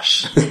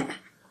 Gosh.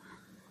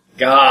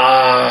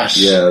 Gosh.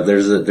 Yeah,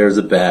 there's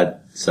a bad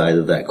side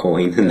of that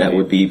coin, and that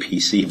would be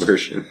PC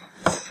version.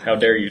 How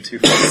dare you,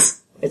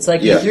 Two-Face. It's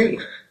like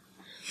E3.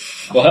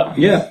 What?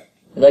 Yeah.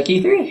 Like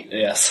E3.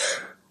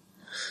 Yes.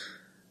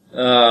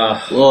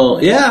 Well,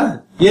 yeah,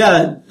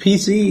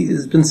 PC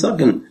has been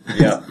sucking.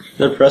 Yeah.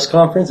 Their press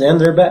conference and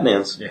their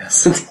Batmans.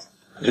 Yes.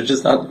 They're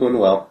just not doing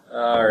well.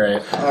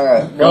 Alright.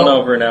 Alright. Going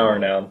over an hour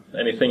now.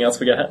 Anything else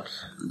we got?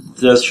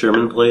 Has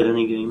Sherman played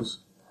any games?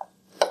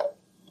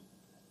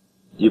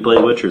 You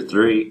played Witcher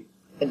 3.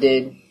 I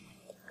did.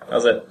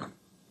 How's it?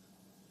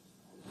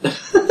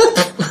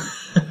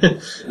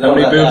 How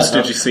many boobs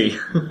did you see?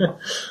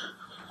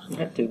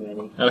 Not too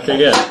many. Okay,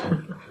 good.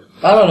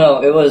 I don't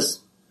know, it was...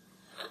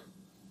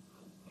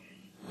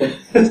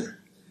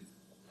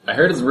 I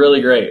heard it's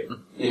really great.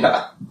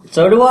 Yeah.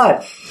 So do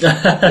I.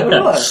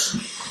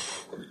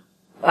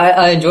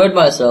 I enjoyed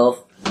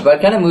myself,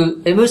 but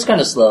it moves kind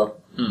of slow.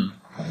 It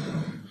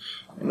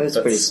moves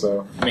pretty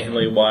slow.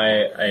 Mainly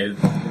why I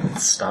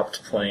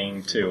stopped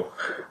playing 2.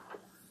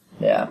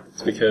 Yeah.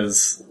 It's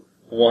because,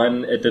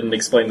 1, it didn't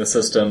explain the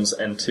systems,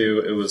 and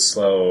 2, it was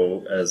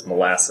slow as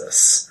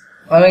molasses.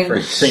 I mean... For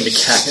anything to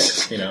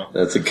catch,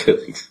 That's a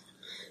good thing.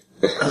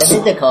 I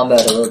made the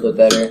combat a little bit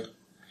better.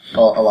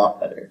 Well, a lot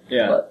better.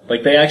 Yeah.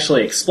 But. They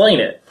actually explain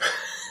it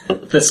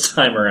this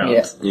time around.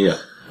 Yeah. Yeah.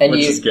 And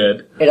which is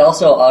good. It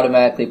also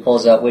automatically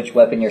pulls out which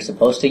weapon you're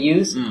supposed to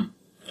use.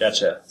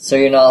 Gotcha. So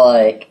you're not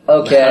like,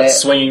 okay... Not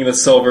swinging the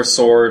silver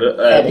sword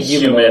at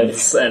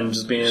humans and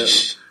just being,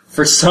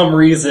 for some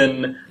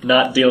reason,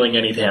 not dealing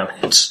any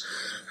damage.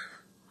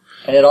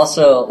 And it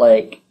also,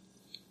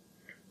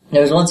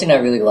 there was one scene I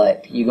really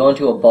liked. You go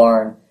into a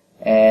barn,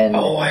 and...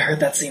 Oh, I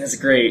heard that scene is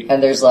great.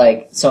 And there's,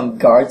 some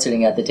guard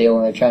sitting at the table,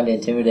 and they're trying to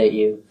intimidate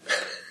you.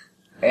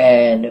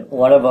 And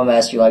one of them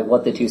asks you,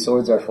 what the 2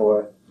 swords are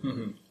for.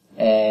 Mm-hmm.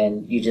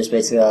 And you just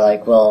basically are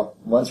like, well,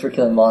 one's for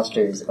killing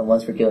monsters, and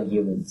one's for killing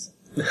humans.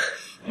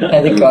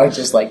 And the guard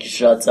just,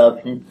 shuts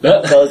up and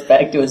goes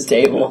back to his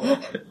table.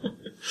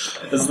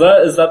 Is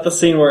that the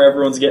scene where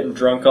everyone's getting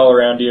drunk all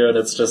around you, and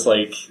it's just,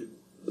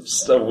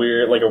 just a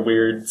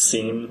weird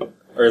scene?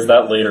 Or is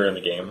that later in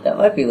the game? That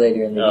might be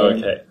later in the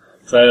game. Okay.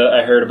 So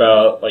I heard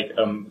about,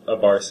 a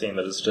bar scene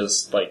that is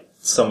just,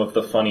 some of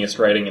the funniest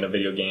writing in a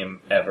video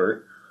game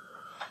ever.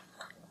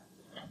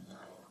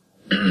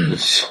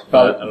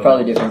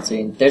 Probably different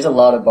scene. There's a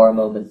lot of bar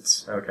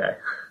moments. Okay.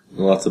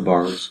 Lots of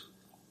bars.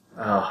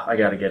 Oh, I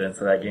gotta get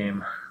into that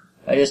game.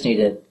 I just need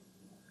to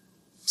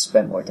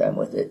spend more time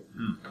with it.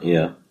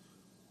 Yeah.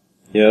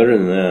 Yeah, other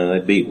than that, I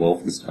beat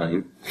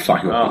Wolfenstein.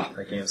 Finally. Oh,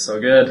 that game's so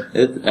good.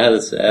 It had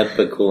a sad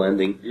but cool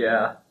ending.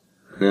 Yeah.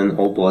 And then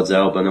Old Blood's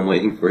out, but I'm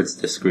waiting for its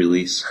disc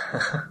release.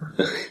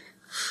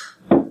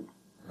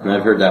 And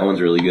I've heard that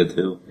one's really good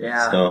too.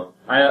 Yeah. So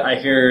I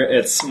hear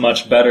it's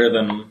much better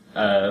than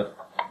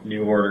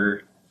New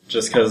Order,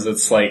 just because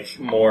it's like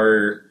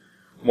more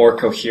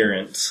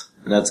coherent.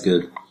 that's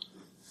good.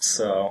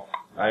 So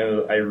I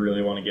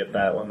really want to get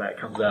that when that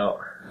comes out.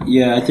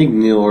 Yeah, I think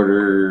New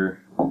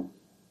Order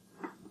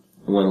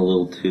went a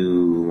little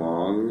too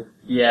long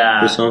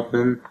Yeah. or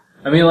something.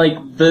 I mean,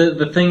 like,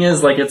 the thing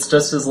is, like, it's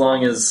just as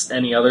long as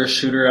any other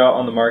shooter out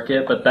on the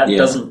market, but that Yeah.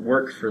 doesn't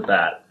work for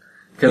that.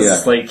 Because,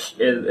 Yeah. like,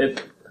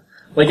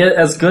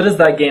 as good as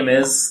that game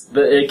is,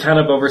 it kind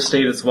of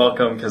overstayed its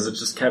welcome because it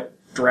just kept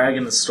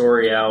dragging the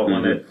story out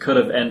when it could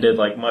have ended,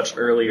 like, much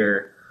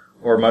earlier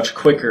or much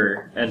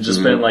quicker and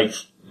just been, like,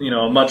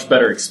 a much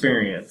better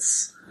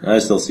experience. I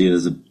still see it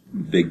as a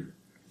big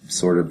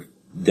sort of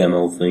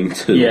demo thing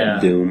to Yeah.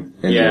 Doom,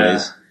 anyways. Yeah.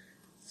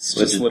 It's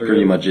Which just it literally,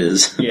 pretty much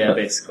is. yeah,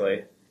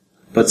 basically.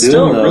 But Doom,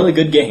 Still a though, really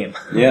good game.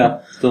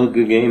 yeah, still a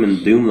good game.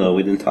 And Doom, though,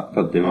 we didn't talk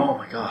about Doom. Oh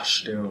my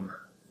gosh, Doom.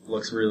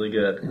 Looks really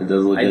good. It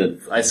does look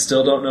good. I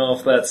still don't know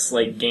if that's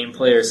like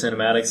gameplay or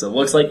cinematics. It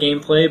looks like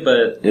gameplay,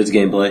 but It's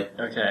gameplay.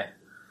 okay.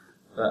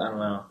 But I don't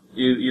know.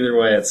 Either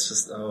way, it's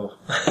just,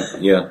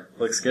 Yeah,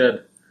 looks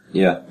good.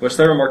 yeah. Wish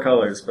there were more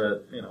colors,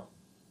 but,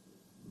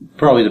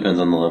 Probably depends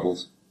on the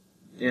levels.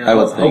 Yeah, I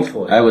would think.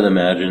 hopefully. I would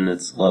imagine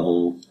it's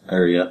level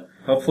area.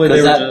 Hopefully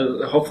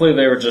 'Cause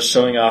they were just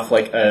showing off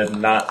like a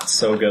not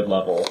so good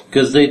level.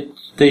 Because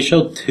they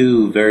showed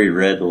two very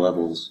red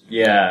levels.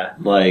 Yeah.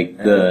 Like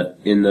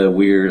in the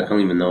weird, I don't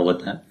even know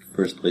what that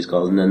first place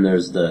called. And then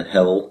there's the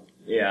hell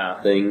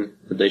Yeah. thing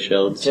that they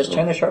showed. Just so.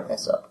 trying to sharpen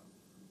us up.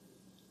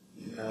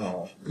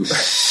 No.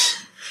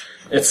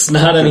 It's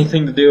not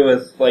anything to do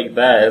with like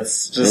that.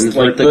 It's just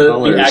Invert like the the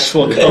colors.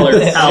 actual color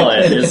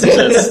palette is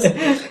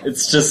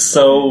it's just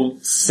so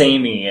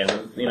samey and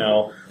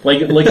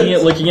like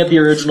looking at the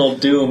original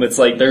Doom, it's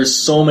like there's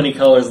so many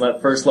colors and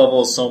that first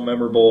level is so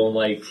memorable and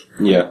like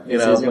Yeah.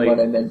 This isn't what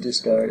I meant to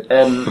start.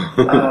 and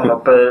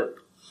but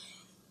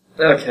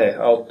okay,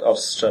 I'll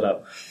just shut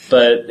up.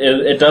 But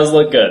it does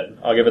look good.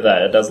 I'll give it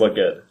that. It does look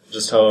good.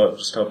 Just hope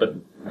it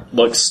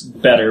looks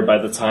better by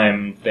the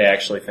time they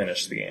actually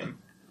finish the game.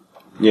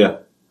 Yeah.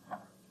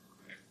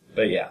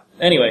 But yeah.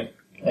 Anyway.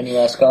 Any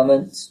last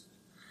comments?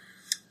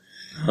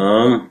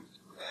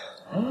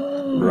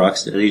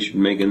 Rocksteady should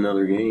make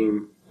another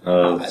game.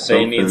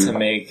 They need to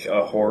make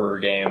a horror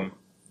game.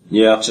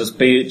 Yeah. Just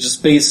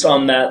based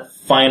on that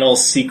final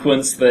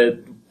sequence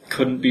that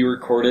couldn't be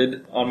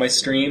recorded on my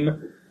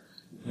stream.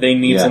 They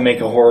need Yeah. to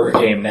make a horror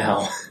game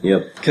now.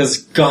 Yep. Cause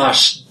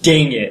gosh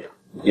dang it.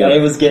 Yeah. I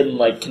was getting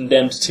like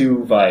Condemned 2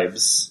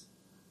 vibes.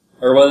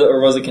 Or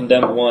was it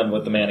Condemned 1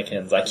 with the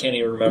mannequins? I can't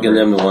even remember.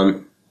 Condemned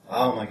 1.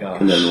 Oh my gosh.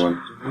 Condemned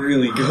 1.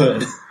 Really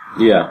good.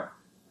 Yeah.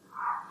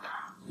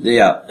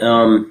 Yeah. I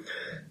don't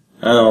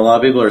know, a lot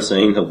of people are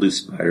saying they'll do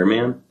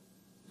Spider-Man.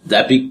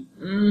 That'd be...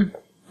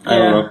 I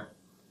don't know.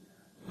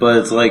 But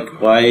it's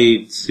like, why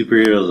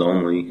superheroes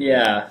only?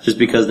 Yeah. Just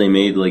because they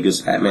made like good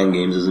Batman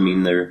games doesn't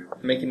mean they're...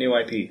 Make a new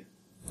IP.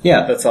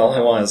 Yeah. That's all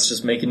I want is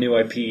just make a new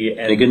IP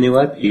and Make a new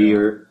IP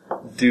or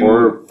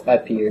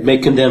IP here.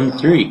 make Condemned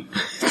 3.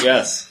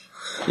 Yes.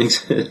 Do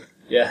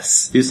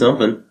Yes.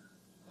 something.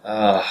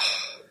 Uh,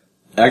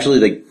 Actually,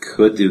 they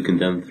could do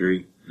Condemned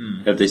 3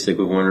 if they stick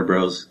with Warner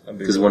Bros. That'd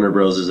be Because cool. Warner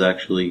Bros. Is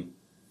actually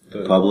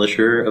the-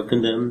 publisher of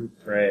Condemned.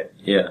 right.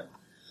 Yeah.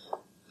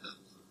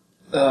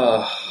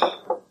 Anyway.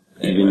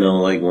 Even though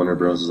like Warner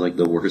Bros. Is like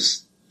the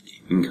worst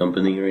gaming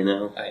company right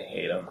now. I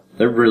hate them.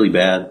 They're really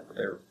bad.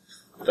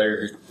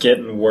 They're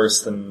getting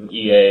worse than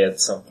EA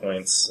at some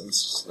points.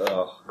 It's just,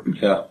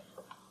 Yeah.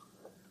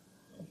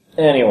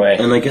 Anyway.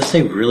 And I guess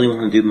they really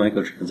want to do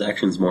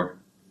microtransactions more.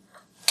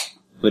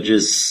 Which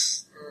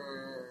is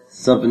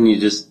something you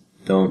just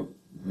don't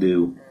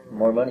do.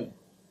 More money.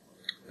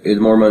 It's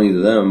more money to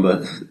them,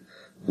 but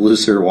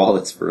looser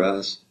wallets for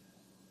us.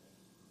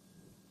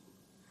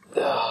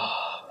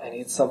 I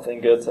need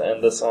something good to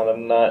end this on.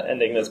 I'm not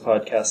ending this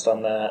podcast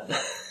on that.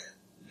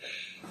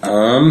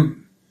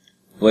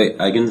 Wait,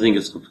 I can think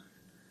of something.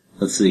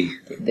 Let's see.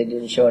 They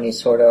didn't show any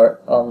Sword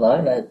Art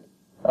Online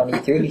on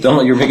E3.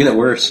 Don't, you're making it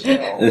worse.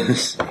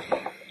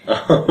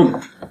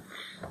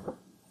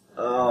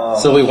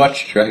 So we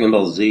watched Dragon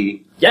Ball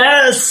Z.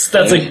 Yes!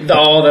 That's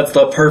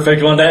the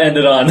perfect one to end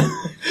it on.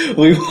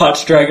 We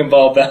watched Dragon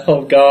Ball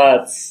Battle of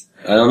Gods.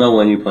 I don't know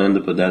when you plan to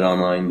put that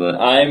online, but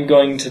I'm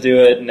going to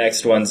do it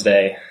next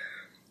Wednesday.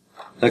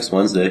 next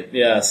Wednesday.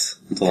 Yes.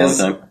 It's a long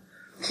time.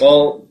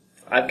 Well,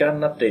 I've got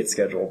an update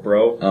schedule,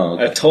 bro. Oh,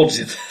 okay. I've told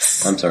you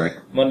this. I'm sorry.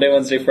 Monday,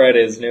 Wednesday,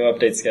 Friday is new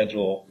update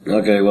schedule.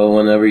 Okay, well,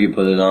 whenever you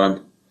put it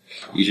on,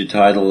 you should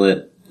title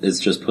it, It's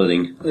Just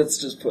Pudding. It's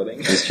just pudding.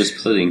 It's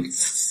Just Pudding.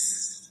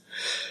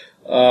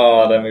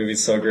 Oh, that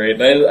movie's so great.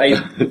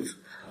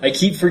 I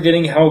keep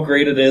forgetting how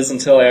great it is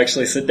until I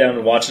actually sit down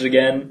and watch it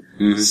again.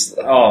 Mm-hmm.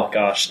 Oh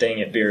gosh, dang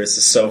it, Beerus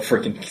is so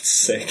freaking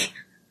sick.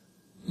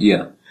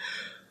 Yeah.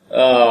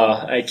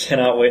 I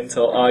cannot wait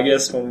until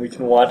August when we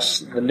can watch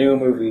the new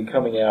movie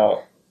coming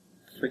out.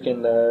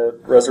 Freaking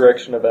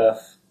Resurrection of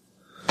F.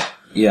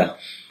 Yeah.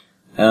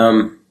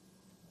 Beyond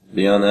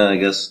that, I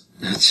guess.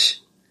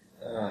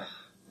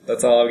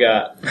 That's all I've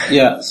got.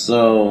 Yeah,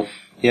 so,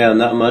 yeah,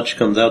 not much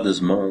comes out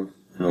this month,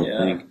 I don't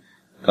think.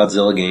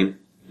 Godzilla game,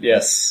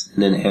 Yes.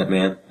 and then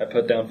Ant-Man. I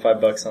put down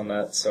 $5 on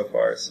that so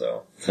far,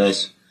 so.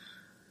 Nice.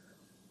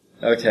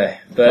 Okay.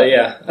 But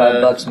yeah.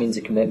 $5 means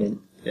a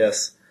commitment.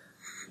 Yes.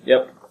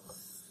 Yep.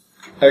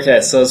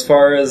 Okay, so as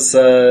far as,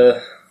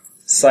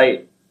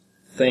 site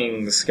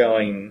things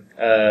going,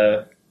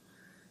 gonna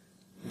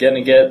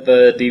get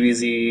the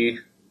DBZ,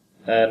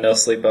 No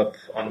Sleep up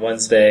on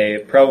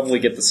Wednesday, probably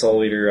get the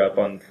Soul Eater up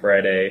on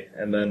Friday,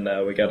 and then,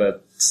 we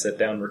gotta sit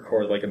down and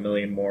record like a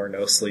million more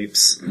No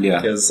Sleeps. Yeah.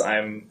 Because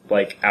I'm,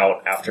 like,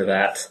 out after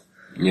that.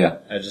 Yeah.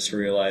 I just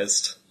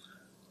realized.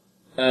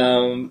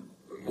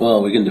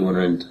 Well, we can do one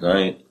right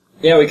tonight,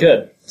 Yeah, we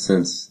could.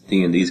 since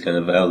D&D's kind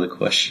of out of the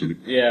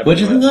question. Yeah, Which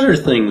pretty is much. another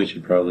thing we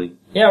should probably...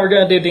 Yeah, we're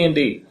gonna do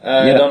D&D.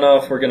 I Yeah. don't know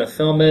if we're gonna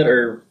film it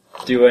or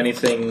do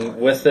anything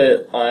with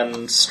it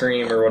on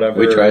stream or whatever.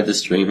 We tried to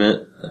stream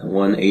it, that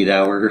 1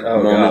 8-hour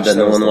Oh, moment gosh, that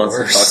no was one the wants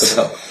worst. to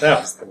talk about. That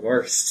was the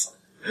worst.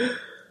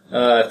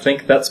 I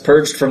think that's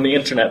purged from the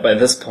internet by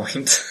this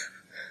point.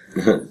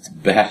 It's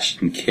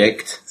bashed and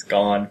kicked. It's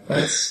gone.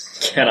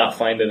 Cannot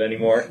find it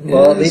anymore.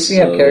 Well, at least we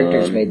have So,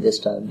 characters made this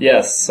time.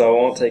 Yes, so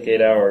it won't take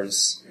 8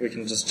 hours. We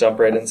can just jump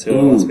right into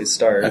it once we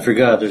start. I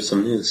forgot there's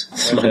some news.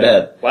 It's my Okay.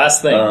 bad.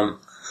 Last thing.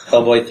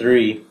 Hellboy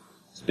 3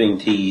 is being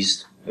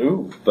teased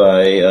Ooh.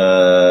 by,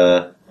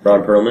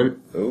 Ron Perlman.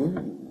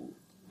 Ooh.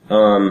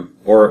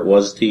 Or it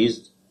was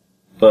teased.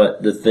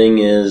 But the thing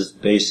is,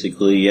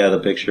 basically, you had a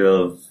picture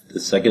of the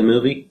second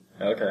movie,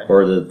 Okay.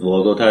 or the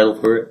logo title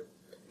for it.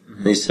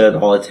 And they said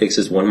all it takes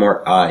is one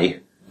more eye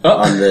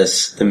on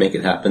this to make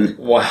it happen.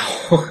 Wow.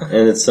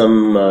 And it's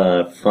some,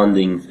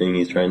 funding thing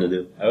he's trying to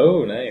do.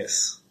 Oh,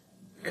 nice.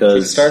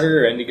 'Cause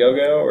Kickstarter or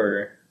Indiegogo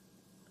or...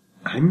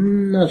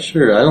 I'm not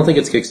sure. I don't think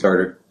it's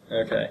Kickstarter.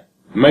 Okay.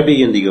 It might be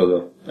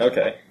Indiegogo.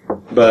 Okay.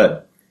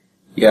 But,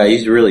 yeah,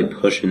 he's really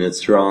pushing it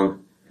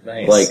strong.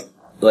 Nice.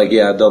 Like,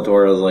 yeah, Del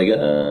Toro's like,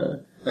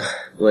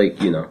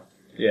 like, you know.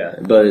 Yeah.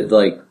 But,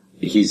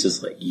 he's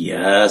just like,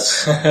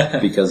 yes,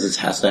 because it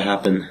has to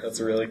happen.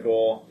 That's really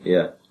cool.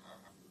 Yeah.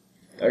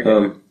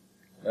 Okay.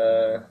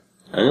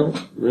 I don't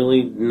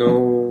really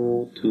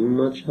know too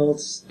much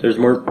else. There's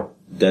more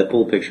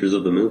Deadpool pictures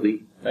of the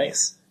movie.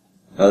 Nice.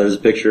 There's a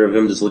picture of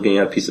him just looking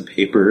at a piece of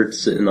paper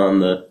sitting on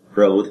the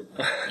road.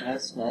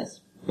 That's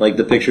nice. Like,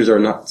 the pictures are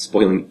not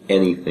spoiling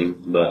anything,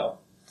 but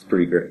it's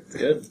pretty great.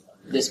 Good.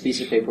 This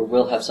piece of paper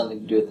will have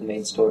something to do with the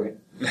main story.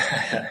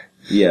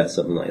 Yeah,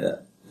 something like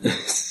that.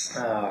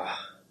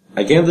 Ah.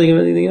 I can't think of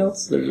anything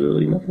else. There's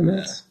really nothing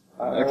else.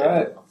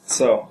 Okay.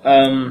 So,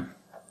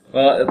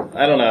 well,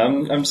 I don't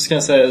know. I'm just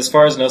gonna say, as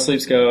far as No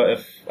Sleeps go,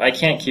 if I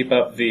can't keep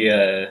up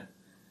the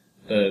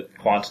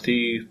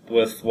quantity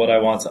with what I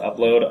want to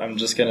upload, I'm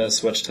just gonna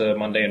switch to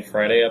Monday and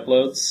Friday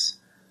uploads.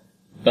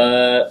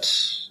 But,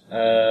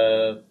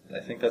 I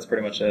think that's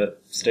pretty much it.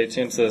 Stay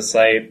tuned to the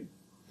site,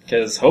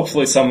 because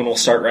hopefully someone will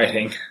start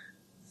writing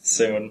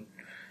soon.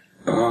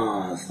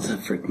 Oh, that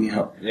freaked me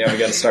out. Yeah, we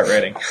gotta start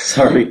writing.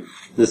 Sorry,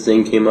 this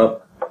thing came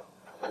up.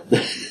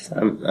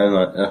 I'm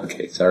not,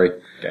 okay, sorry.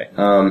 Okay.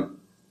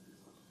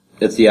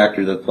 It's the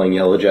actor that's playing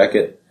Yellow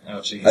Jacket. Oh,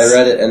 jeez. I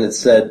read it and it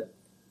said,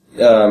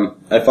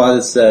 I thought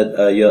it said,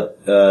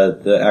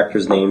 the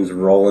actor's name's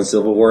Roland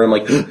Civil War. I'm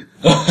like,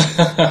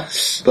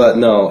 but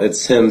no,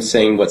 it's him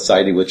saying what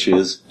side he would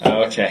choose.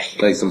 Oh, okay.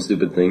 Like some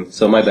stupid thing.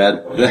 So my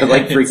bad.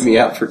 That freaked me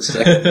out for a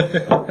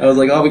second. I was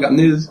like, oh, we got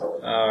news.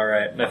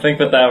 Alright, I think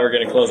with that we're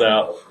gonna close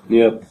out.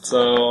 Yep.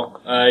 So,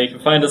 you can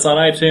find us on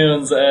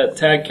iTunes at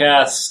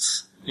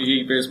Tagcast,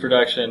 Geek Beers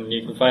Production.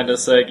 You can find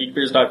us at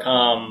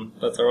geekbeers.com.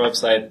 That's our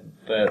website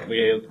that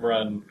we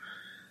run.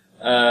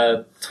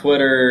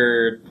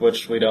 Twitter,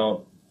 which we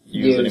don't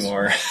use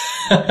anymore.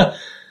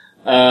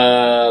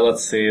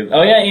 Let's see.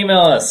 Oh yeah, email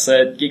us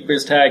at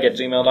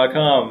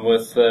geekbeerstag@gmail.com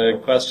with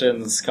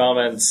questions,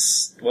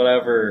 comments,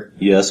 whatever.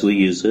 Yes, we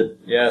use it.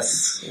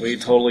 Yes, we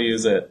totally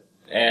use it.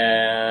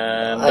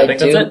 And I I think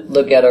do that's it.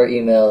 look at our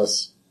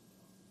emails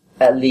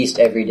at least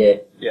every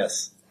day.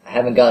 Yes. I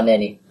haven't gotten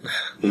any.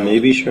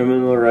 Maybe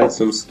Sherman will write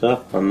some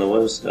stuff on the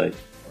website.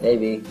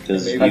 Maybe.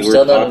 Because Maybe. you I'm were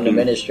still not an talking,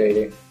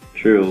 administrator.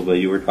 true, but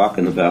you were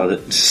talking about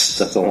it.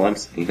 That's all I'm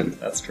saying.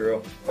 That's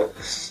true.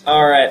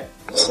 Alright,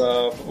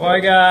 so, bye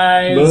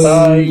guys!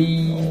 Bye.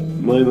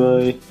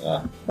 Bye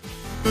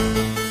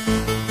bye.